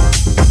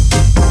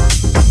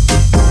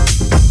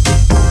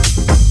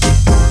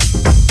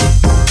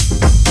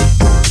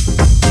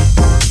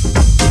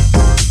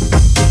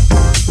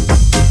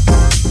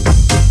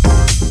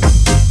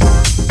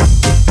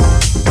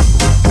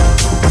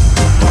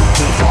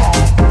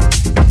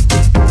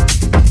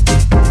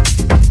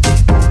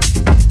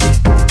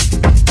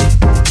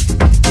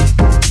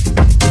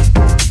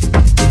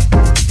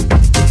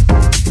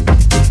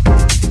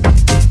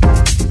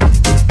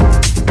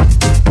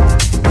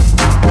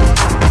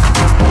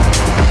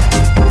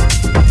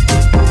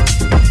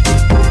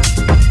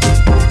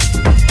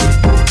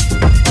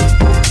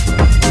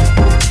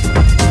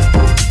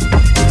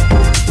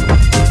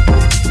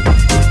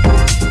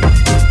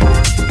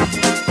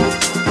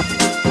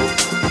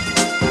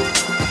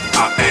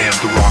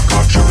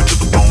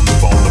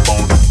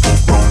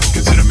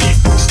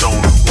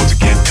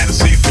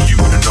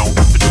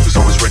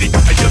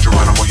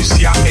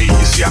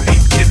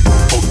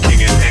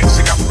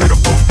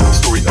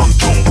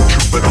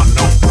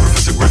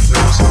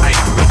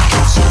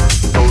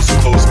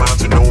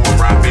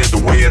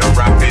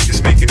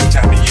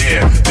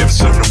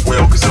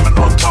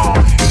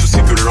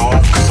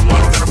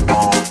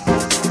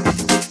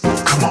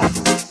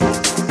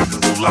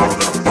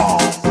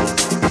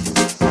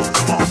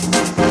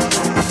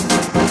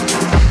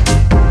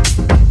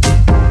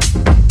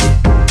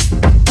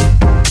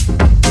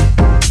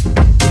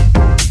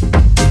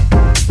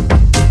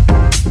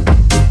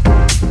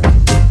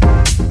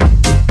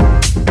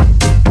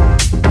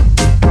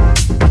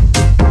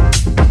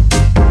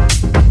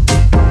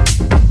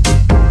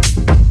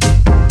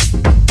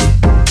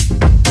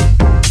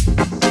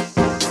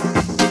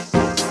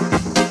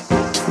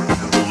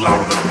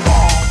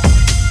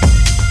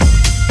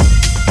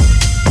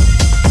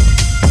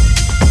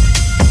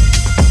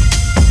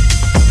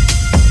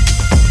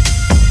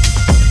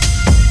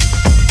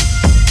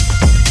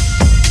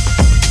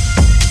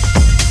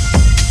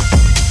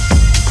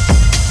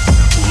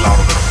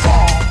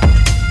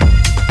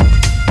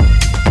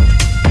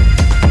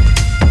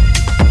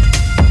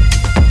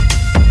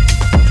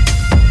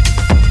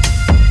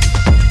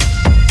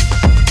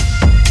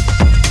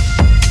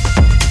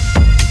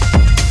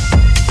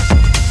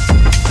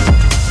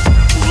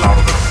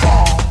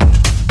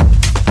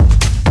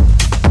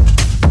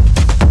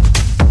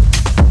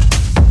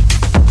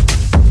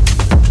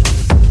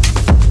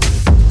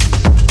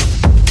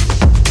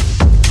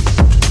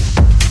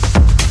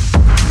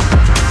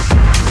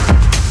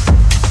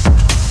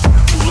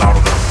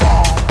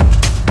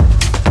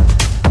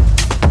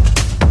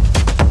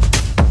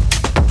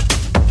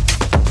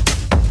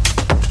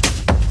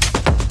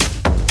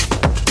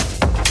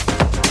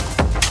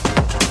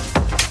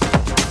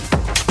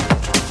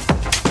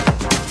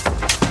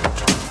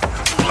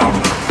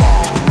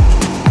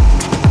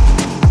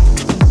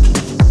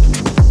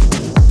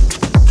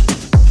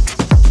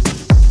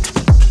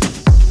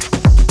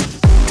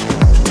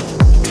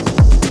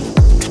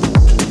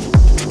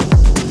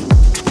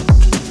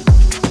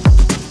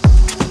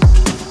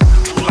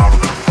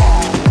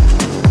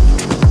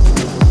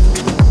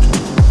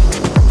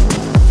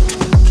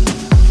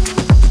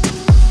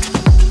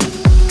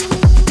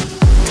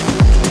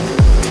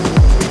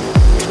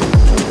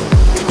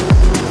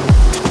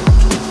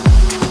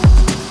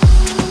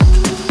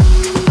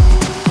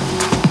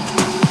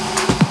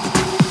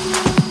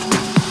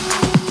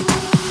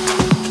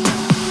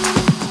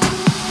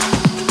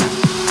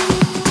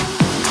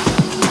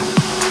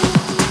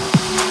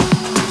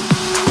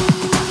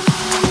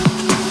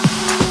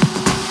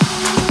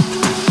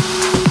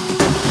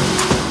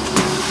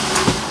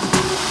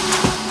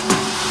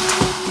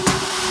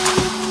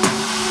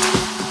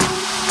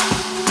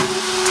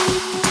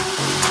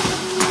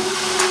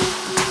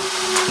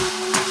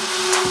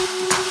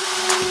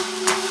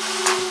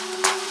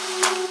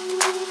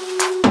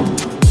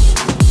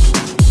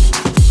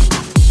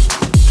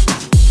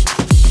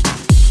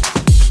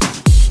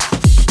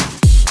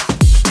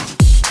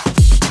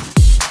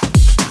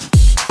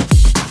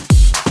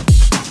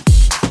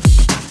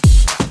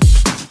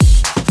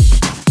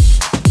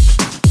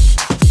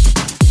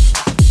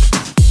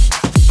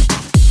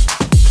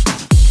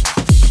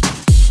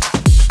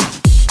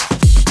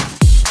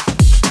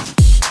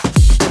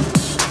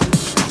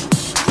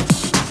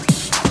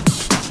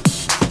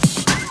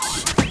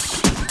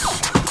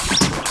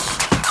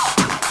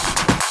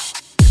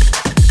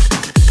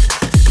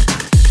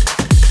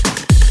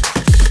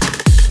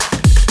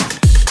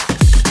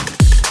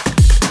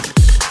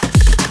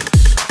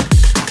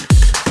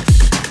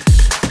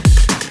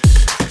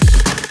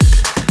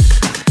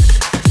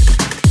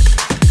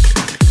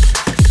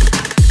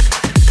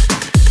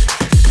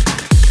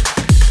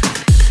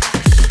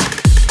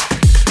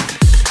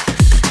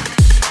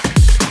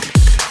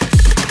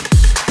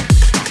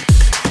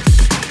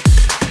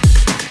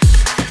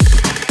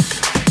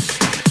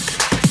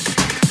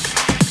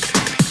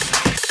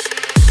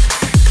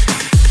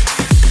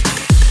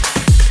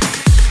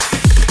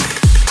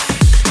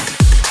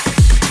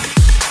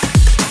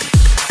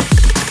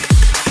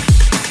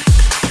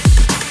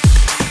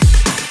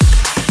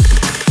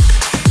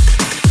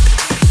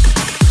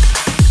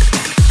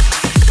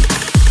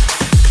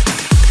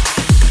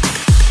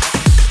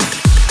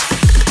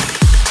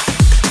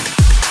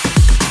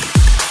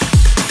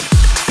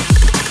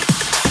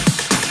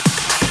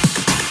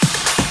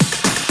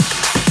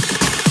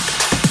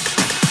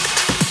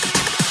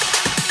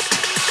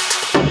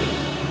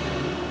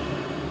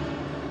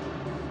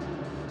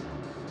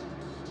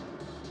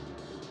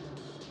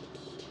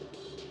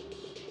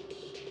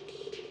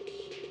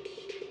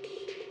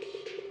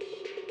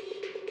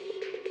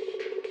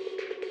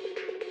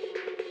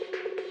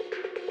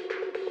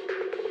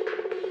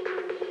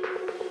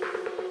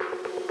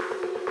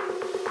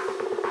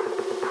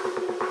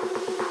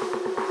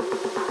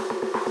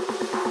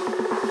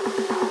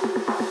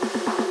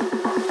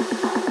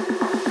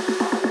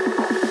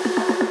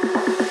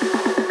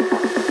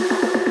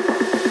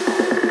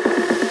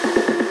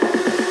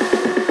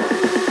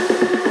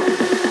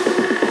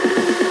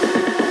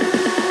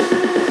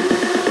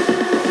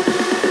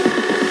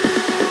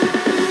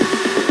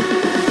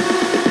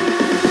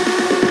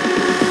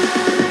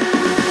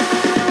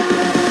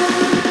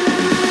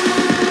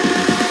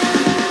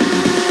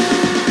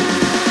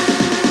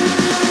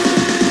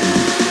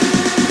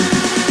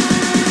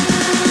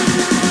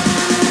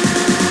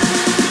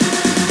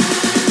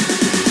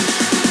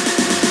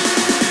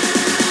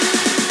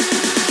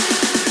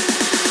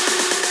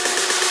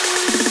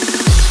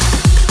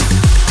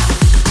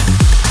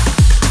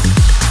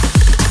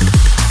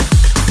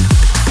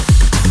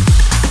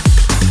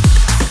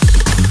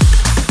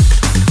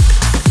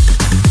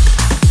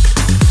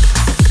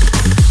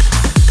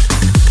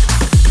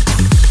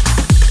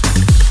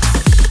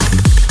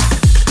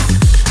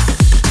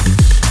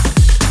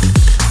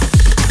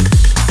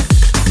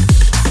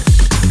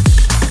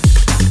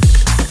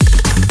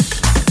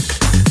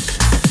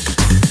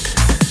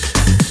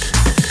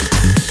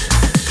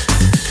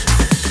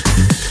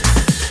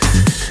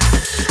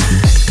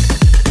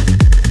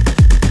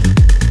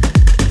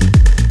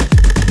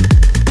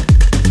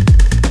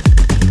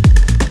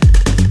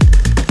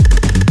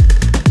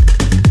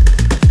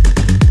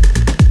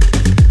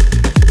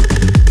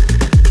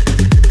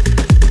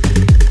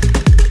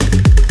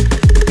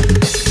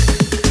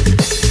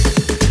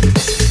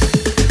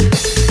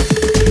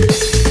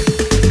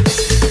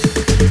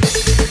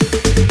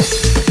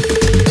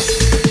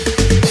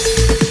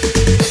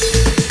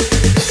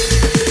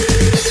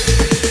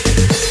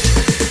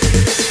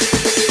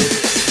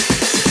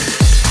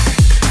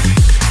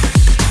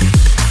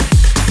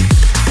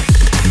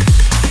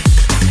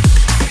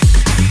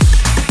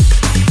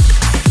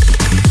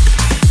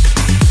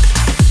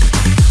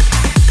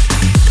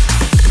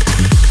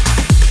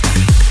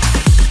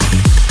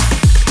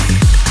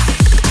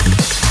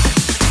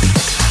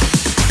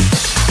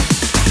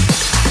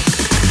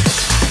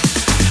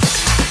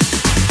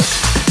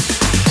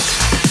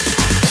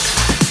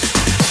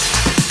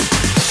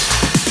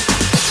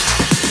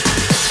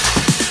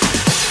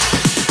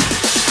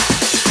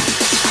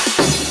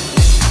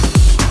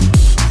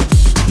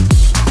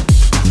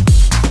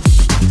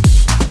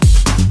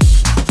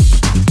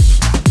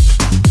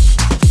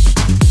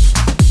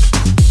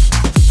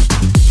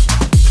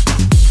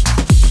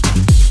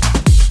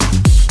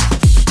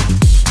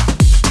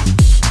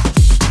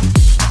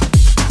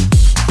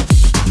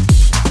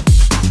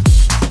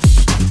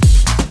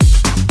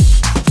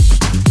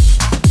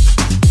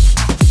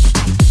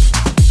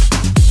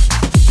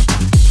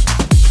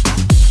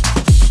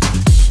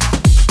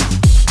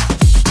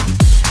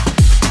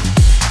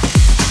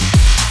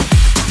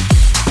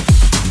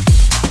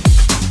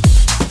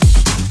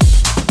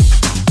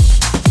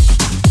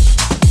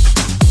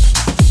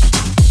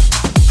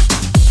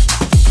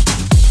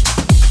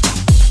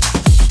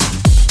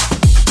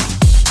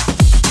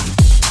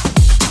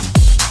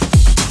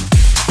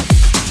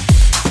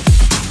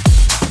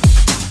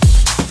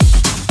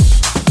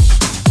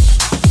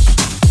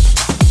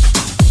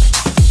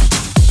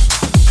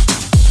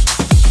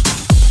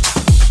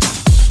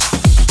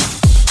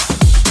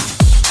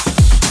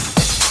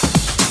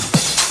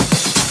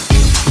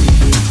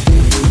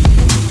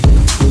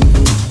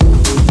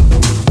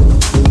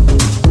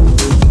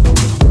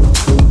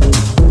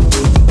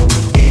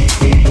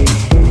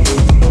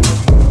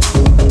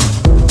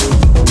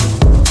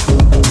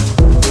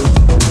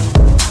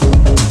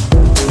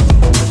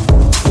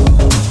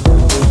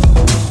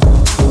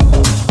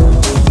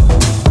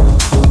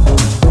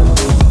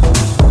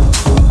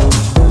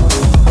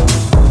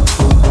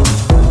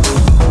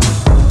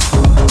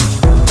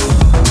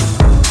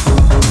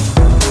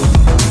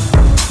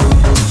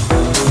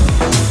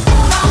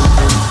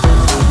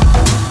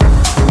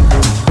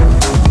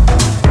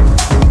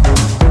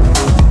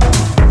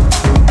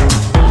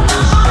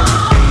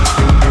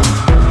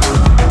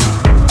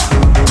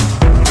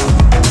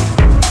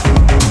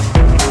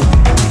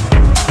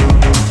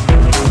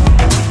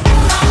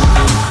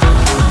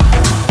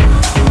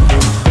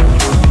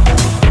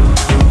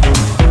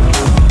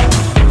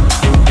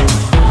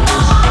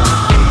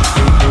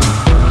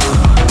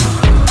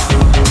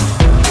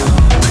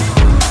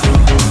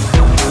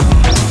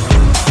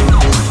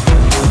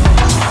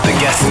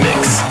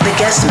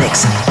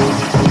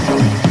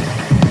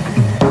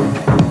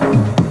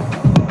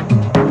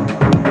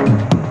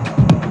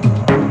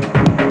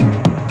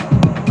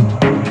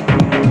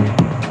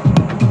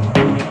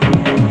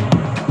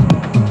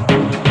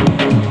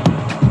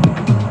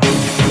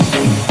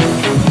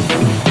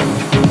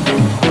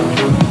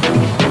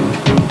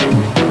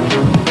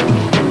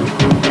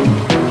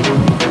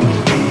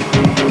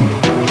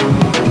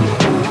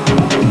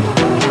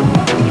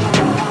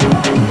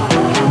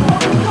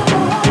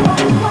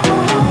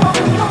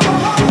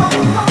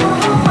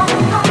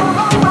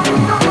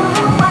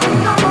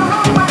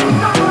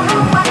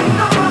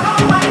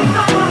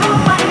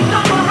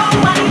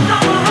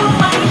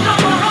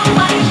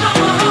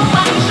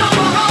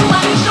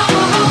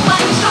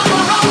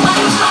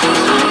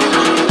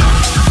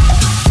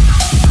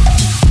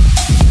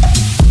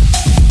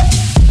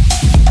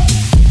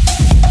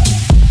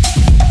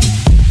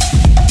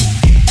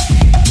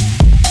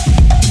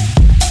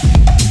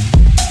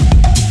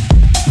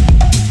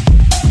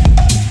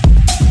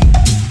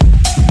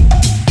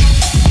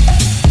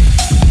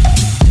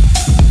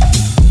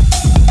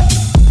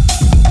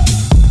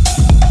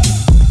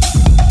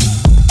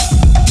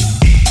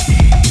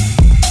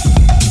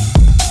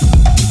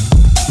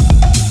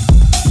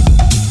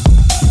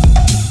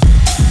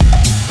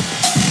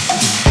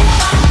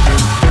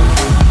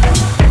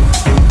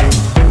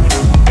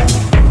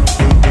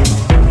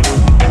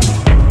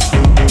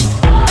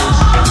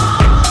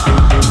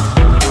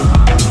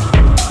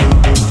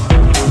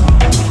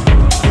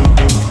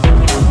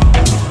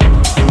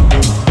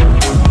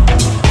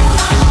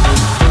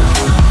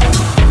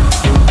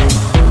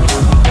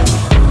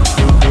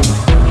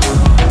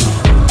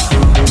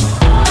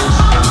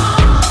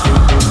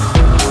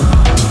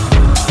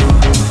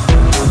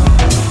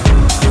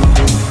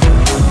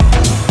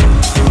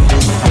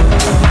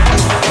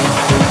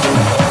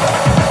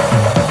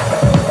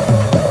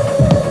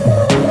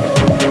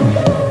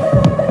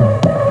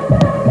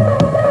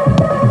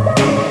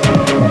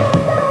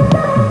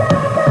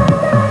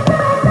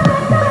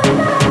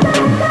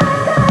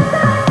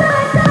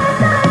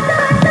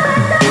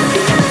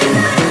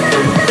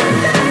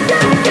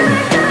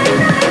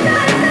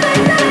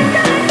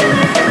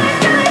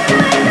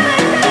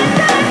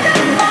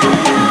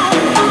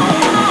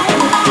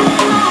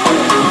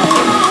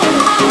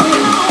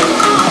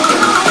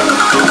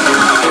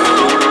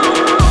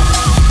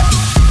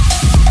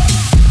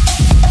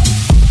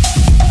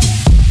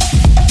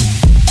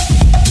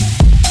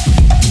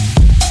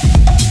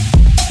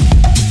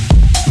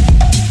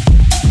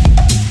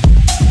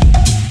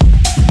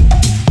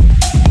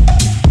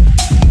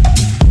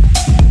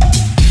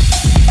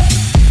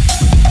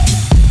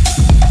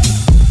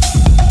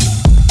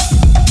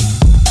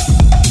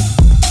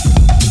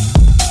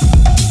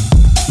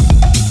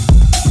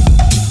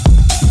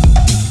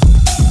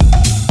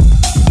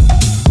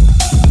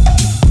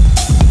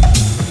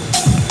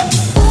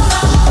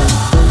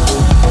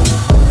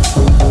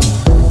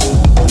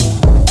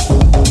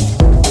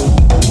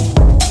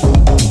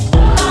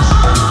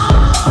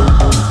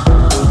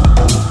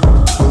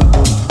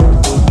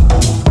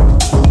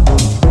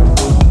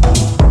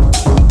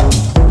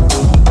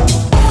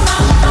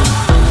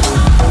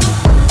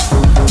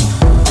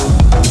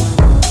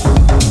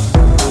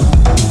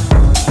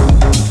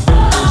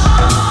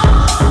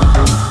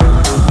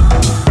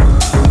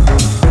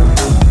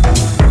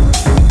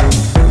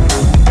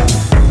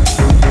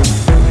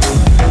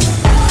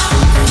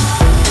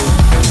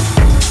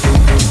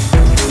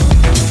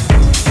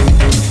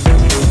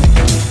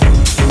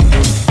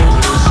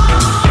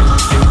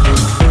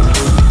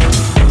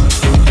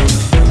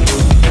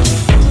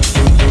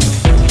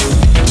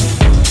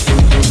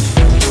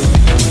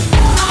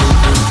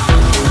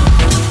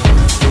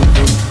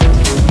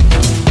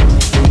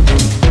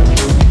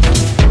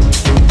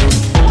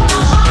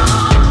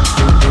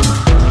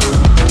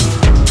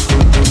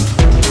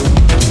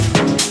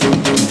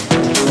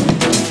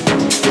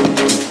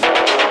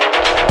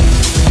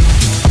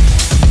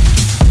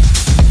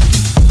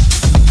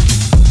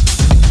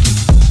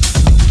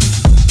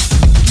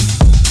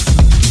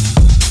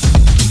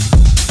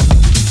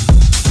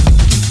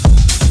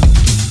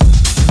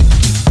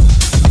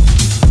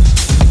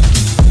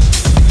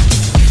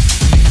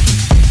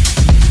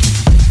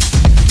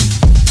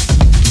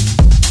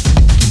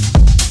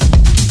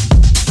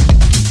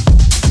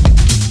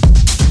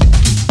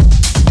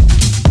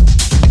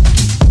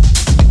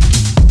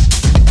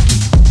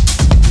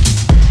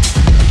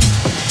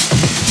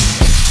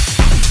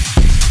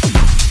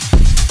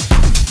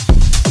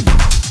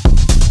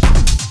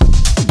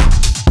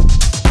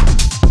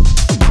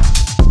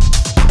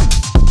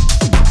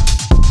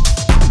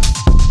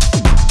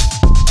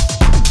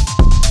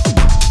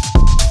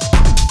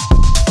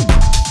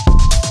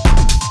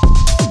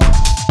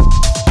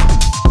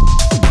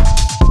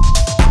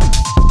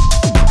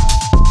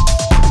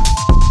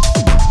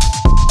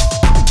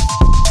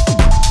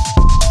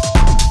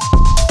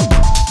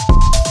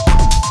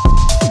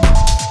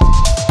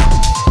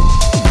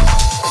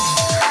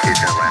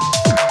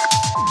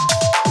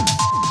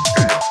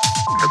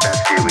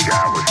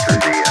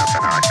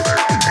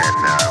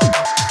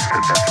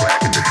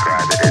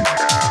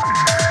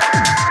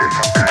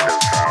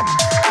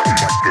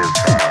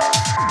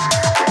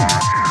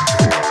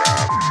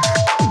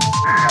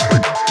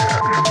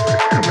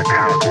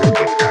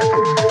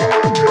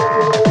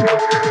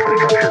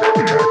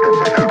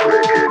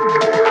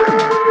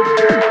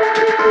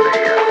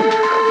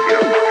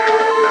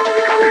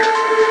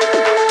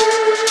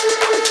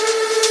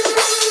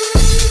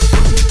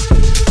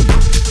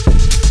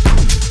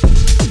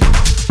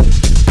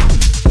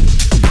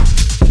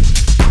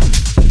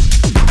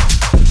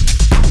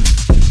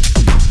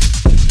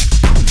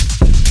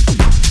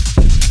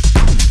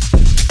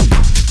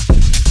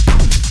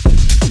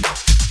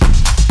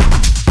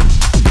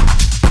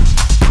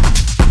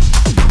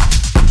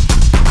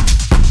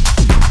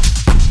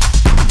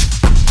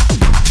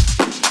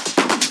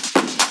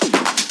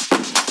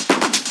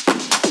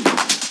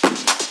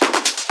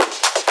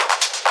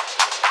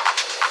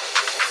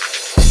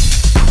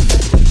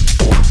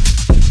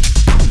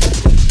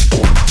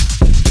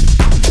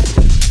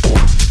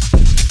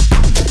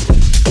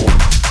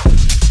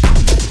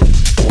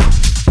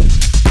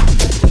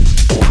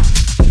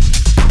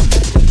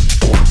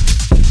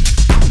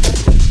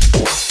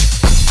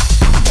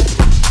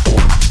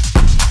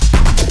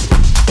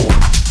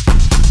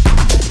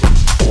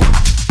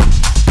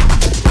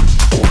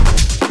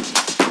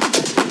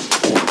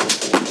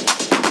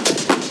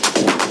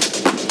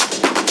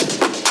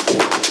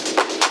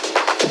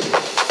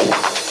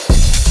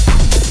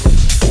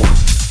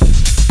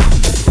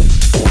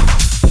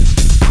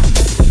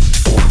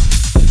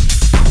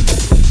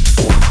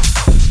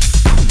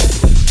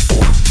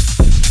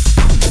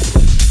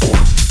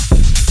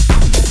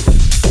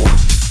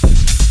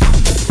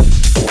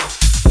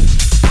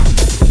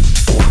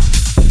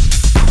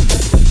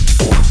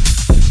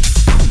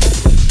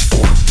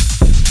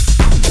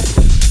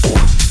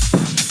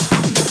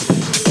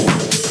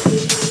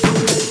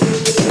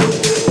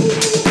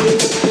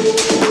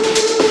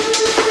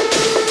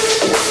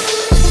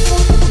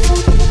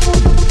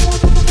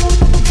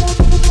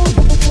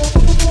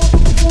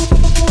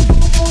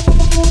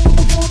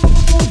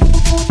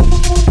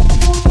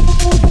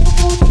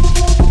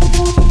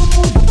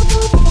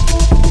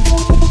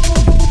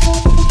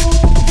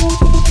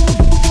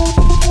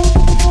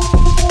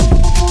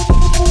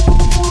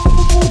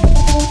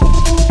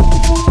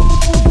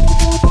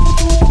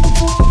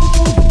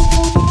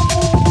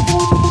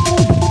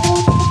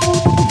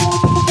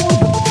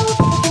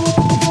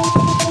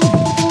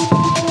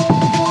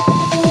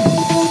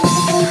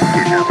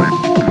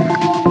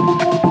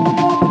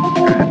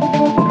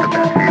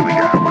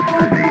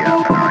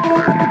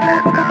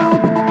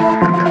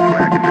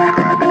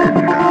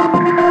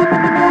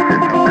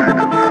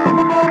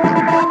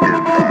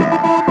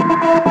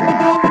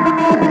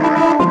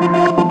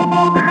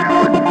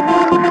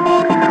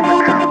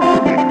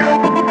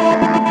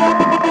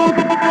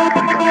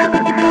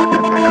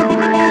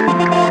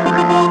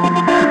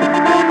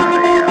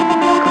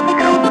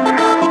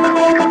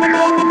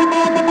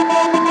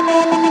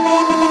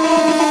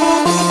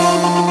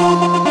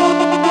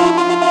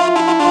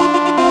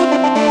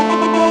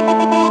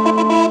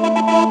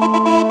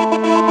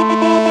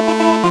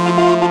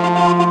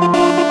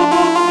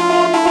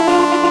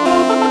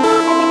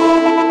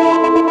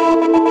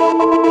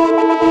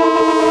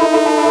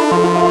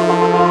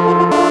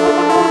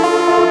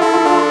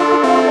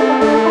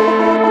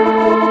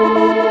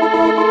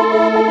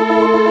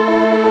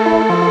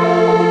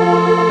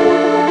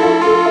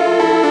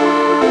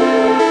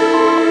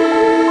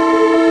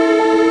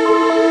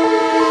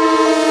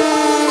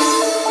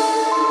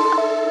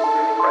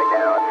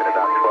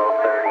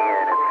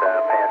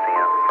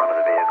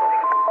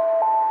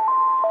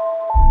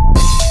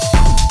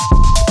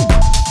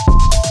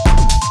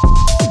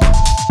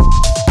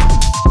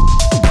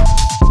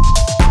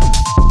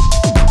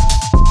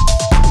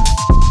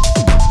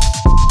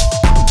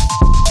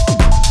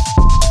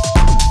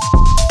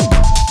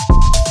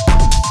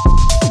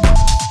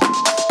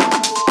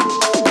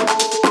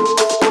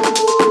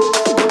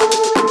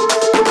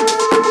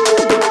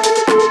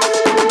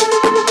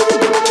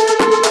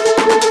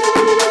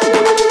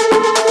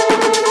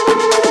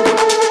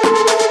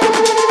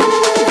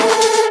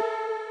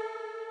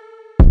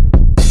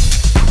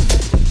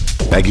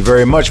 Thank you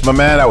very much, my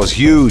man. That was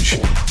huge.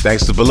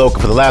 Thanks to Beloka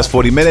for the last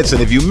 40 minutes.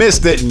 And if you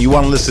missed it and you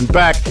want to listen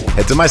back,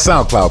 head to my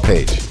SoundCloud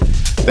page.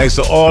 Thanks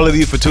to all of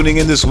you for tuning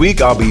in this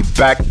week. I'll be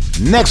back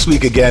next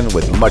week again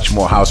with much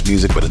more house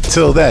music. But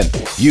until then,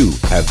 you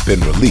have been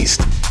released.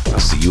 I'll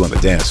see you on the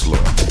dance floor.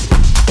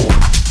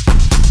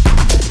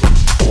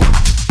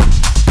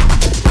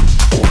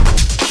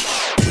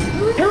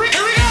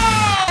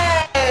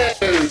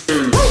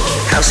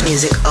 House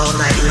music all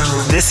night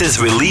long. This is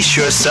Release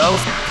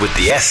Yourself with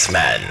the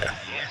S-Man.